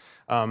support it.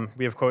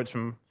 We have quotes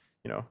from,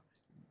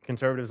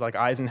 conservatives like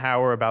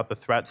Eisenhower about the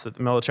threats that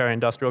the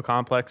military-industrial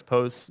complex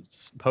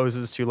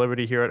poses to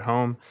liberty here at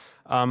home.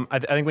 I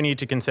think we need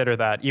to consider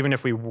that, even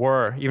if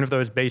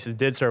those bases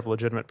did serve a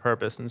legitimate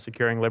purpose in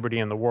securing liberty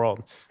in the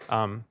world,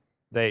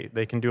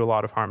 they can do a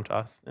lot of harm to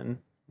us in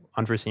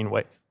unforeseen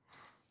ways.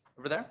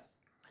 Over there?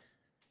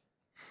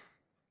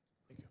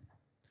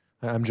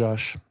 I'm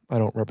Josh. I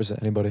don't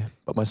represent anybody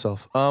but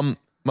myself.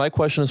 My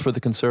question is for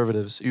the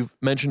conservatives. You've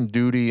mentioned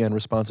duty and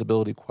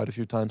responsibility quite a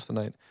few times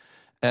tonight.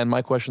 And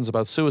my question is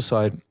about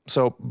suicide.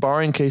 So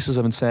barring cases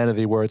of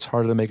insanity where it's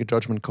harder to make a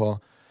judgment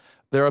call,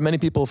 there are many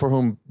people for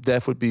whom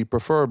death would be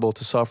preferable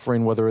to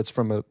suffering, whether it's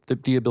from a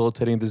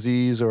debilitating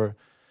disease or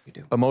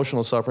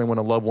emotional suffering when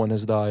a loved one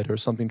has died or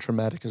something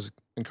traumatic has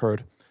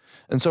occurred.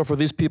 And so for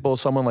these people,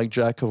 someone like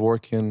Jack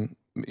Kevorkian,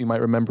 you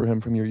might remember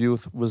him from your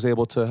youth, was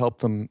able to help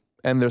them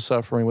end their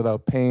suffering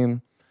without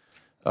pain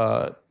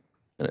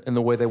in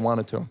the way they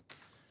wanted to.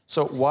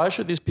 So why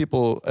should these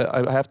people,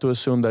 I have to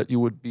assume that you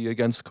would be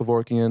against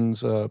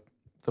Kevorkian's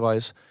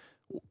device,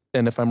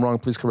 and if I'm wrong,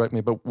 please correct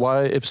me, but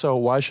if so,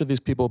 why should these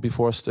people be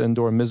forced to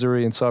endure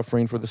misery and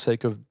suffering for the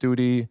sake of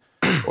duty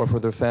or for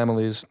their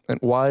families? And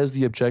why is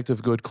the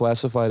objective good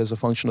classified as a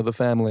function of the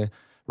family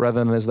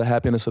rather than as the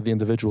happiness of the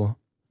individual?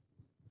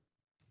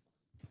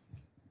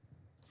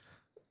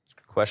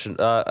 Question.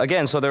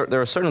 Again, so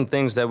there are certain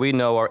things that we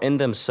know are in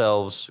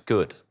themselves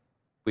good.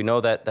 We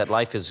know that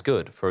life is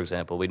good, for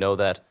example. We know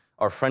that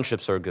our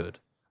friendships are good.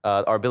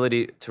 Our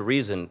ability to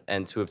reason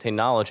and to obtain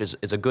knowledge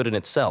is a good in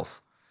itself.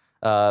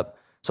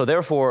 So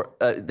therefore,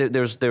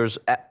 there's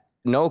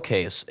no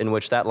case in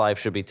which that life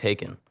should be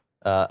taken.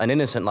 An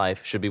innocent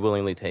life should be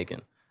willingly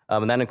taken.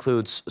 And that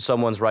includes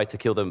someone's right to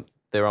kill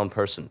their own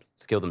person,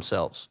 to kill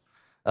themselves.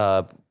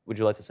 Would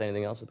you like to say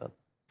anything else about that?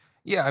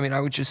 Yeah, I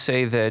would just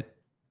say that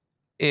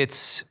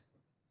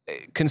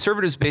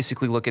conservatives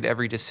basically look at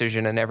every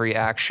decision and every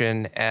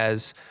action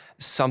as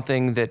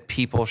something that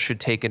people should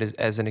take it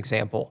as an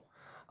example.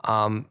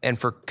 And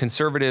for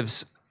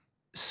conservatives,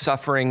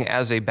 suffering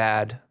as a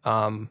bad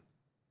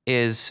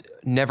is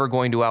never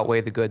going to outweigh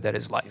the good that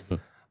is life.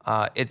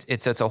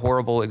 It's a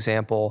horrible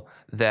example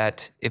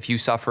that if you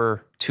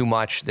suffer too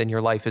much, then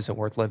your life isn't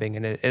worth living,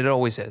 and it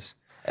always is.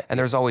 And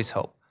there's always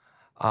hope.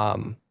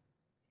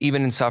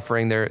 Even in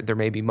suffering, there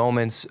may be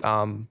moments,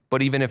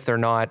 but even if they're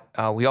not,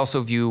 we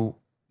also view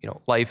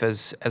life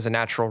as a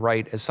natural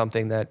right, as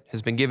something that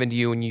has been given to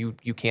you and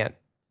you can't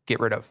get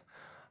rid of,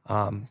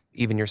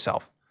 even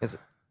yourself.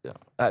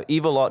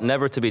 Evil ought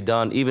never to be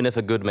done, even if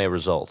a good may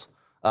result.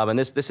 And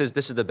this is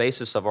the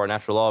basis of our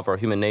natural law, of our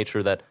human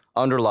nature that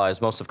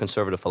underlies most of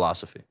conservative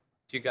philosophy.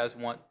 Do you guys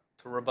want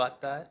to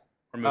rebut that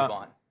or move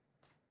on?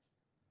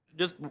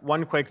 Just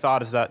one quick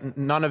thought is that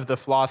none of the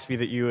philosophy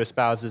that you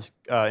espouse is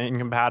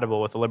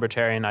incompatible with the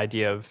libertarian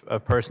idea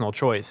of personal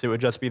choice. It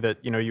would just be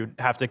that you'd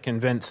have to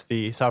convince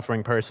the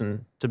suffering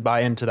person to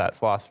buy into that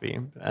philosophy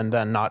and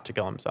then not to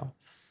kill himself.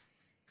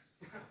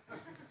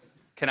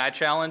 Can I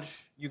challenge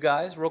you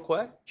guys real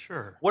quick?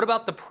 Sure. What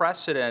about the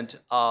precedent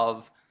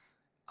of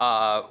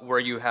where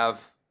you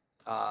have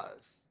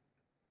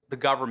the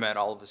government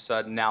all of a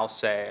sudden now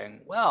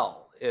saying,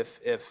 well, if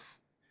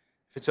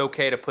it's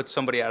okay to put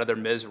somebody out of their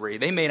misery,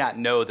 they may not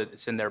know that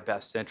it's in their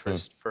best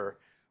interest for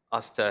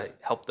us to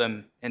help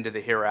them into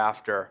the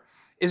hereafter.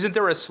 Isn't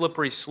there a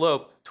slippery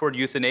slope toward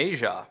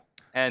euthanasia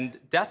and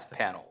death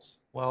panels?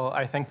 Well,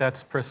 I think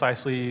that's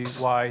precisely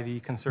why the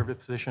conservative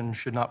position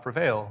should not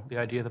prevail. The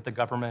idea that the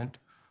government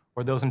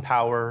or those in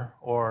power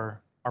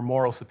or our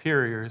moral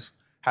superiors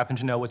happen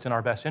to know what's in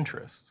our best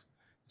interests.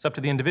 It's up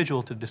to the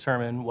individual to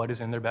determine what is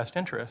in their best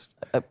interest.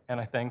 And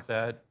I think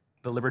that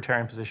the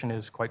libertarian position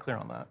is quite clear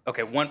on that.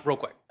 Okay, one real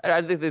quick.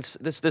 I think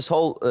this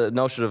whole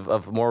notion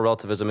of moral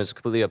relativism is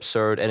completely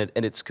absurd,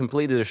 and it's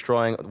completely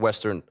destroying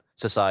Western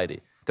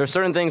society. There are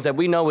certain things that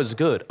we know is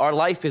good. Our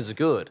life is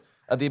good.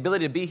 The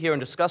ability to be here and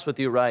discuss with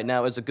you right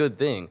now is a good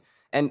thing.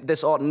 And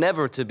this ought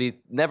never to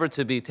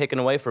be taken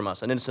away from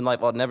us. An innocent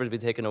life ought never to be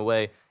taken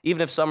away,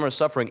 even if some are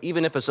suffering,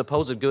 even if a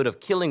supposed good of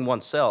killing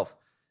oneself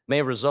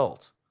may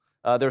result.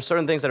 There are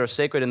certain things that are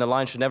sacred, and the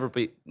line should never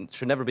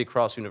be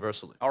crossed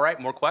universally. All right,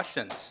 more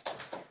questions.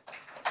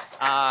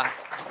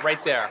 Right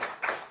there.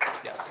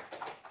 Yes.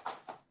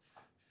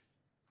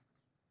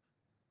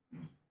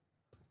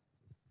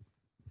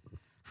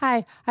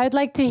 Hi, I would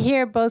like to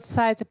hear both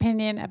sides'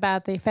 opinion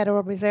about the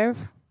Federal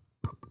Reserve.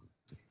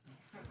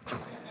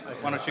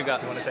 Why don't you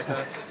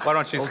Why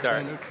don't you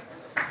start?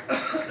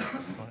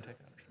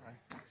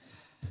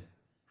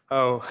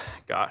 Oh,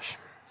 gosh.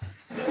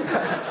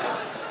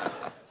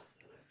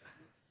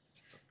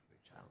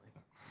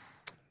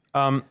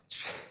 I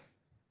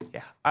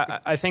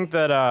think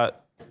that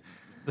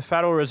the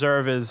Federal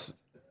Reserve is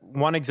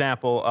one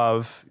example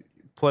of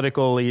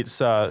political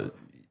elites'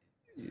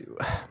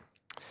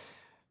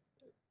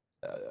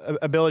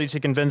 ability to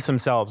convince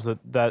themselves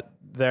that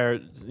they're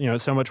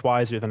so much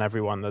wiser than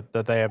everyone,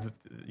 that they have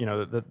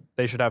that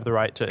they should have the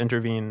right to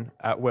intervene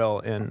at will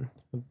in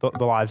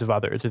the lives of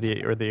others or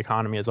the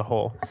economy as a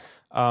whole.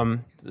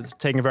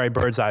 Taking a very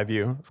bird's eye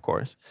view, of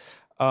course.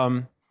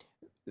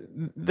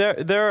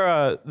 There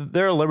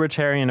are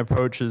libertarian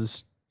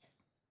approaches.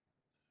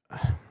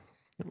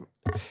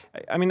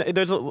 I mean,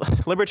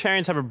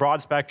 libertarians have a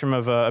broad spectrum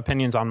of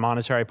opinions on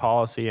monetary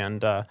policy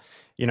and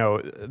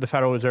the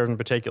Federal Reserve in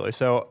particular.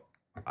 So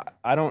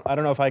I don't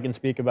know if I can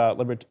speak about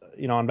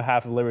on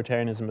behalf of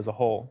libertarianism as a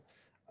whole.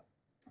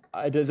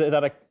 Is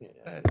that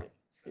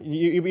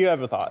you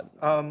have a thought?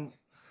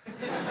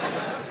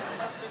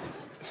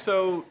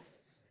 So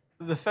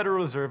the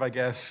Federal Reserve, I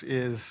guess,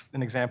 is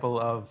an example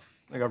of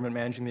the government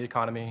managing the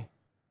economy.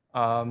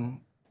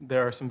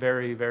 There are some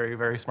very, very,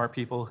 very smart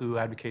people who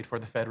advocate for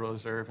the Federal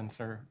Reserve, and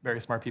some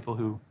very smart people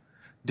who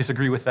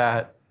disagree with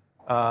that.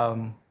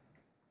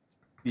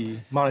 The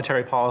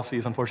monetary policy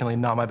is unfortunately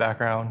not my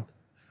background.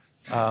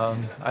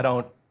 I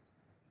don't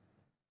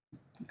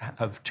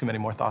have too many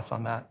more thoughts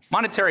on that.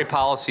 Monetary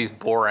policy is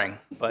boring,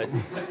 but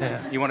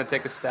you want to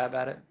take a stab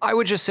at it? I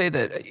would just say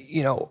that,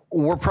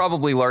 we're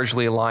probably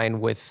largely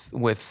aligned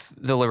with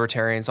the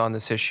libertarians on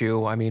this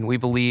issue. I mean, we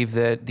believe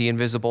that the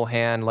invisible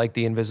hand, like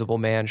the invisible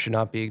man, should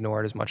not be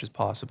ignored as much as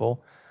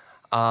possible.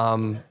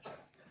 And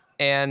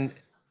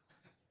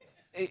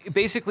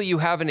basically, you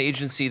have an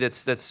agency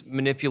that's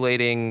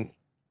manipulating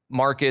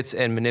markets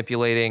and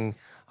manipulating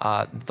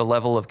the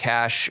level of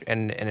cash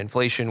and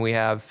inflation we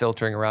have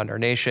filtering around our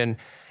nation.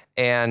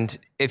 And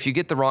if you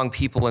get the wrong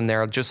people in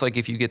there, just like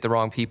if you get the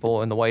wrong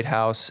people in the White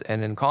House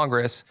and in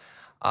Congress,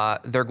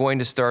 they're going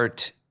to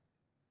start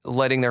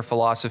letting their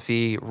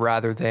philosophy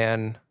rather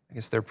than, I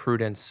guess, their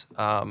prudence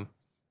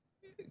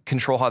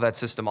control how that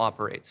system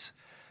operates.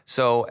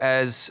 So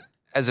as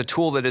a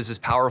tool that is as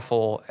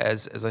powerful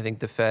as I think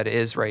the Fed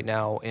is right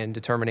now in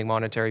determining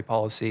monetary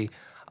policy,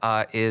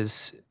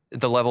 is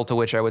the level to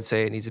which I would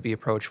say it needs to be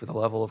approached with a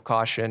level of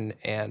caution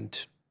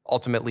and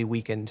ultimately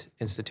weakened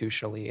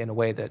institutionally in a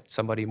way that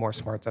somebody more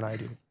smart than I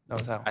do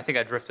knows how. I think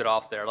I drifted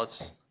off there.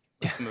 Let's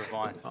move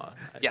on. I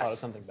yes. thought of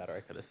something better I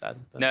could have said.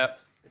 But. No,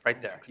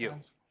 right there. You.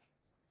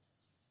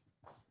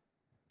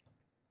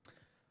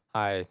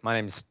 Hi, my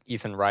name's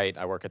Ethan Wright.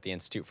 I work at the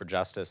Institute for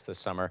Justice this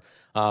summer.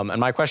 And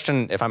my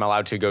question, if I'm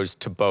allowed to, goes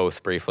to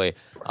both briefly.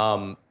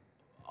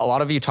 A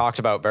lot of you talked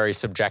about very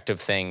subjective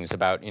things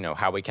about,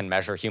 how we can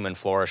measure human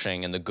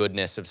flourishing and the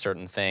goodness of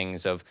certain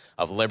things, of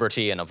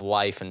liberty and of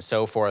life and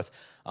so forth.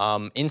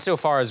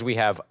 Insofar as we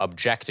have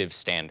objective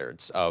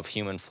standards of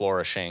human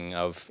flourishing,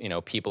 of,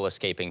 people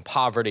escaping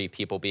poverty,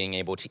 people being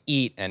able to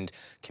eat and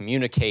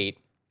communicate,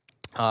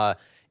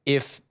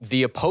 if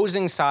the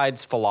opposing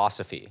side's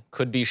philosophy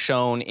could be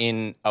shown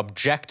in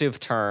objective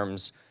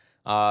terms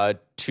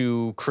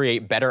to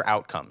create better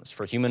outcomes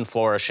for human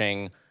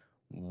flourishing,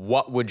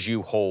 what would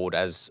you hold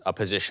as a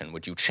position?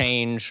 Would you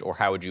change, or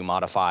how would you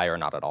modify, or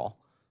not at all?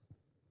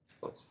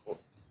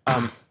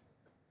 I'm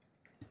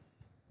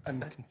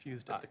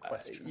confused at the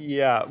question.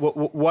 Yeah.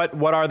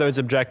 What are those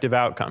objective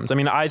outcomes? I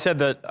mean, I said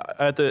that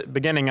at the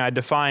beginning I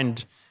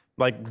defined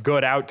like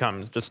good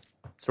outcomes, just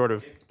sort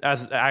of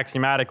as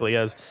axiomatically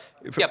as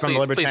from the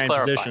libertarian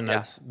position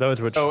as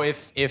those which. So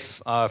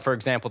if for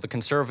example, the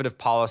conservative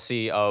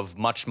policy of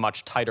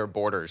much tighter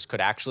borders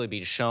could actually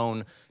be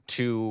shown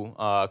to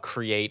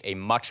create a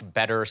much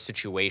better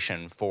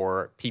situation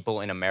for people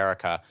in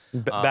America,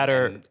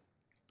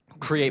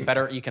 create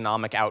better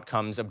economic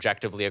outcomes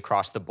objectively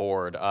across the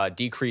board,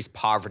 decrease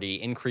poverty,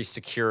 increase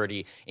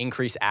security,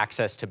 increase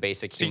access to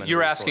basic human resources.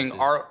 You're asking,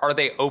 are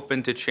they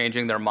open to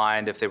changing their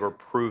mind if they were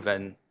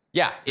proven?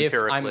 Yeah, if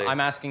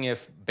I'm asking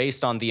if,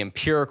 based on the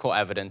empirical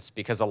evidence,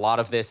 because a lot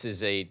of this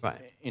is a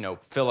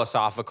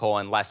philosophical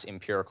and less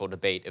empirical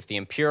debate. If the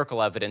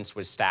empirical evidence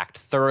was stacked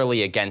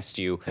thoroughly against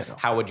you,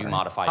 how would you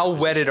modify? How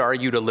wedded are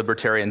you to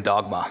libertarian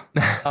dogma?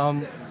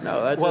 No,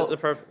 that's the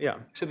perfect. Yeah,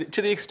 to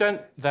the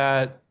extent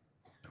that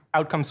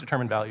outcomes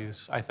determine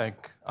values, I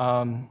think.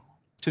 To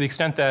the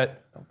extent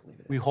that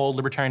we hold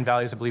libertarian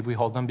values, I believe we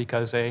hold them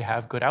because they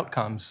have good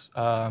outcomes.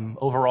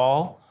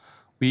 Overall,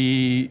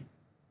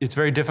 it's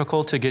very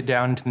difficult to get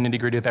down to the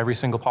nitty-gritty of every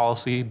single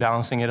policy,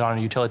 balancing it on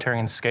a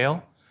utilitarian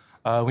scale.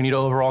 We need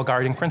overall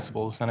guiding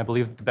principles, and I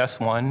believe the best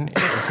one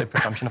is a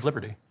presumption of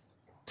liberty.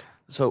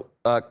 So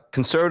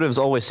conservatives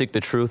always seek the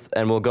truth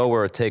and will go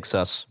where it takes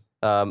us.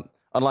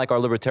 Unlike our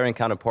libertarian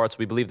counterparts,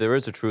 we believe there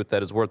is a truth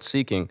that is worth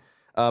seeking.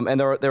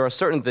 And there are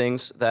certain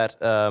things that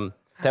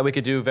we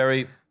could do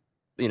very,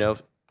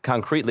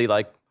 concretely,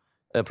 like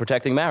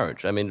protecting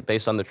marriage. I mean,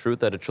 based on the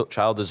truth that a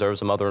child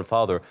deserves a mother and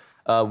father,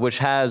 which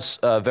has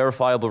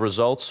verifiable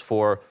results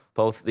for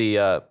both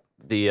the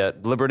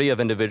liberty of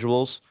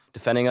individuals,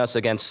 defending us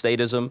against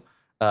statism,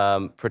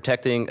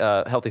 protecting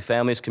healthy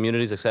families,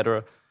 communities,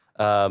 etc.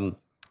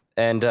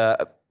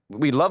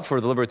 We'd love for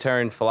the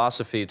libertarian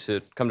philosophy to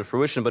come to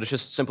fruition, but it's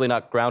just simply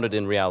not grounded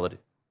in reality.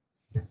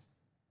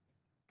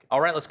 All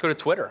right, let's go to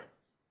Twitter.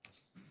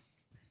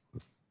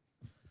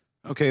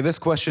 Okay, this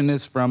question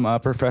is from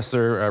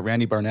Professor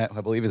Randy Barnett, who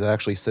I believe is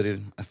actually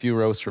sitting a few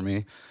rows from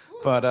me.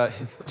 But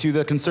to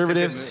the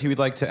conservatives, he would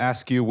like to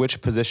ask you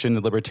which position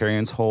the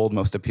libertarians hold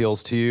most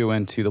appeals to you,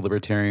 and to the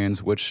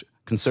libertarians, which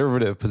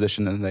conservative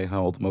position that they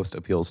hold most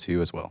appeals to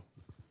you as well.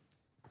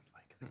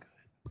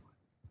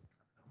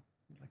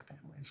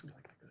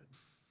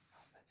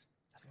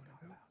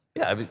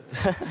 Yeah, I mean,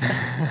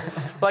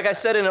 like I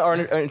said in our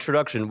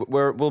introduction,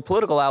 we're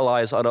political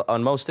allies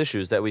on most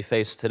issues that we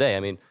face today. I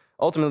mean,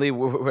 ultimately,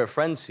 we're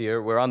friends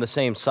here. We're on the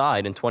same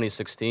side in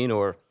 2016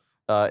 or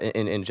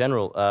in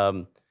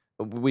general.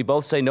 We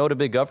both say no to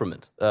big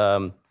government.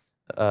 Anything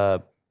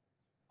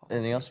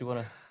else you want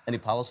to? Any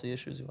policy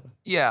issues you want to?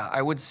 Yeah,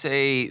 I would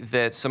say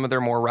that some of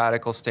their more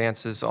radical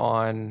stances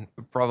on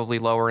probably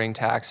lowering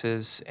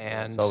taxes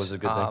and That's always a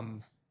good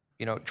thing.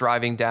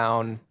 Driving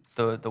down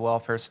the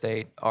welfare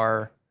state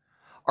are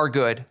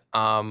good.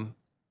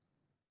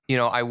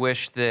 I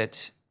wish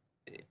that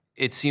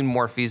it seemed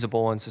more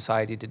feasible in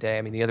society today.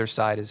 I mean, the other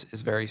side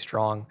is very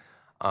strong,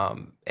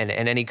 and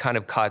any kind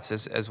of cuts,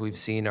 as we've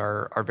seen,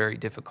 are very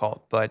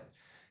difficult. But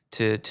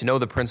to know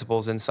the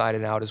principles inside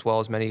and out, as well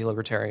as many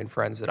libertarian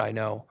friends that I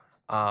know,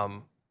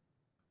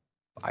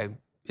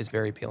 is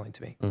very appealing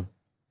to me.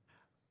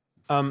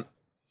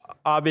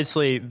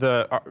 Obviously,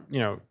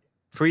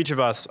 for each of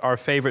us, our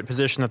favorite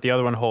position that the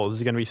other one holds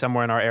is going to be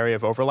somewhere in our area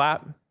of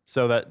overlap.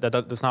 So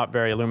that's not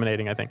very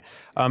illuminating, I think.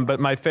 But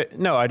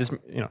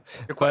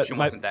Your question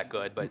wasn't that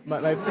good, but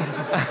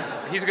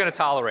he's going to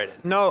tolerate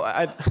it. No,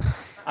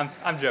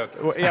 I'm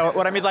joking.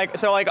 What I mean is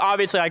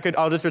obviously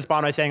I'll just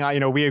respond by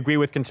saying, we agree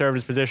with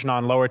conservatives' position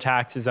on lower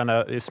taxes and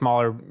a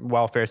smaller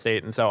welfare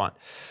state and so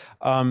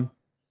on.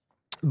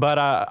 But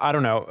I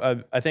don't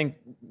know. I think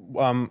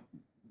one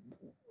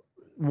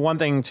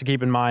thing to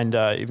keep in mind,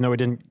 even though we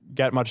didn't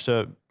get much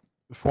to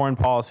foreign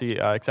policy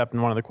except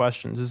in one of the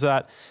questions, is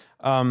that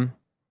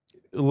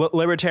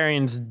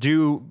libertarians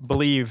do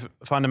believe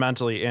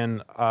fundamentally in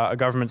a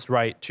government's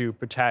right to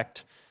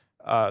protect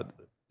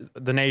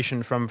the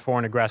nation from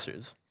foreign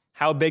aggressors.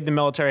 How big the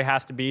military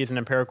has to be is an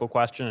empirical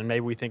question, and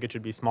maybe we think it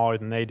should be smaller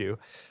than they do.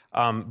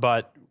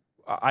 But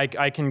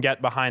I can get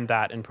behind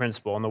that in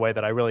principle in the way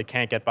that I really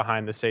can't get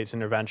behind the state's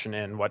intervention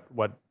in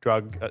what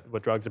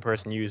drugs a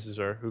person uses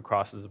or who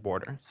crosses the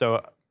border.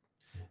 So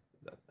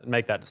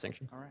make that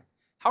distinction. All right.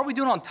 How are we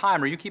doing on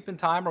time? Are you keeping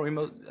time? All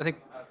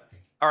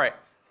right.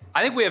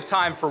 I think we have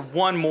time for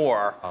one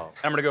more. And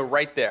I'm going to go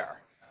right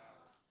there.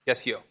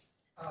 Yes, you.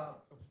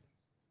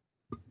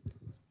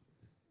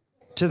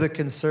 To the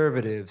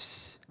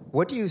conservatives,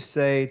 what do you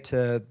say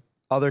to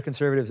other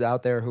conservatives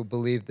out there who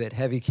believe that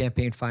heavy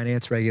campaign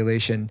finance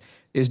regulation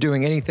is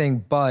doing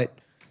anything but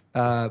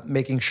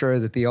making sure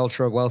that the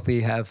ultra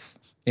wealthy have,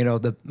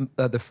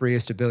 the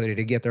freest ability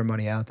to get their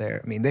money out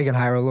there? I mean, they can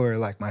hire a lawyer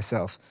like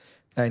myself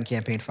in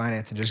campaign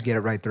finance and just get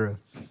it right through.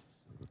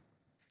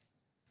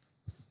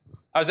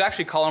 I was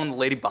actually calling on the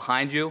lady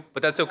behind you,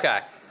 but that's okay.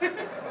 I'm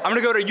going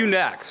to go to you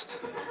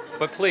next,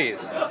 but please.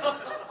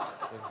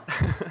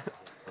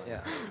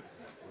 Yeah.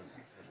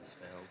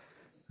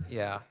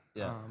 Yeah.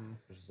 Yeah.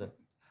 Do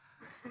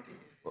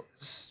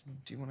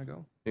you want to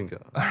go? You can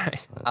go. All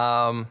right.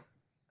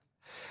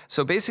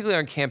 So basically,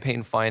 on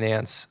campaign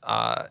finance,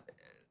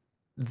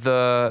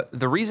 the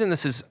reason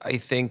this is, I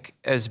think,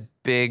 as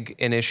big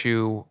an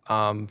issue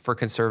for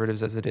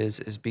conservatives as it is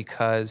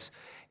because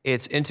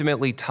it's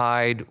intimately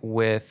tied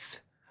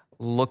with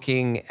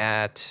looking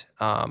at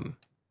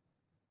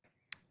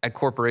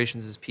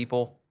corporations as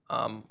people.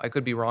 I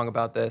could be wrong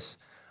about this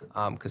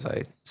because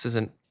this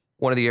isn't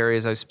one of the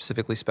areas I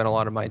specifically spent a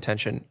lot of my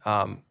attention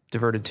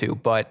diverted to,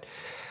 but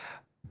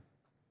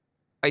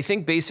I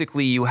think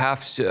basically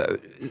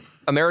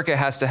America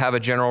has to have a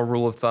general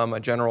rule of thumb, a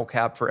general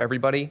cap for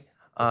everybody,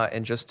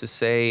 and just to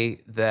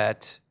say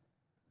that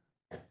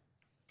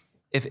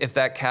if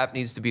that cap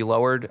needs to be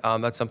lowered,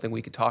 that's something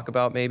we could talk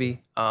about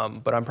maybe,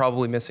 but I'm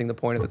probably missing the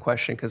point of the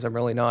question because I'm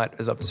really not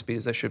as up to speed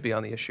as I should be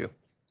on the issue.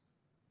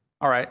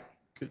 All right.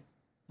 You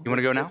want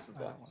to go now?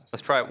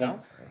 Let's try it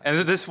one. And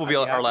this will be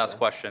our last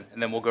question,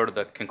 and then we'll go to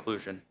the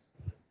conclusion.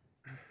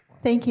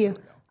 Thank you.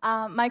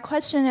 My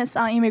question is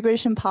on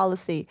immigration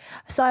policy.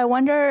 So I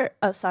wonder,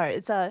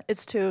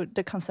 it's to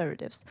the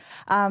conservatives.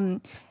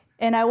 And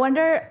I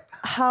wonder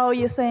how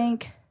you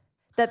think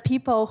that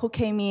people who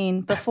came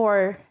in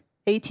before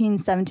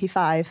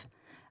 1875,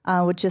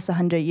 which is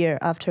 100 years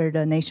after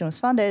the nation was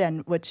founded,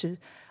 and which is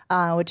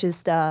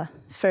the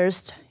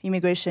first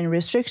immigration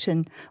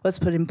restriction was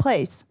put in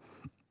place.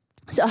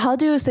 So how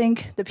do you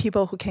think the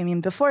people who came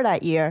in before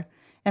that year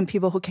and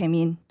people who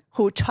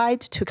tried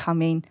to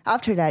come in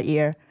after that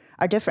year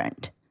are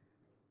different?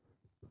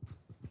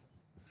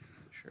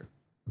 Sure.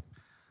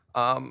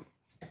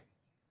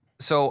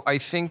 So I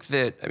think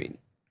that,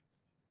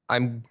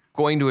 I'm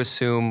going to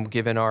assume,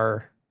 given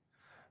our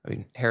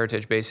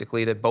heritage,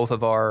 basically, that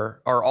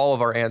all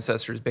of our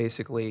ancestors,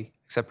 basically,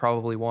 except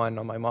probably one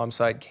on my mom's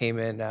side, came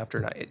in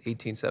after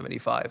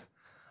 1875.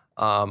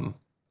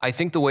 I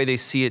think the way they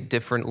see it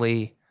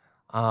differently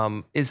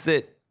is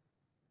that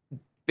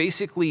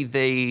basically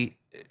they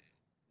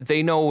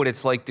know what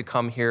it's like to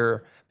come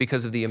here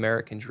because of the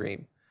American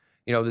dream.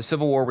 The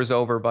Civil War was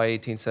over by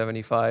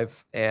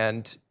 1875,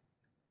 and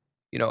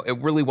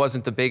it really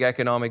wasn't the big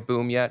economic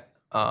boom yet.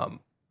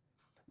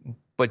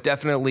 But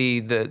definitely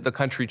the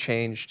country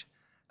changed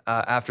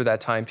after that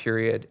time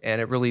period,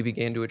 and it really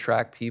began to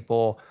attract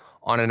people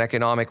on an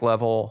economic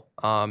level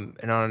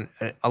and on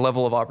a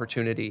level of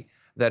opportunity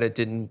that it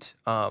didn't,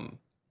 the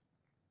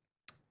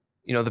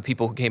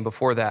people who came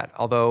before that.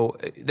 Although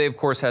they, of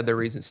course, had their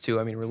reasons too.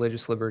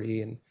 Religious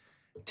liberty and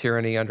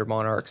tyranny under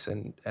monarchs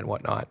and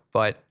whatnot.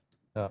 But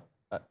no,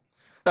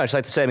 I'd just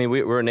like to say,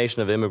 we're a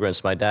nation of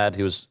immigrants. My dad,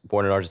 he was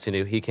born in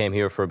Argentina. He came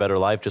here for a better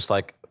life, just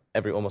like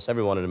almost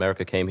everyone in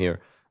America came here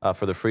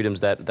for the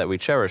freedoms that we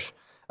cherish.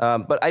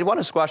 But I want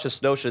to squash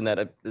this notion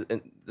that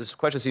this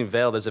question seems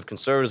veiled as if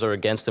conservatives are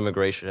against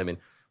immigration.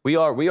 We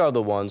are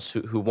the ones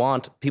who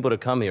want people to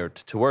come here,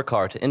 to work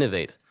hard, to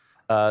innovate,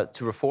 to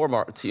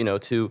reform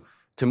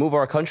to move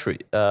our country.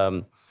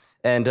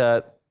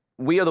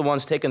 We are the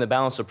ones taking the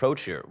balanced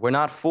approach here. We're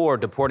not for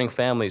deporting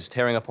families,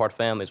 tearing apart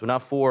families. We're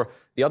not for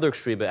the other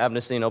extreme,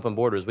 amnesty and open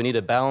borders. We need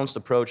a balanced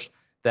approach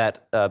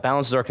that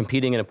balances our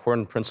competing and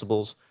important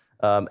principles,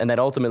 and that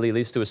ultimately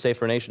leads to a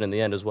safer nation in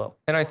the end as well.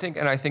 And I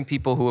think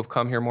people who have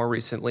come here more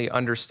recently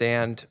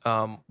understand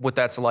what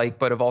that's like,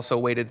 but have also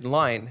waited in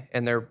line,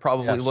 and they're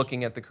probably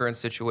looking at the current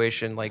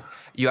situation like,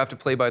 you have to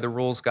play by the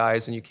rules,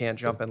 guys, and you can't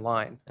jump in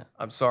line. Yeah.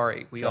 I'm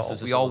sorry, we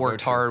all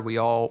worked hard, we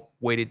all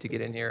waited to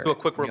get in here. Do a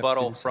quick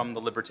rebuttal from the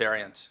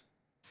libertarians.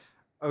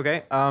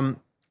 Okay.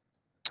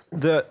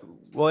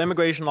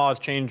 Immigration law has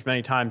changed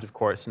many times, of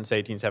course, since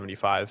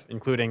 1875,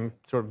 including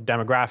sort of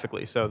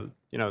demographically. So,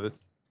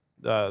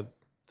 the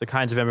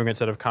kinds of immigrants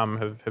that have come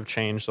have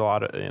changed a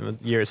lot in the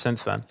years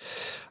since then.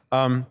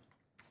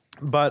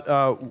 But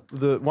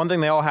the one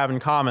thing they all have in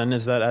common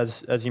is that,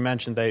 as you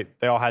mentioned,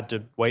 they all had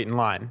to wait in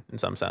line in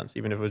some sense,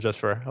 even if it was just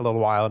for a little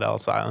while at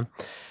Ellis Island.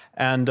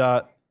 And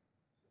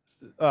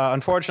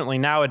unfortunately,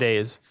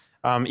 nowadays,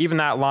 even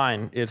that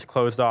line is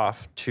closed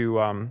off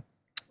to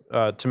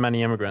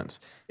many immigrants.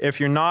 If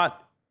you're not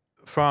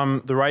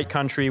from the right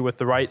country with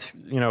the right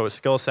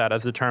skill set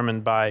as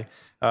determined by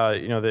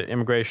the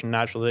Immigration and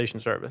Naturalization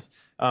Service,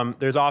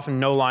 there's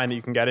often no line that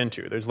you can get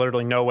into. There's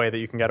literally no way that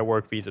you can get a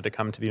work visa to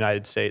come to the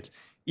United States,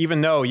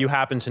 even though you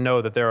happen to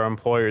know that there are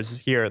employers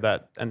here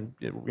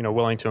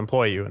willing to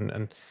employ you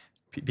and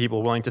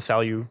people willing to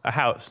sell you a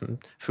house and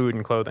food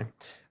and clothing.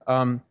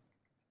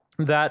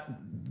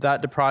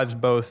 That deprives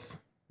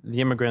both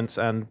the immigrants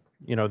and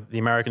the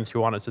Americans who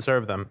wanted to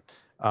serve them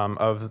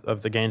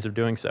of the gains of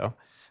doing so.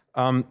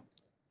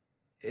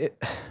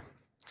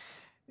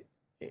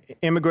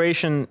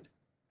 Immigration,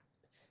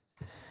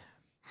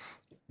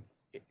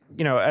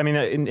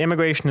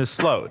 immigration is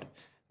slowed,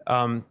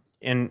 illegal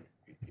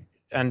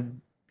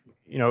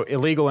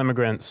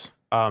immigrants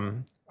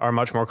are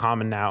much more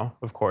common now,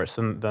 of course,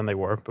 than they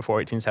were before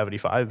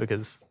 1875,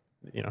 because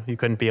you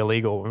couldn't be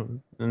illegal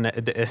in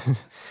the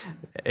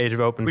age of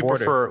open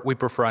borders. We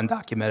prefer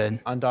undocumented.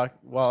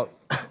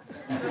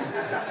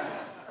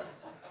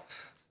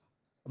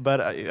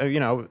 But you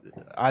know,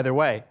 either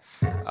way,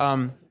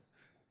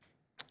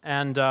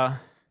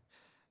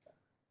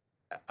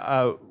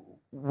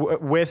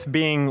 with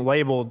being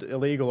labeled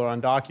illegal or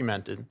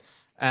undocumented,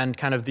 and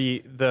kind of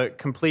the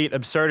complete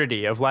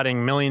absurdity of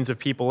letting millions of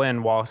people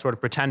in while sort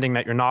of pretending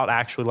that you're not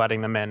actually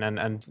letting them in,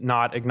 and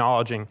not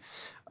acknowledging,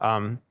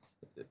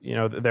 you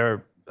know,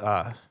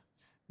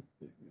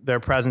 their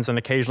presence, and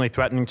occasionally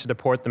threatening to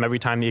deport them every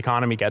time the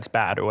economy gets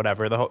bad or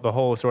whatever. The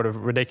whole sort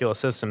of ridiculous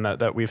system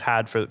that we've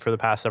had for the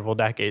past several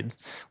decades,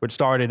 which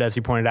started, as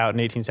you pointed out,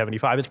 in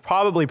 1875. It's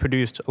probably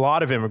produced a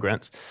lot of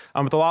immigrants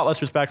with a lot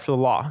less respect for the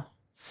law.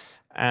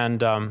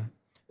 And,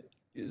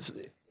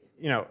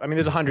 you know, I mean,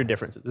 there's 100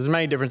 differences. There's as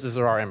many differences as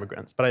there are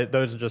immigrants. But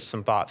those are just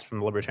some thoughts from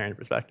the libertarian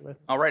perspective.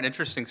 All right,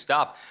 interesting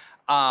stuff.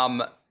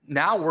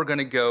 Now we're going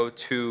to go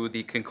to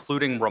the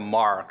concluding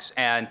remarks.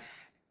 And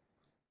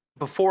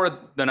before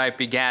the night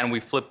began,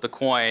 we flipped the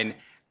coin,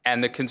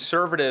 and the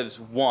conservatives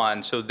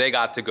won, so they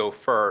got to go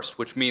first,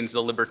 which means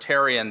the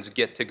libertarians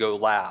get to go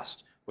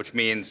last, which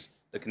means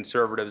the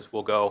conservatives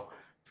will go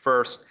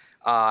first.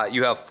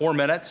 You have 4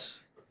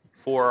 minutes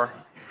for...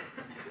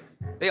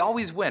 They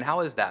always win.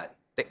 How is that?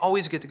 They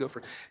always get to go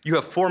first. You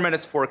have 4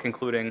 minutes for a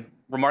concluding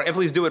remark. And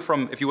please do it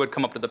from, if you would,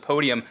 come up to the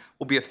podium.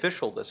 We'll be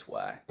official this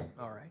way.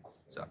 All right.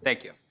 So,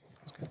 thank you.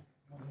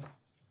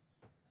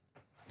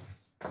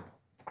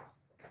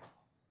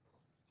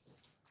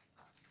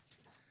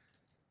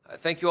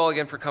 Thank you all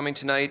again for coming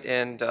tonight,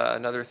 and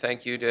another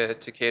thank you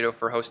to Cato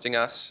for hosting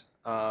us.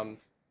 And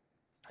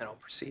I'll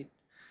proceed.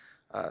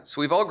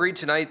 So we've all agreed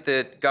tonight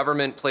that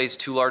government plays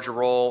too large a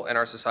role in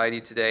our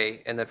society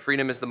today, and that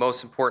freedom is the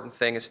most important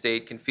thing a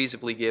state can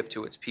feasibly give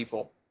to its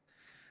people.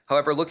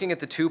 However, looking at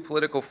the two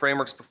political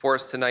frameworks before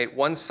us tonight,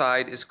 one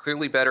side is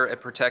clearly better at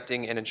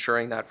protecting and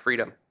ensuring that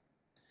freedom.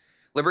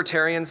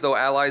 Libertarians, though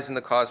allies in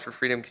the cause for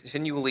freedom,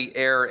 continually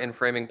err in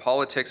framing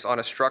politics on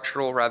a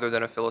structural rather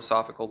than a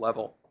philosophical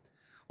level,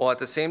 while at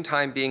the same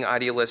time being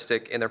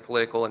idealistic in their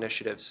political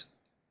initiatives.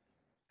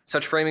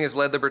 Such framing has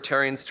led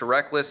libertarians to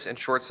reckless and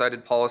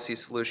short-sighted policy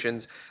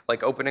solutions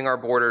like opening our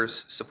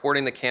borders,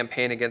 supporting the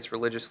campaign against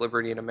religious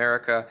liberty in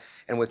America,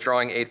 and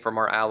withdrawing aid from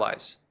our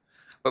allies.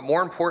 But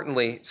more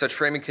importantly, such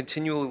framing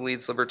continually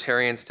leads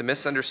libertarians to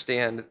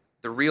misunderstand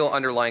the real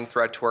underlying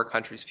threat to our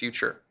country's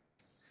future.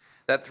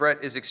 That threat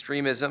is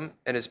extremism,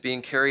 and is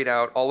being carried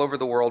out all over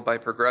the world by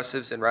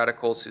progressives and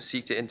radicals who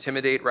seek to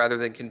intimidate rather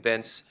than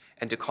convince,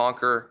 and to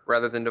conquer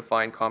rather than to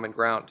find common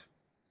ground.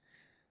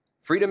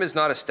 Freedom is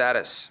not a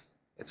status.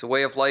 It's a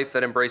way of life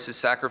that embraces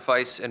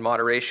sacrifice and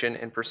moderation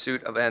in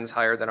pursuit of ends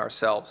higher than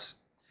ourselves.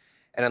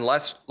 And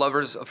unless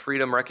lovers of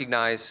freedom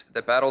recognize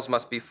that battles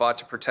must be fought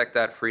to protect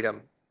that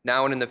freedom,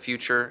 now and in the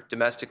future,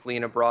 domestically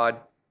and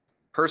abroad,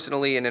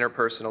 personally and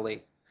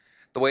interpersonally,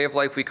 the way of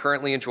life we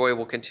currently enjoy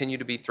will continue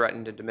to be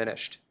threatened and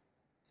diminished.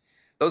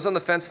 Those on the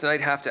fence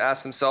tonight have to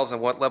ask themselves on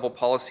what level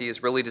policy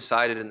is really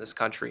decided in this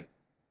country.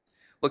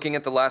 Looking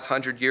at the last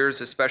 100 years,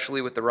 especially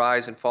with the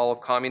rise and fall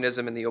of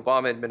communism in the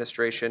Obama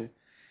administration,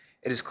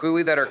 it is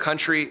clearly that our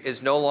country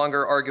is no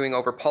longer arguing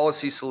over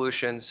policy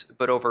solutions,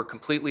 but over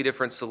completely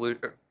different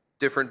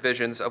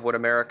visions of what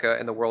America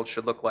and the world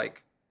should look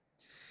like.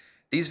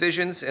 These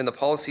visions and the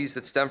policies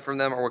that stem from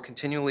them will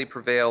continually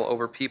prevail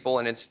over people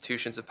and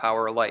institutions of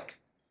power alike.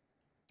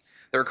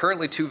 There are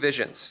currently two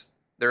visions.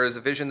 There is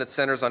a vision that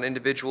centers on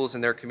individuals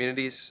and their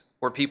communities,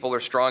 where people are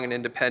strong and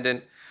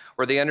independent,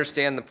 where they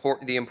understand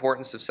the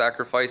importance of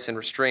sacrifice and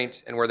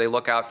restraint, and where they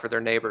look out for their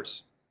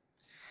neighbors.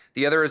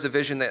 The other is a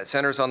vision that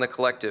centers on the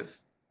collective,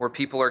 where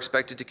people are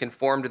expected to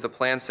conform to the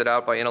plans set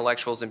out by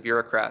intellectuals and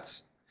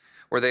bureaucrats,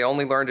 where they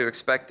only learn to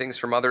expect things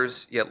from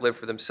others, yet live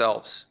for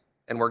themselves,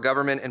 and where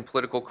government and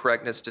political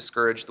correctness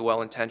discourage the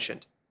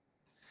well-intentioned.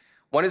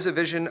 One is a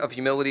vision of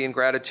humility and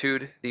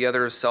gratitude, the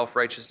other is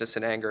self-righteousness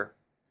and anger.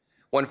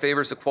 One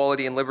favors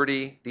equality and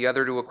liberty, the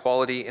other to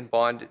equality and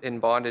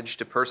bondage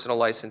to personal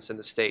license and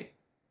the state.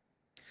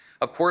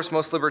 Of course,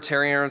 most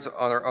libertarians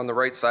are on the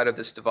right side of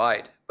this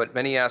divide, but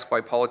many ask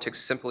why politics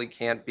simply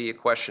can't be a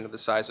question of the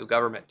size of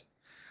government,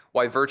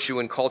 why virtue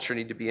and culture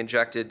need to be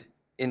injected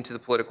into the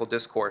political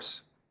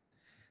discourse.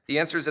 The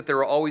answer is that there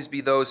will always be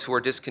those who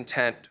are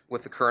discontent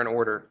with the current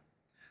order,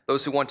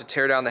 those who want to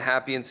tear down the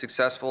happy and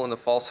successful in the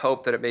false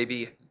hope that it may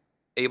be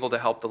able to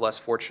help the less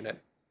fortunate,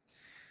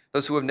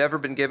 those who have never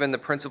been given the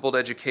principled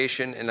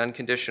education and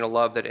unconditional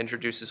love that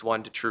introduces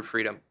one to true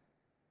freedom.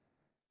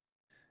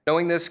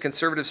 Knowing this,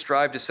 conservatives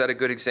strive to set a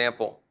good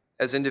example,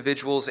 as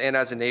individuals and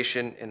as a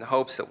nation, in the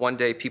hopes that one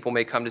day people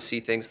may come to see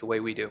things the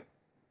way we do.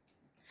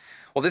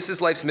 While this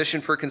is life's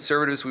mission for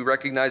conservatives, we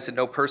recognize that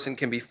no person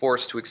can be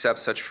forced to accept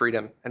such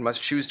freedom and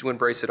must choose to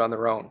embrace it on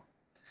their own.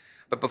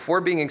 But before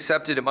being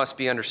accepted, it must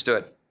be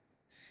understood.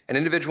 An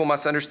individual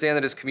must understand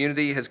that his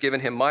community has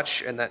given him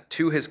much, and that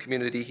to his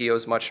community he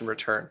owes much in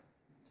return.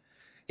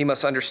 He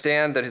must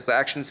understand that his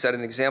actions set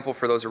an example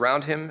for those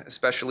around him,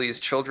 especially his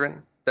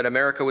children, that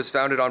America was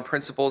founded on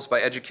principles by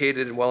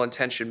educated and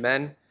well-intentioned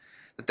men,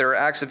 that there are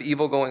acts of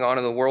evil going on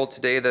in the world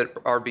today that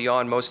are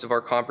beyond most of our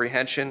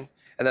comprehension,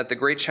 and that the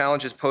great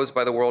challenges posed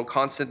by the world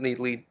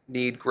constantly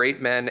need great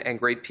men and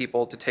great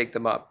people to take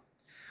them up.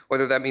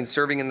 Whether that means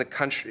serving our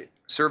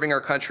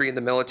country in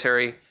the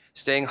military,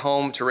 staying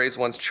home to raise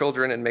one's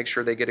children and make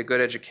sure they get a good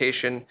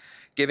education,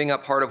 giving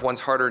up part of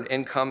one's hard-earned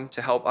income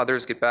to help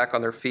others get back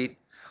on their feet,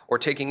 or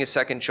taking a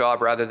second job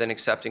rather than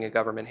accepting a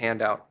government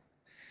handout.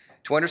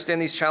 To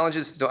understand these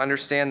challenges, to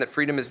understand that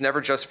freedom is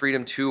never just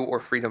freedom to or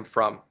freedom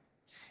from.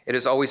 It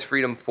is always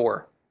freedom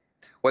for.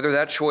 Whether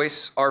that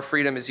choice, our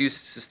freedom, is used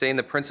to sustain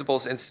the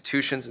principles,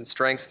 institutions, and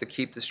strengths that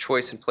keep this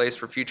choice in place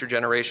for future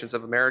generations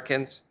of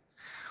Americans,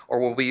 or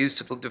will be used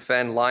to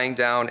defend lying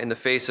down in the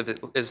face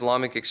of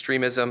Islamic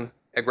extremism,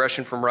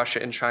 aggression from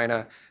Russia and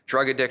China,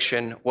 drug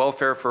addiction,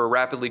 welfare for a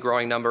rapidly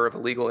growing number of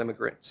illegal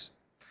immigrants,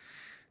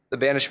 the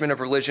banishment of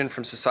religion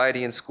from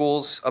society and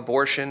schools,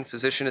 abortion,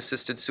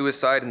 physician-assisted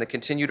suicide, and the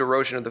continued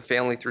erosion of the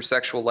family through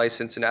sexual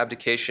license and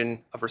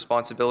abdication of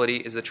responsibility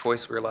is the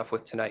choice we are left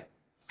with tonight.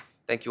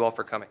 Thank you all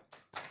for coming.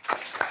 All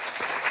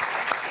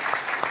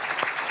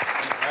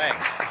right.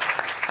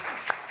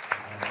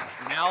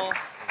 Now,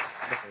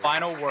 the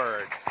final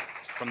word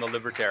from the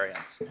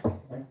libertarians.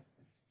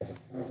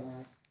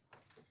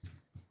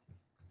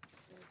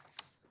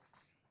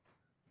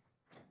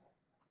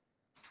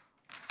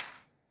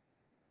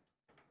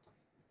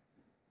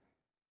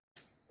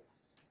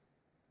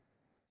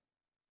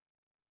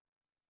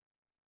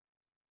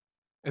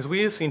 As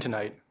we have seen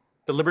tonight,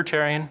 the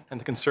libertarian and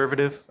the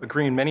conservative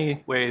agree in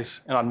many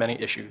ways and on many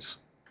issues.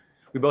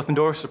 We both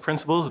endorse the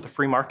principles of the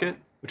free market,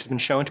 which has been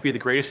shown to be the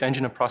greatest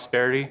engine of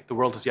prosperity the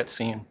world has yet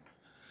seen.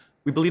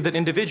 We believe that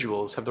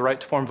individuals have the right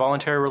to form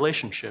voluntary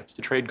relationships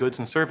to trade goods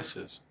and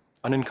services,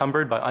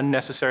 unencumbered by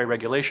unnecessary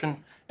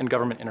regulation and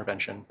government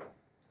intervention.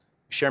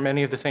 We share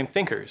many of the same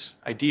thinkers,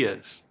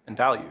 ideas, and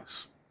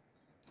values.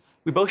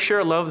 We both share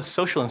a love of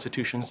social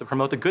institutions that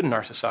promote the good in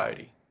our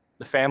society,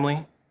 the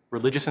family,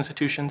 religious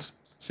institutions,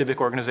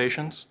 civic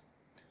organizations,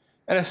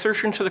 and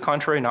assertion to the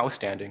contrary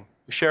notwithstanding,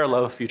 we share a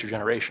love of future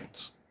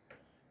generations.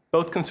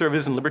 Both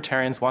conservatives and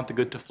libertarians want the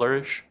good to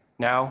flourish,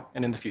 now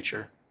and in the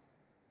future.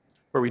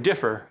 Where we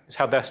differ is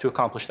how best to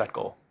accomplish that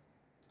goal.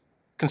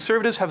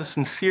 Conservatives have a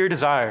sincere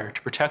desire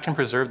to protect and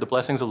preserve the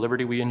blessings of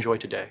liberty we enjoy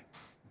today.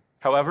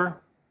 However,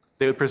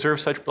 they would preserve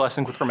such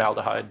blessings with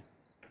formaldehyde,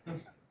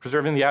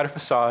 preserving the outer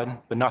facade,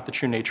 but not the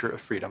true nature of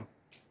freedom.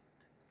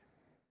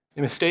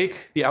 They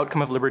mistake the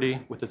outcome of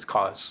liberty with its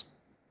cause.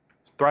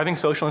 Thriving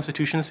social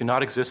institutions do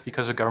not exist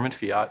because of government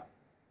fiat.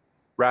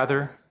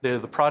 Rather, they are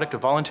the product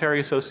of voluntary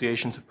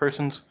associations of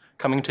persons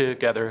coming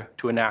together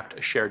to enact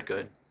a shared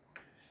good.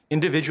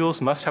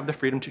 Individuals must have the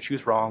freedom to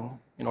choose wrong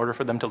in order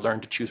for them to learn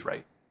to choose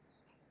right.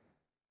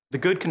 The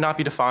good cannot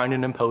be defined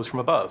and imposed from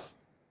above.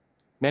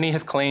 Many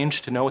have claimed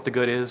to know what the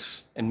good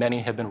is, and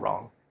many have been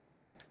wrong.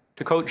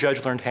 To quote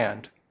Judge Learned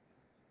Hand,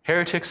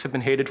 heretics have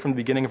been hated from the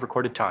beginning of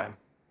recorded time.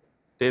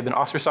 They have been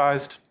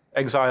ostracized,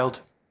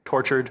 exiled,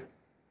 tortured,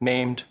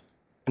 maimed,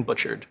 and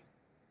butchered,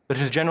 but it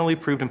has generally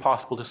proved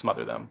impossible to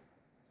smother them.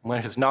 And when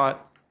it has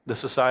not, the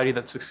society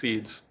that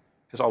succeeds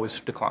has always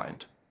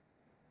declined.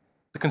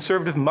 The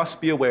conservative must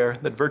be aware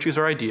that virtues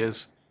are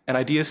ideas, and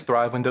ideas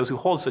thrive when those who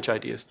hold such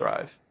ideas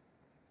thrive.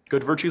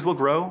 Good virtues will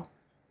grow,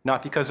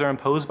 not because they're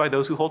imposed by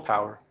those who hold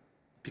power,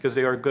 because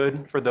they are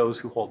good for those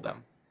who hold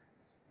them.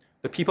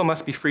 The people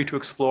must be free to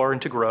explore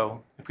and to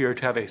grow if we are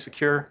to have a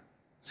secure,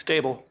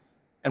 stable,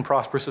 and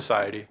prosperous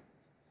society,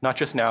 not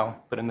just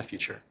now, but in the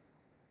future.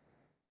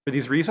 For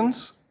these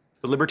reasons,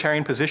 the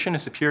libertarian position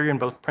is superior in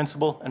both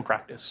principle and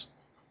practice.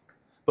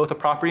 Both a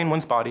property in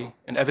one's body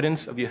and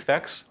evidence of the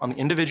effects on the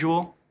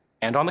individual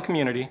and on the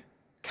community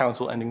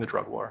counsel ending the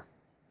drug war.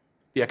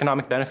 The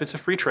economic benefits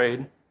of free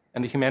trade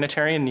and the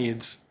humanitarian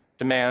needs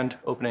demand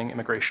opening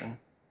immigration.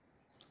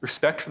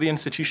 Respect for the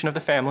institution of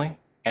the family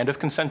and of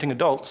consenting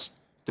adults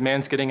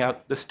demands getting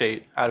the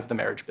state out of the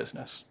marriage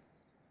business.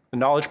 The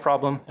knowledge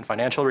problem and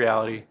financial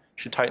reality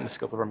should tighten the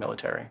scope of our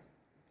military.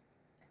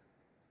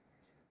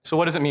 So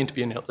what does it mean to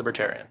be a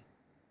libertarian?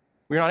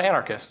 We are not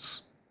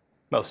anarchists,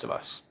 most of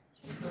us.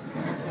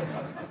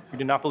 We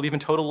do not believe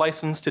in total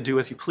license to do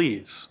as you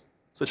please.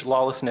 Such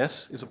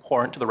lawlessness is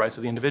abhorrent to the rights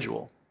of the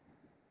individual.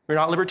 We are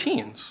not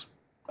libertines.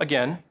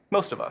 Again,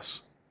 most of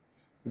us.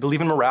 We believe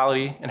in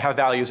morality and have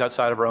values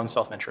outside of our own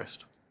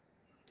self-interest.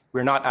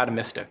 We are not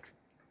atomistic.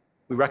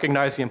 We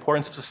recognize the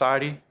importance of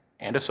society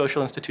and of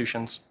social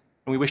institutions,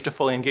 and we wish to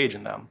fully engage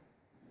in them.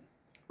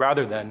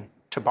 Rather than,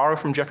 to borrow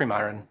from Jeffrey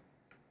Myron,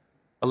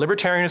 a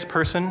libertarian is a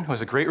person who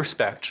has a great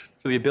respect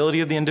for the ability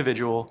of the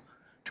individual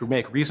to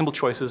make reasonable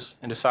choices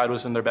and decide what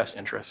is in their best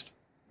interest.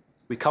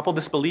 We couple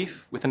this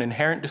belief with an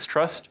inherent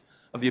distrust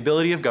of the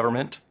ability of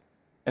government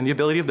and the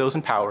ability of those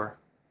in power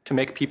to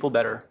make people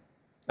better,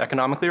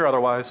 economically or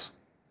otherwise,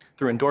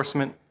 through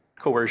endorsement,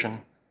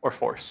 coercion, or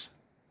force.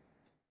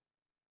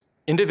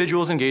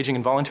 Individuals engaging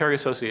in voluntary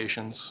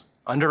associations,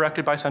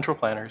 undirected by central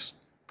planners,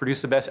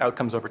 produce the best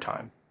outcomes over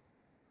time.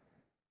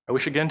 I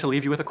wish again to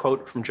leave you with a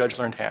quote from Judge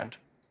Learned Hand.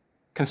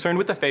 Concerned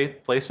with the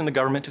faith placed in the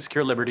government to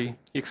secure liberty,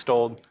 he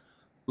extolled,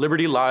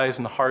 "Liberty lies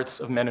in the hearts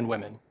of men and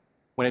women.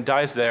 When it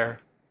dies there,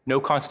 no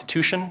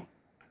constitution,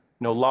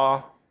 no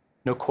law,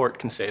 No court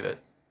can save it.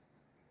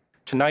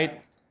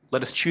 Tonight,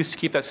 let us choose to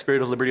keep that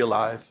spirit of liberty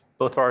alive,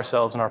 both for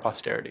ourselves and our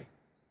posterity.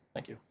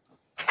 Thank you.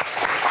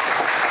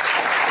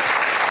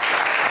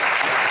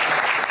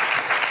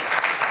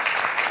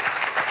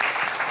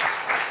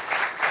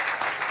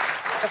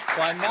 A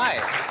fun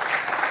night.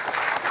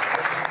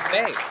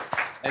 Hey,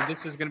 and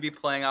this is going to be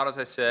playing out, as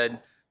I said,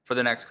 for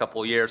the next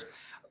couple of years.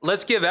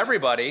 Let's give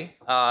everybody,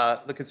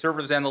 the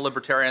conservatives and the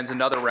libertarians,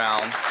 another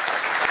round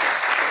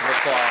of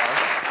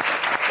applause.